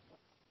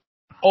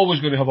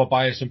 always going to have a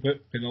bias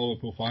input, being a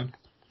Liverpool fan.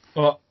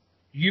 But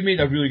you made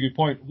a really good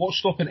point. What's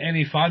stopping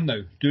any fan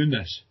now doing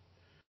this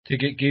to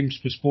get games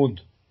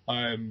postponed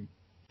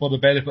for the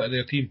benefit of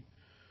their team?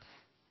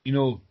 You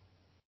know,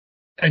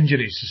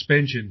 injuries,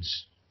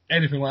 suspensions,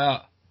 anything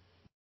like that.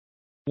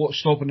 What's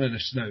stopping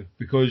this now?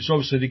 Because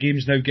obviously the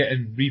game's now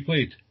getting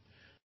replayed.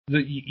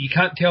 You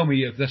can't tell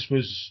me if this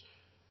was,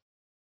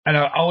 and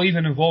I'll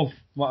even involve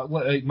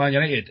Man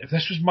United. If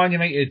this was Man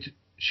United,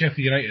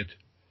 Sheffield United,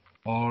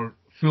 or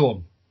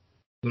Fulham,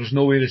 there's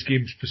no way this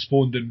game's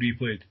postponed and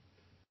replayed.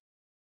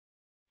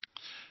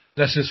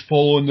 This is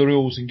following the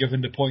rules and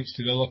giving the points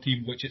to the other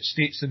team, which it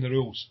states in the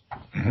rules.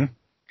 Mm-hmm.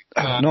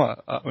 No,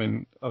 I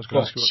mean, I was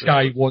going to ask you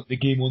Sky want the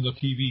game on their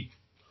TV.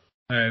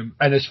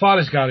 And as far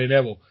as Gary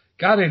Neville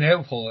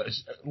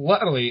has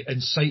literally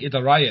incited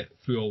a riot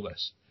through all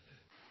this.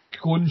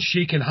 Going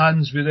shaking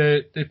hands with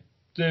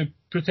the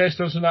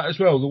protesters and that as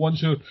well. The ones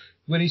who,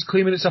 when he's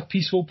claiming it's a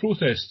peaceful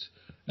protest.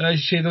 And as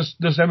you say,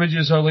 there's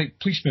images of like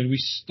policemen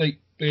with like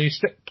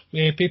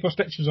paper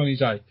stitches on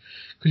his eye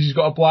because he's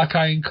got a black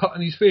eye and cut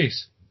on his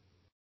face.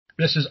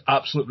 This is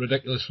absolute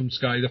ridiculous from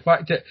Sky. The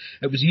fact that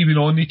it was even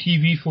on the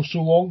TV for so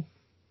long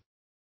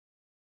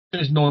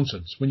is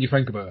nonsense when you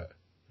think about it.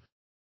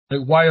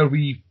 Like, why are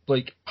we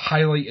like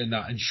highlighting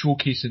that and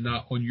showcasing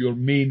that on your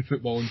main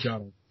footballing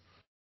channel?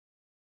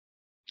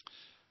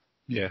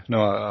 Yeah,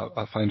 no,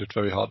 I find it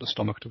very hard to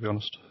stomach, to be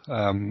honest.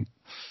 I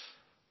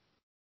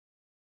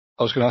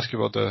was going to ask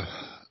you about the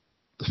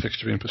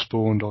fixture being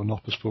postponed or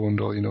not postponed,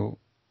 or, you know,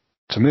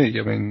 to me,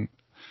 I mean,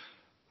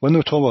 when they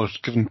were talking about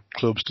giving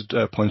clubs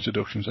points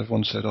deductions,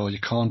 everyone said, "Oh, you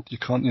can't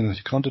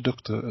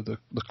deduct the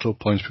club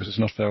points because it's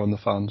not fair on the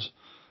fans."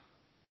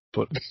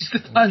 But it's the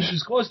fans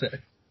who's caused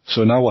it.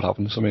 So now what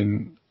happens? I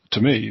mean, to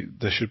me,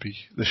 there should be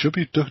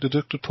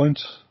deducted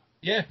points.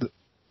 Yeah.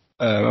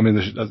 I mean,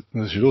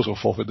 they should also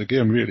forfeit the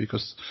game, really,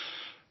 because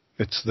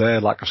it's their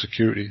lack of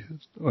security.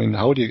 I mean,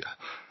 how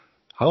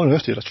on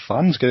earth do you let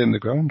fans get in the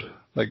ground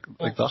like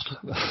that?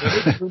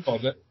 There is rumour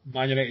that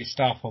Man United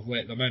staff have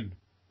let them in.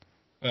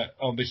 But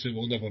obviously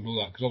we'll never know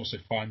that, because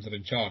obviously fans are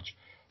in charge.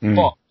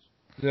 But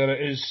there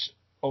is,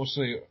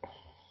 obviously,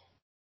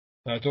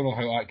 I don't know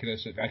how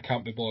accurate it is, I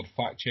can't be bothered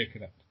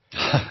fact-checking it.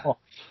 But,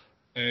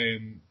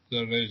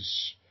 there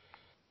is,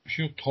 I'm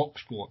sure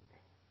TalkSport,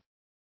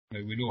 now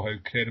we know how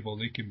credible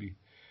they can be,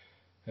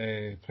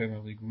 Premier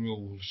League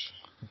rules.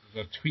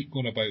 There's a tweet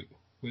going about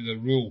with a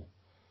rule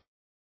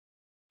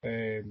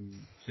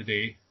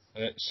today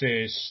that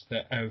says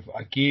that if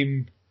a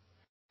game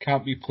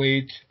can't be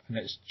played and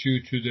it's due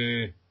to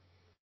the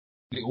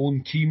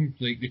own team,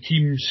 like the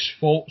team's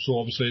fault, so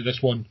obviously this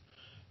one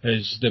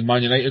is the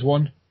Man United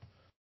one,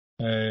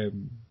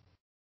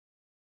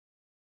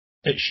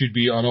 it should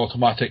be an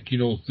automatic, you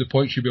know, the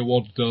point should be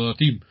awarded to the other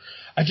team.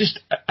 I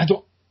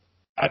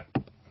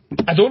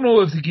don't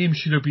know if the game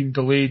should have been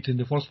delayed in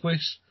the first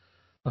place.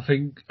 I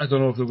don't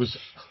know if there was...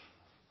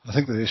 I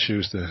think the issue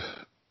is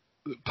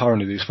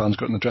apparently these fans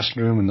got in the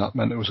dressing room and that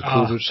meant it was a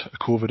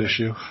COVID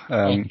issue,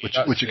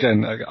 which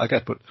again, I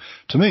get, but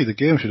to me the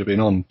game should have been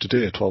on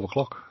today at 12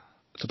 o'clock.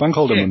 It's a bank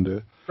holiday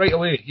Monday. Right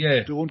away,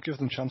 yeah. Don't give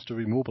them a chance to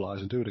remobilise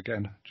and do it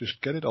again.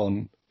 Just get it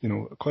on, you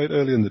know, quite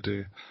early in the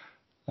day.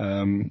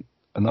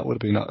 And that would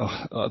have been,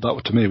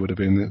 that to me would have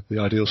been the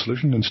ideal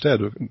solution. Instead,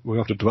 we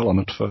have to dwell on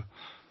it for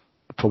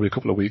probably a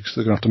couple of weeks.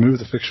 They're going to have to move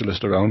the fixture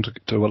list around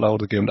to allow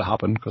the game to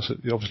happen, because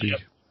it obviously... Yep.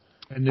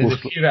 And they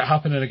fear it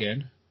happening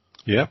again.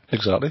 Yeah,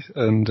 exactly.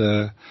 And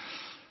that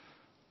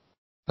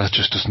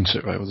just doesn't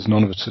sit right with us.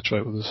 None of it sits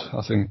right with us.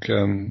 I think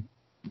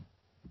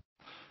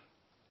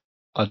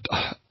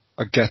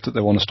I get that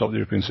they want to stop the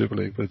European Super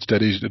League, but it's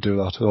dead easy to do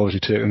that. They're obviously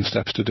taking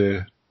steps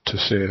today to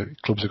say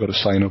clubs have got to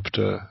sign up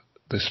to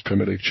this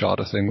Premier League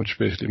charter thing, which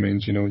basically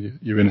means, you know,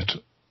 you're in it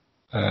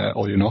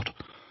or you're not.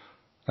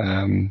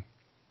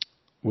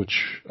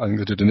 Which I think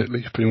they did in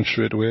Italy pretty much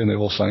straight away, and they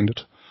all signed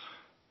it.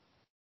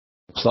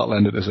 So that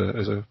landed as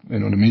a you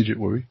know, an immediate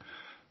worry.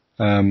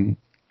 But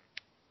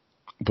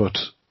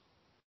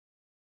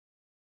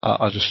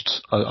I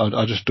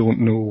just don't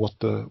know what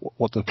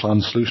the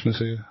planned solution is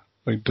here.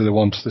 Like, do they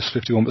want this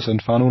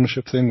 51% fan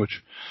ownership thing,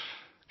 which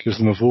gives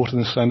them a vote in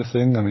this kind of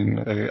thing. I mean,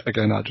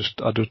 again, I just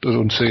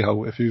don't see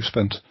how, if you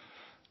spent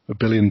 £1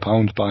 billion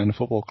buying a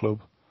football club,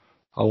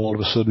 how all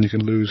of a sudden you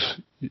can lose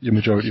your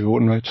majority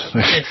voting rights.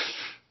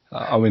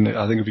 I mean,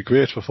 I think it'd be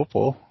great for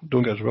football,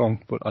 don't get us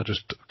wrong, but I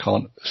just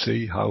can't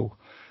see how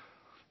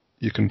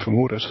you can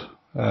promote it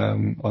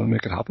or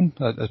make it happen.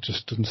 It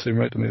just doesn't seem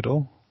right to me at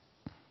all.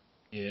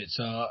 Yeah, it's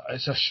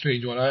a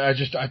strange one. I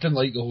didn't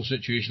like the whole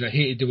situation. I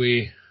hated the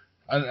way,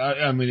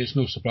 I mean, it's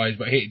no surprise,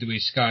 but I hated the way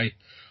Sky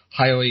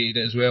highlighted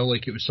it as well,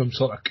 like it was some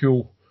sort of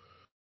cool,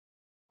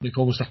 like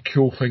almost a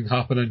cool thing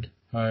happening.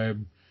 I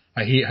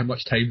hate how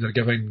much time they're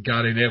giving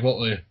Gary Neville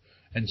to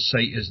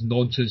incite his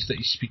nonsense that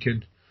he's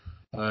speaking.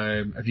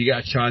 If you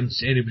get a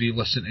chance, anybody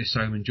listen to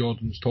Simon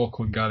Jordan's talk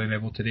on Gary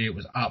Neville today, it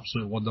was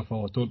absolutely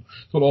wonderful. I don't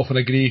often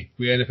agree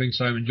with anything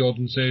Simon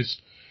Jordan says.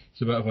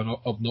 He's a bit of an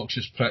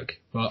obnoxious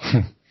prick, but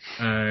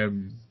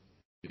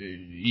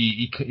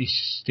he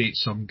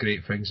states some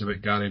great things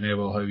about Gary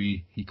Neville, how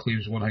he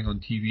claims one thing on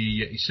TV,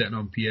 yet he's sitting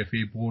on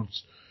PFA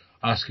boards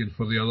asking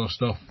for the other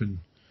stuff. And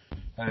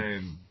I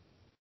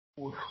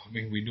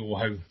mean, we know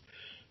how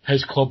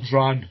his clubs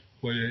ran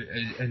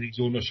in his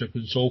ownership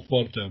in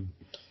Salford.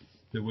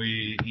 The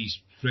way his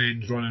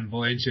friends run in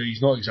Valencia,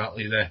 he's not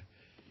exactly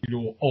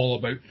all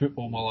about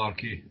football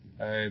malarkey.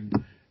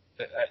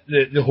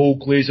 The whole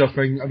Glazer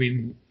thing, I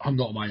mean, I'm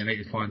not a Man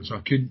United fan,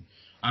 so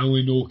I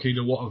only know kind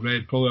of what I've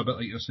read, probably a bit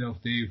like yourself,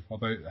 Dave,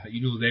 about,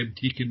 them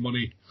taking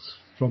money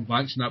from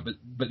banks and that,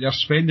 but they're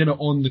spending it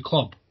on the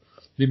club.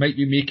 They might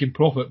be making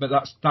profit, but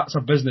that's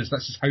a business.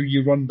 That's just how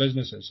you run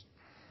businesses,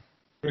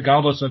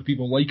 regardless if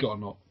people like it or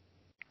not.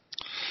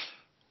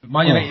 But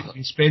Man United have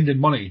been spending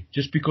money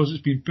just because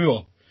it's been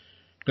poor.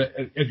 But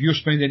if you're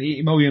spending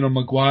 80 million on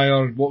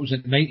Maguire, what was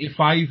it,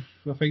 95,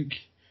 I think,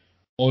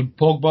 on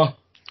Pogba?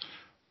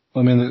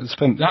 I mean,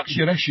 that's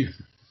your issue.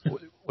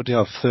 What do you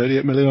have,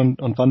 38 million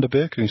on Van der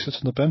Beek and he sits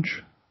on the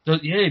bench?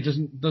 He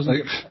doesn't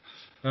like,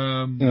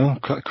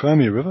 get... cry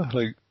me a river.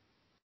 Like,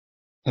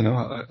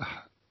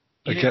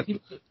 I get...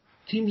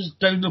 Teams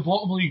down the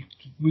bottom league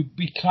would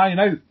be crying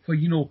out for,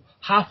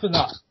 half of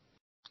that.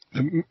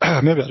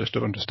 Maybe I just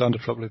don't understand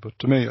it properly, but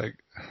to me, like,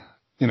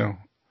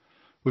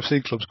 we've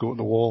seen clubs go to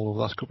the wall over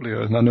the last couple of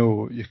years, and I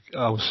know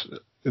I was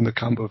in the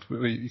camp of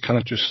you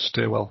cannot just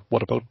stay, well,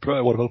 what about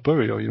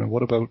Bury, or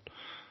what about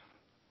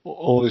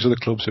all these other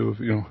clubs who have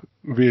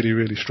really,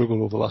 really struggled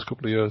over the last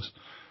couple of years,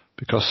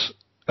 because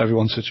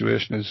everyone's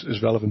situation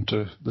is relevant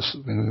to the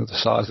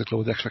size of the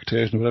club, the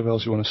expectation, whatever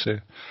else you want to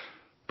say.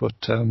 But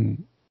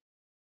and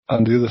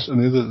it's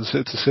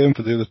the same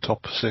for the other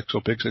top six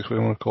or big six,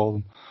 whatever you want to call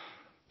them.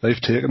 They've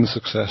taken the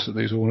success that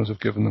these owners have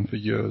given them for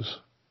years,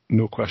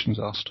 no questions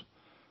asked.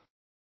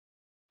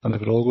 And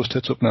if it all goes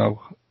tits up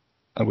now,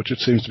 which it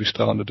seems to be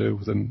starting to do,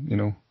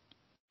 then,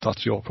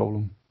 that's your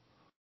problem.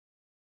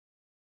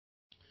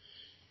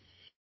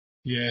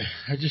 Yeah,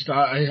 I'm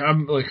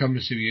the same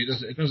with you.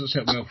 It doesn't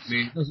sit well for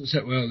me. It doesn't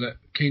sit well that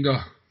kind of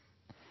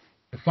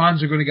the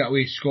fans are going to get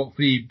away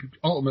scot-free,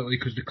 ultimately,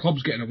 because the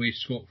club's getting away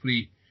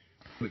scot-free,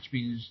 which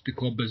means the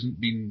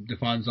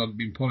fans aren't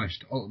being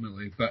punished,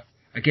 ultimately. But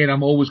again,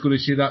 I'm always going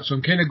to say that, so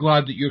I'm kind of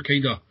glad that you're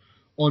kind of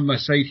on my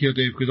side here,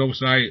 Dave, because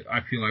obviously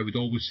I feel I would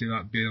always say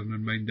that, bearing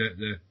in mind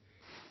that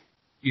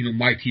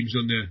my team's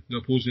on the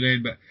opposing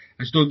end, but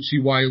I just don't see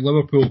why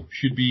Liverpool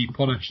should be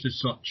punished as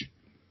such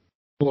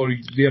for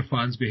their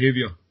fans'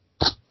 behaviour.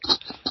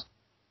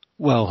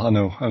 Well, I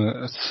know,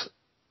 and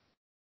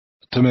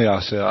to me, I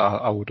say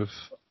I would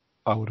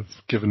have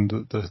given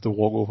the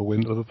walkover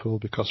win to Liverpool,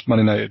 because Man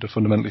United have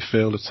fundamentally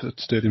failed at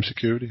stadium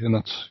security, and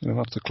that's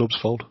the club's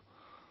fault.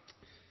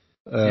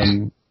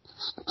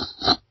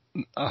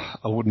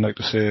 I wouldn't like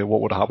to say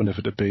what would have happened if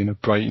it had been a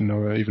Brighton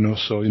or even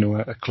us, or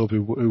a club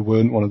who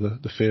weren't one of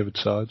the favoured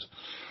sides.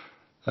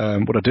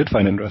 What I did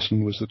find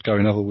interesting was that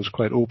Gary Neville was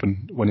quite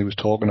open when he was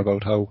talking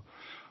about how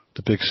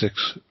the Big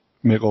Six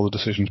make all the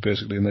decisions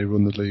basically, and they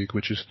run the league,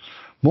 which is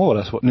more or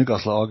less what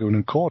Newcastle are arguing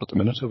in court at the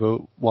minute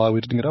about why we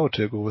didn't get our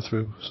takeover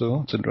through. So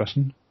that's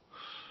interesting.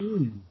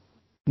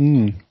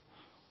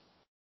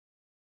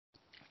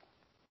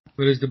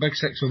 Whereas the Big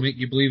Six will make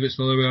you believe it's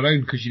the other way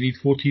around because you need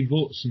 14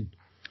 votes.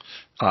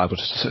 But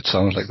it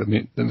sounds like they're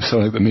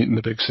meeting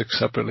the Big Six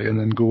separately and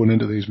then going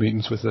into these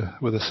meetings with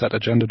a set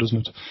agenda,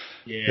 doesn't it?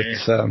 Yeah.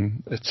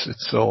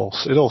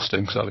 It all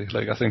stinks, Ali.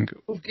 Like, I think.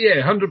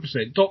 Yeah,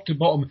 100%, top to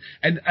bottom,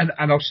 and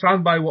I'll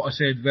stand by what I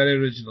said very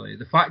originally.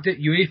 The fact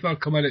that UEFA are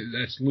coming out of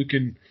this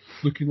looking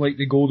like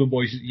the Golden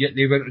Boys, yet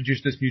they've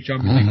introduced this new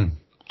Champions League.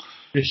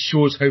 This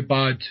shows how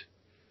bad,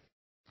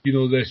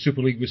 the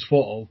Super League was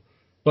thought of.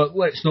 But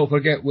let's not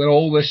forget where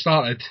all this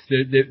started.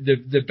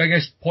 The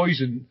biggest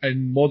poison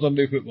in modern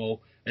day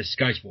football is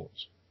Sky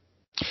Sports.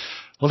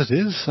 Well, it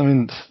is. I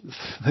mean,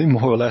 they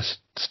more or less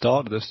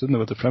started this, didn't they,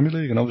 with the Premier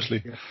League? And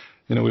obviously,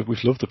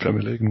 we've loved the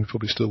Premier League, and we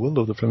probably still will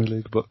love the Premier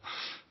League. But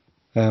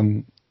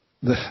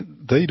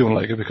they don't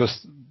like it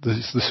because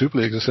the Super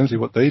League is essentially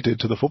what they did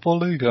to the Football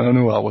League. And I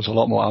know that was a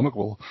lot more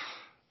amicable,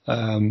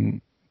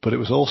 but it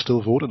was all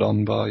still voted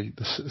on by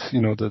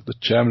the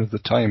chairman of the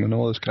time and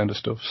all this kind of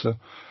stuff. So.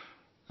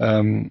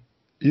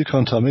 You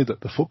can't tell me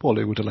that the Football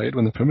League were delayed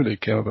when the Premier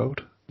League came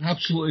about.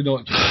 Absolutely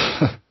not.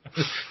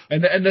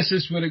 and this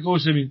is where it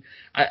goes. I mean,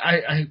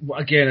 I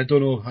again, I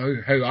don't know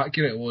how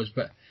accurate it was,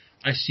 but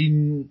I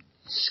seen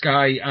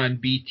Sky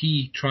and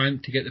BT trying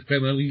to get the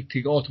Premier League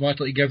to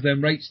automatically give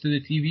them rights to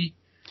the TV,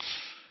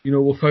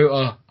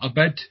 without a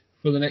bid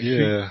for the next week.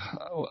 Yeah,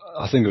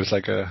 I think it was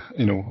like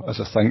as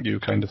a thank you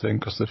kind of thing,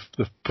 because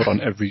they've put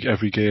on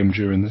every game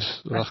during the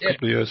last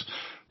couple of years.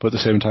 But at the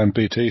same time,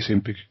 BT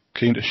seemed to be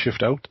keen to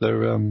shift out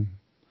their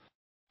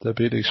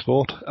BT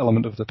Sport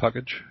element of the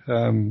package,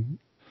 and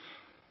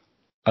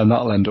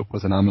that'll end up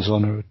with an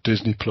Amazon or a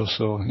Disney Plus,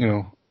 or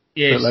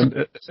it'll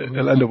end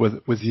up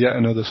with yet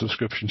another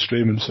subscription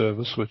streaming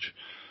service, which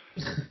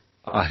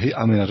I hate.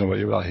 I mean, I don't know about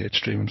you, but I hate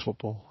streaming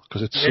football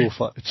because it's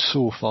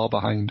so far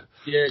behind.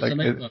 Yeah,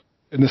 it's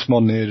in this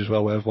modern age as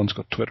well, where everyone's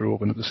got Twitter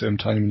open at the same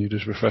time, and you're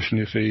just refreshing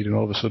your feed, and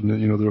all of a sudden,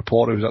 the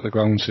reporter who's at the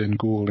ground saying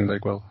goal, and you're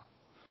like, well,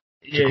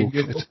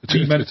 it's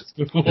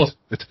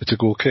a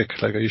goal kick.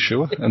 Like, are you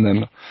sure? And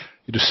then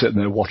you're just sitting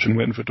there watching,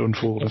 waiting for it to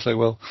unfold. It's like,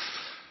 well,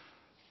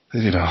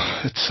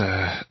 it's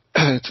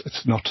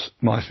not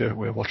my favourite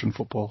way of watching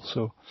football.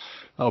 So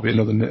that'll be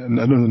another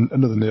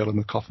nail in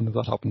the coffin if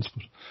that happens.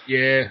 But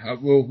yeah,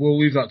 we'll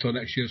leave that till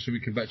next year so we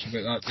can bitch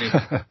about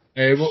that,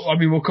 Dave.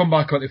 We'll come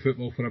back onto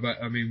football for a bit.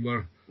 I mean,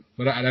 we're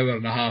at an hour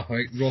and a half. I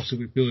think Ross will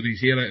be pulling his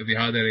hair out if he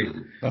had any.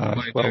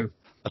 Well,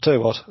 I tell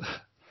you what.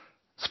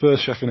 Spurs,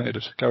 Sheffield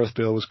United. Gareth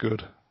Bale was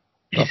good.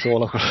 That's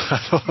all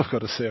I've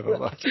got to say about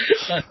that.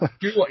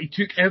 You know what? He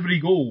took every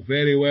goal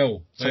very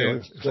well.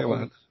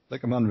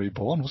 Like a man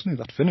reborn, wasn't he?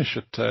 That finish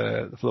for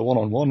the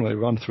one-on-one where he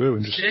ran through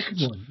and just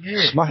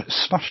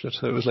smashed it.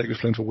 It was like he was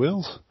playing for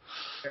Wales.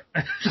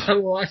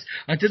 Well,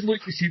 I did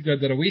look to see if they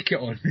had a away kit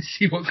on and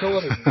see what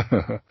colour it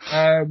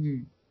was.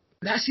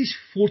 That's his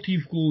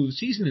 14th goal of the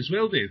season as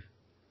well, Dave.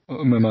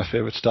 My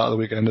favourite start of the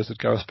weekend is that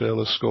Gareth Bale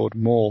has scored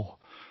more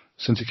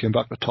since he came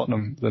back to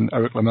Tottenham than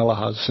Eric Lamela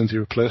has since he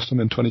replaced him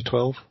in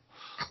 2012.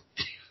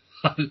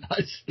 that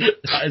is,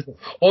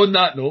 on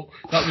that note,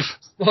 that was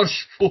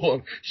Spurs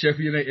 4,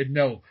 Sheffield United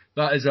 0.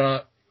 That is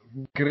a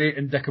great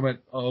indictment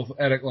of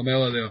Eric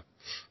Lamela there.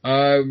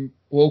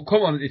 Well,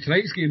 come on to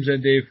tonight's games then,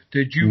 Dave.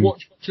 Did you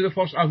watch much of the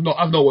first? I've not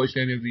watched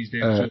any of these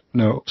games.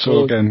 No.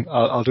 So again,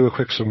 I'll do a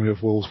quick summary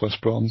of Wolves West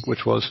Brom,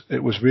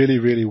 it was really,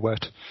 really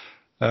wet.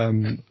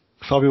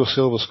 Fabio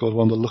Silva scored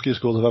one of the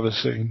luckiest goals I've ever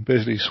seen.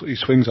 Basically, he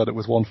swings at it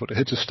with one foot, it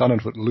hits his standing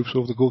foot, loops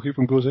over the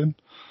goalkeeper and goes in.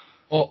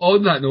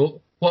 On that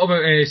note, what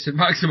about St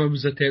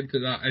Maximum's attempt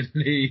at that in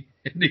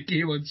the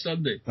game on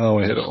Sunday? Oh,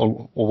 he hit it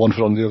or one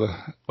foot on the other.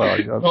 Well,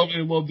 probably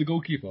involved the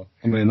goalkeeper.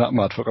 I mean, that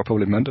mad fucker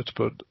probably meant it,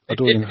 but I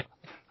don't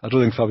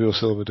think Fabio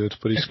Silva did,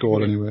 but he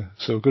scored anyway,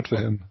 so good for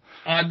him.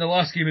 And the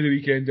last game of the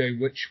weekend,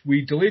 which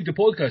we delayed the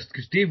podcast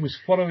because Dave was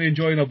thoroughly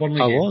enjoying our Burnley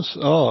game.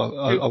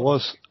 I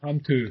was. I'm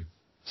too.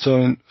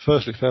 So,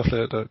 firstly, fair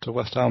play to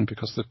West Ham,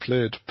 because they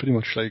played pretty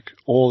much like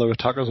all their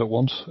attackers at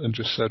once and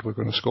just said, we're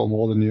going to score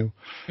more than you.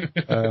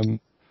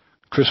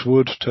 Chris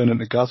Wood turned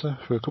into Gaza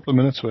for a couple of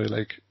minutes where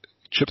he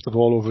chipped the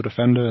ball over a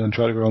defender and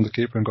tried to go around the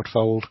keeper and got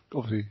fouled.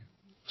 Obviously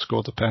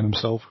scored the pen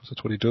himself, because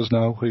that's what he does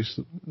now. He's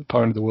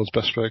apparently the world's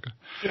best striker.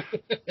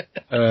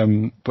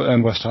 But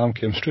then West Ham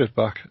came straight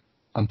back.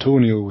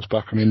 Antonio was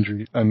back from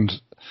injury,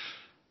 and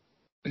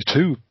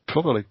two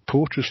probably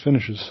poachers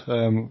finishes.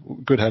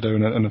 Good header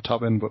and a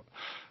tap in, but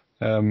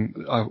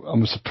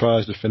I'm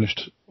surprised they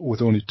finished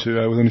with only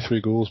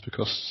 3 goals,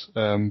 because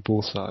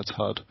both sides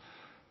had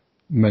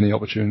many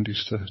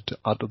opportunities to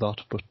add to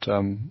that, but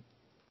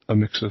a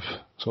mix of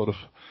sort of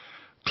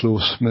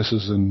close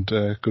misses and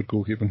good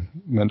goalkeeping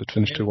meant it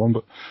finished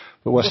 2-1.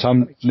 But West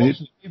Ham need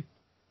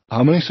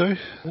how many? Sorry,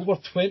 over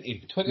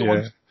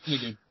 21.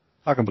 Yeah.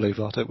 I can believe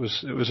that. It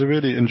was a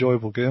really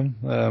enjoyable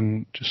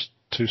game. Just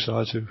two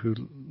sides who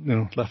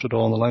left it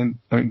all on the line.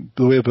 I mean,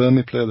 the way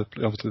Burnley play,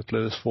 obviously they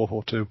play this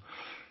 4-4-2.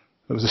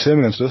 It was the same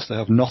against us. They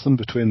have nothing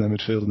between their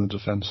midfield and the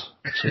defence.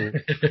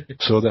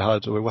 So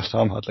West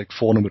Ham had like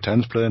 4 number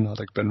 10s playing. They had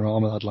like Ben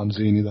Rama, they had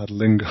Lanzini, they had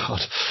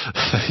Lingard.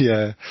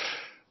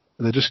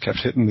 They just kept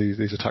hitting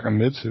these attacking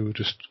mids who were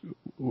just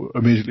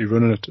immediately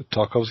running at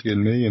Tarkowski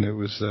and me, and it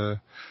was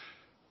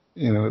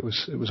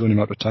it was only a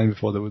matter of time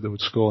before they would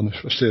score. And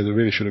I say they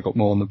really should have got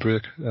more on the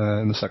break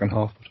in the second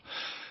half.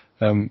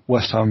 But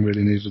West Ham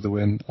really needed the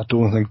win. I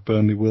don't think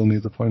Burnley will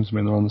need the points. I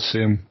mean, they're on the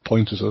same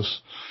point as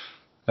us.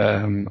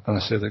 And I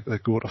say they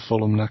go to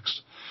Fulham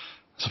next.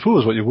 I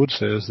suppose what you would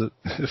say is that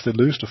if they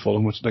lose to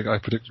Fulham, which like I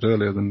predicted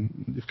earlier, then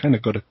you've kind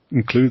of got to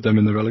include them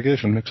in the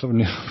relegation mix, haven't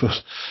you?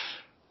 But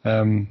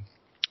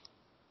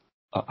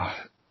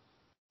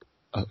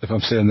if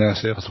I'm saying they're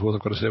safe, I suppose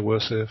I've got to say we're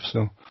safe.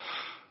 So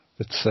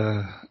it's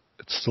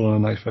still on a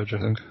knife edge, I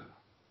think.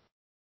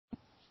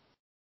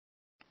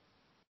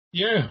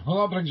 Yeah,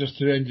 well, that brings us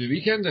to the end of the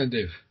weekend then,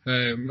 Dave.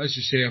 As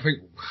you say, I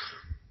think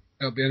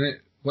it'll be an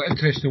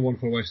interesting one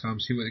for West Ham,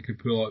 see what they can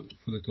pull out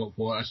for the top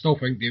 4. I still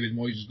think David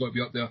Moyes has got to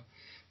be up there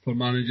for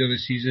manager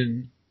this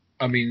season.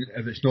 I mean,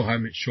 if it's not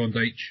him, it's Sean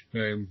Dyche,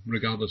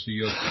 regardless of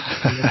your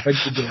opinion.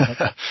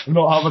 I'm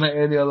not having it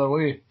any other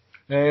way.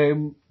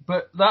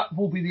 but that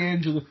will be the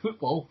end of the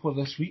football for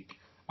this week.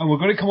 And we're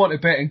going to come on to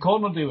betting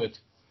corner, David.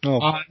 Oh.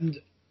 And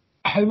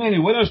how many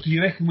winners do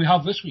you reckon we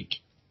have this week?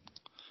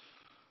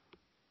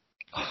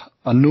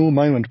 I know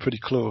mine went pretty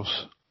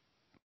close,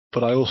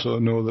 but I also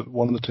know that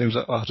one of the teams,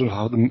 I don't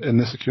have them in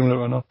this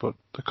accumulator or not, but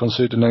they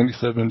conceded a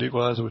 93rd minute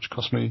equaliser, which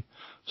cost me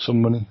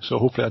some money. So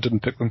hopefully I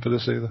didn't pick them for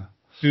this either.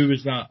 Who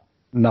was that?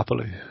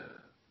 Napoli.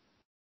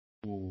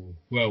 Oh,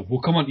 well,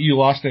 we'll come on to you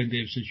last time,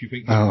 Dave, since you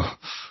picked them.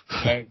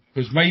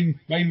 Because mine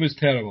was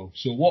terrible.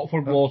 So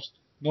Watford lost,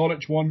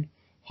 Norwich won,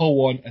 Hull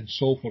won, and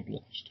Salford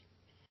lost.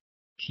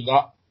 So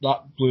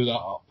that blew that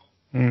up.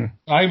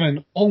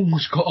 Simon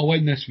almost got a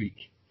win this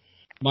week.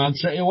 Man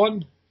City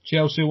won,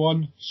 Chelsea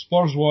won,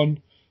 Spurs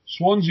won,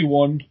 Swansea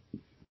won,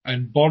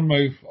 and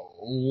Bournemouth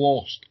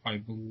lost, I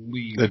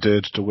believe. They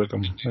did, to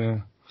Wickham, yeah.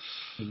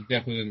 They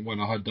definitely didn't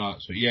win, I had that.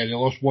 So yeah, they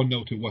lost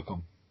 1-0 to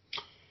Wickham.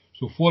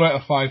 So 4 out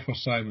of 5 for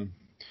Simon.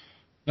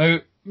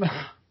 Now,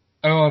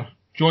 our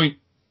joint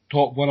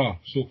top winner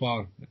so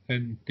far,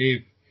 and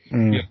Dave,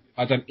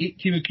 had an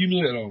 8-team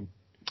accumulator on.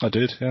 I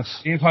did,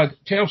 yes. Dave had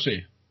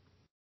Chelsea,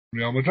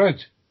 Real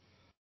Madrid,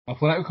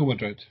 Atletico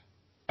Madrid,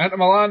 Inter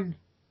Milan,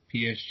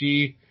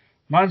 PSG,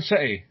 Man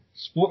City,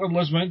 Sporting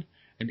Lisbon,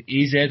 and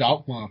AZ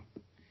Alkmaar.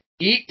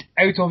 8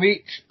 out of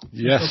 8.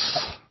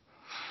 Yes.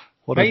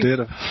 What a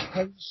day.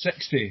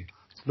 60.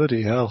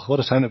 Bloody hell,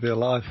 what a time to be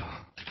alive.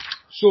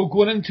 So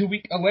going into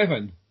week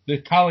 11, the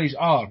tallies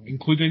are,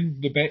 including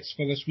the bets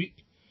for this week,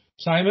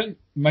 Simon,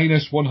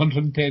 minus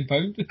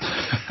 £110.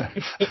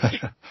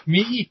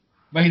 Me,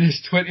 minus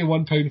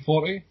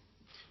 £21.40.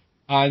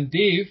 And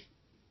Dave,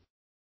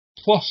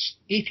 plus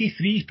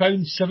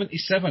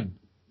 £83.77.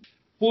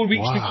 4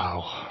 weeks to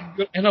go.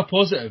 You're in a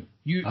positive.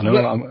 I know.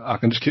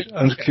 I'm just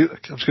going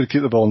to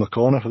keep the ball in the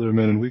corner for the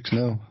remaining weeks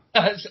now.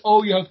 That's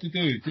all you have to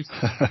do. Just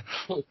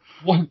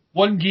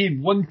one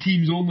game, one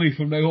teams only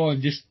from now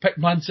on. Just pick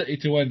Man City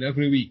to win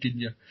every week, and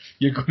you're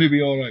going to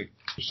be all right.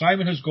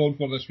 Simon has gone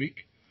for this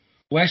week: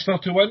 Leicester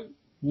to win,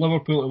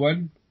 Liverpool to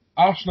win,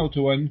 Arsenal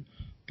to win,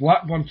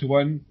 Blackburn to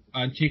win,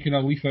 and taking a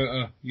leaf out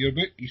of your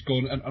book, he's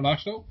gone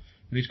international,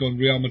 and he's gone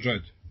Real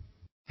Madrid.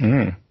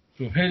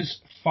 So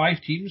his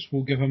 5 teams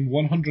will give him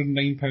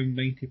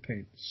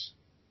 £109.90.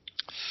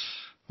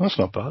 That's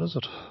not bad, is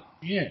it?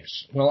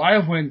 Yes. Well, I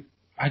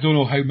don't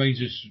know how mine's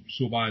is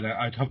so bad.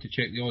 I'd have to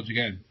check the odds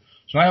again.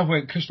 So I have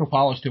went Crystal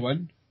Palace to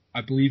win.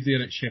 I believe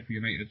they're at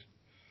Sheffield United.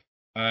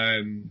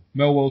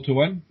 Millwall to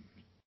win.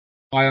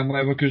 Bayern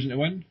Leverkusen to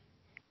win.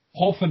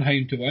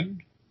 Hoffenheim to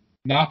win.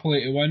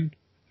 Napoli to win.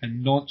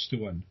 And Nantes to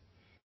win.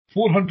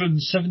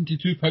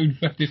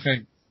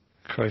 £472.50.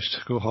 Christ,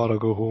 go hard or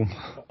go home.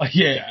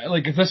 Yeah,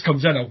 like if this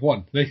comes in, I've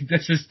won. Like,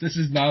 this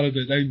is narrowed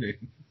it down there.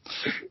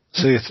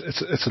 See,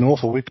 it's an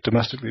awful week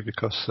domestically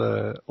because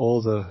I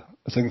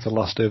think it's the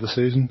last day of the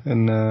season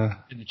in the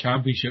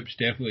championships,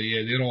 definitely.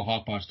 Yeah, they're all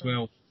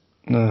 12:30.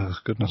 No,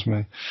 goodness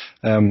me.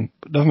 But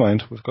never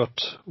mind. We've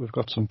got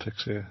some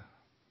picks here.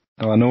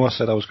 Now I know I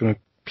said I was going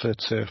to play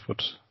it safe,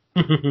 but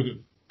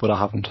but I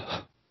haven't.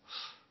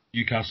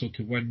 Newcastle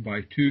to win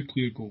by 2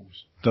 clear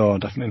goals. No,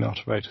 definitely not.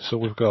 Right. So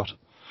we're going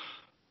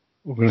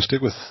to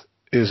stick with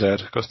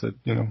AZ because they're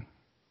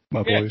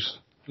my boys.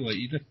 Like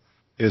you did.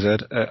 AZ,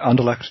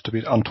 Anderlecht to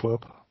beat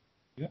Antwerp.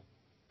 Yeah.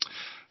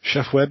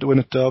 Chef Wed to win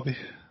at Derby.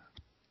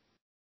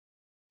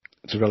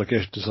 It's a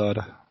relegation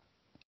decider.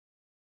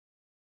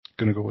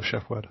 Gonna go with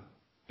Chef Wed.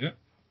 Yeah.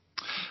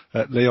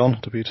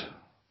 Lyon to beat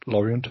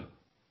Lorient.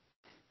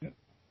 Yeah.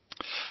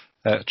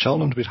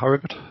 Cheltenham to beat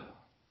Harrogate.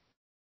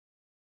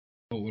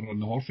 Oh, we're on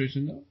the horse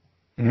racing now.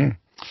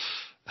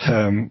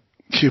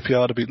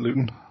 QPR to beat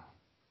Luton.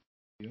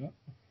 Yeah.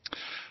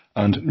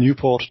 And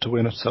Newport to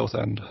win at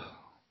Southend.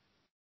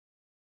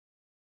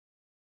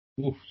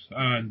 Oof,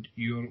 and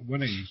your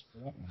winnings.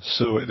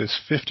 So it is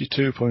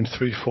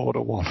 52.34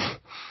 to 1,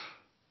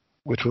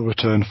 which will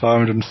return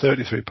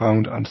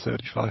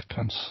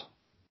 £533.35.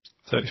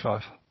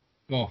 35.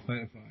 Oh,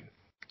 35.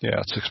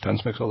 Yeah, 6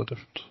 pence makes all the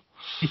difference.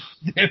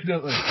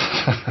 Definitely.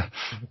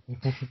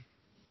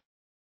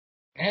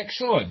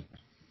 Excellent.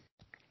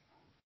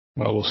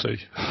 Well, we'll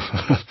see.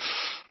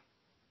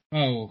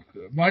 Oh,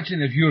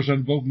 imagine if yours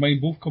and mine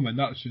both come in.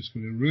 That's just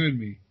going to ruin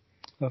me.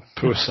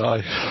 Poor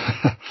Si.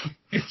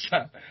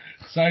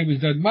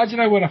 Simon's done. Imagine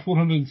I won a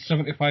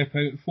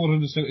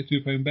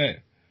 £472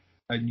 bet,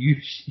 and you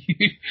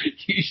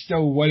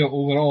still win it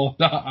overall.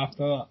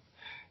 After that,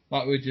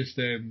 that would just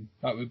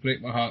that would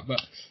break my heart.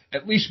 But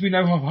at least we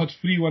now have had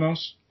 3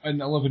 winners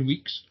in 11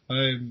 weeks.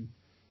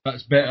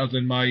 That's better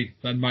than my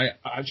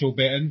actual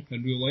betting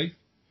in real life.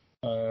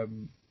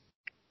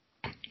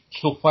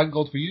 So thank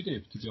God for you,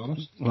 Dave, to be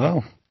honest.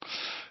 Well,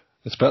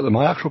 it's better than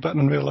my actual betting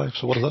in real life,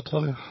 so what does that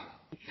tell you?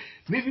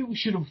 Maybe we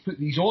should have put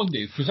these on,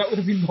 Dave, because that would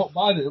have been not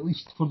bad, at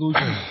least for those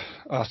ones.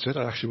 That's it,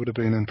 I actually would have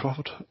been in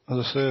profit, as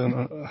I say,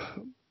 and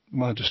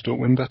I just don't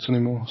win bets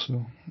anymore,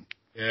 so...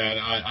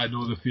 Yeah, I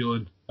know the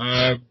feeling.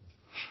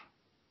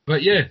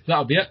 But yeah,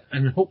 that'll be it,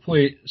 and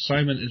hopefully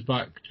Simon is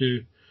back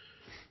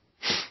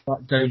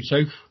down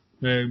south,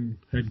 in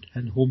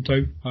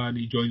hometown, and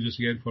he joins us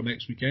again for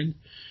next weekend.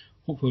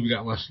 hopefully we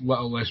get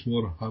little less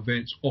more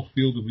events off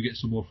field and we get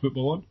some more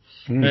football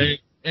on.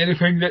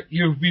 Anything that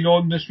you've been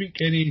on this week?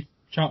 Any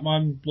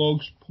Chatman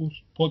blogs,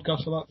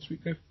 podcasts or that this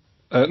week, Dave?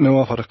 No,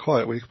 I've had a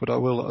quiet week, but I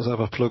will, as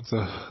ever, plug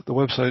the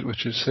website,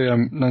 which is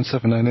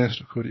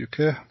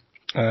cm9798.co.uk,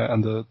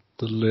 and the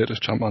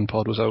latest Champman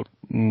pod was out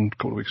a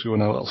couple of weeks ago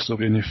now. It'll still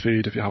be in your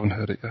feed if you haven't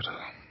heard it yet.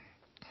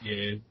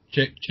 Yeah,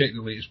 check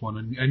the latest one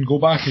and go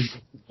back and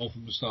all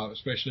from the start,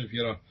 especially if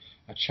you're a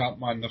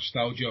Champman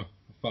nostalgia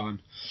fan.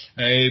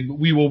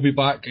 We will be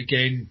back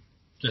again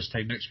this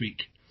time next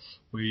week.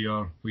 We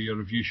are your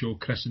review show.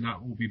 Chris and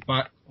that will be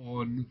back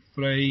on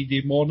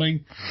Friday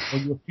morning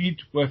on your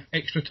feed with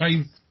extra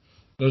time.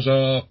 There's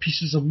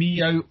Pieces of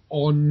Me out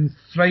on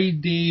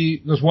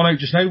Friday. There's one out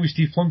just now with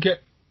Steve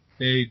Plunkett.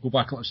 Go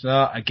back and listen to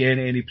that. Again,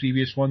 any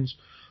previous ones,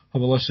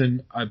 have a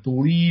listen. I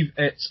believe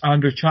it's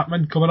Andrew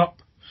Chapman coming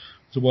up.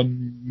 It's the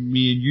one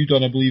me and you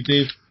done, I believe,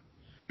 Dave.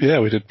 Yeah,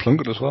 we did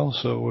Plunkett as well.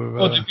 So we're,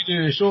 did we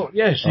do? So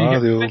yeah, so you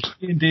get the old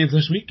me and Dave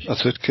this week.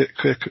 That's it.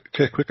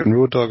 Kate Quick and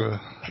Road Dog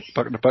are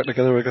back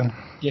together again.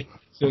 Yeah.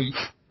 So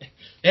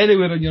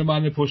anywhere on your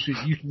Man in the Post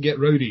you can get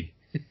rowdy.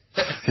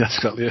 Yes,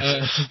 exactly.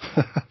 Yes.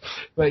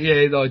 But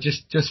yeah, no,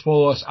 just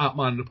follow us at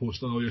Man in the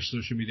Post on all your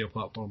social media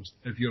platforms.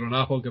 If you're on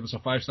Apple, give us a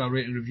 5-star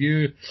rating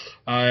review.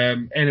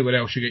 Anywhere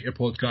else you get your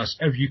podcast,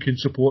 if you can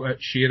support it,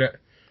 share it,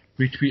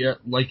 retweet it,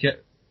 like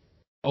it,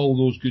 all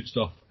those good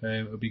stuff.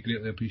 It would be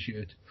greatly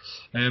appreciated.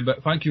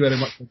 But thank you very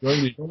much for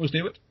joining me as always,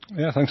 David.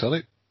 Yeah, thanks,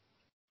 Ali.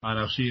 And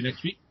I'll see you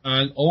next week.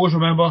 And always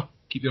remember,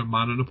 keep your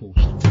man on the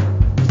post.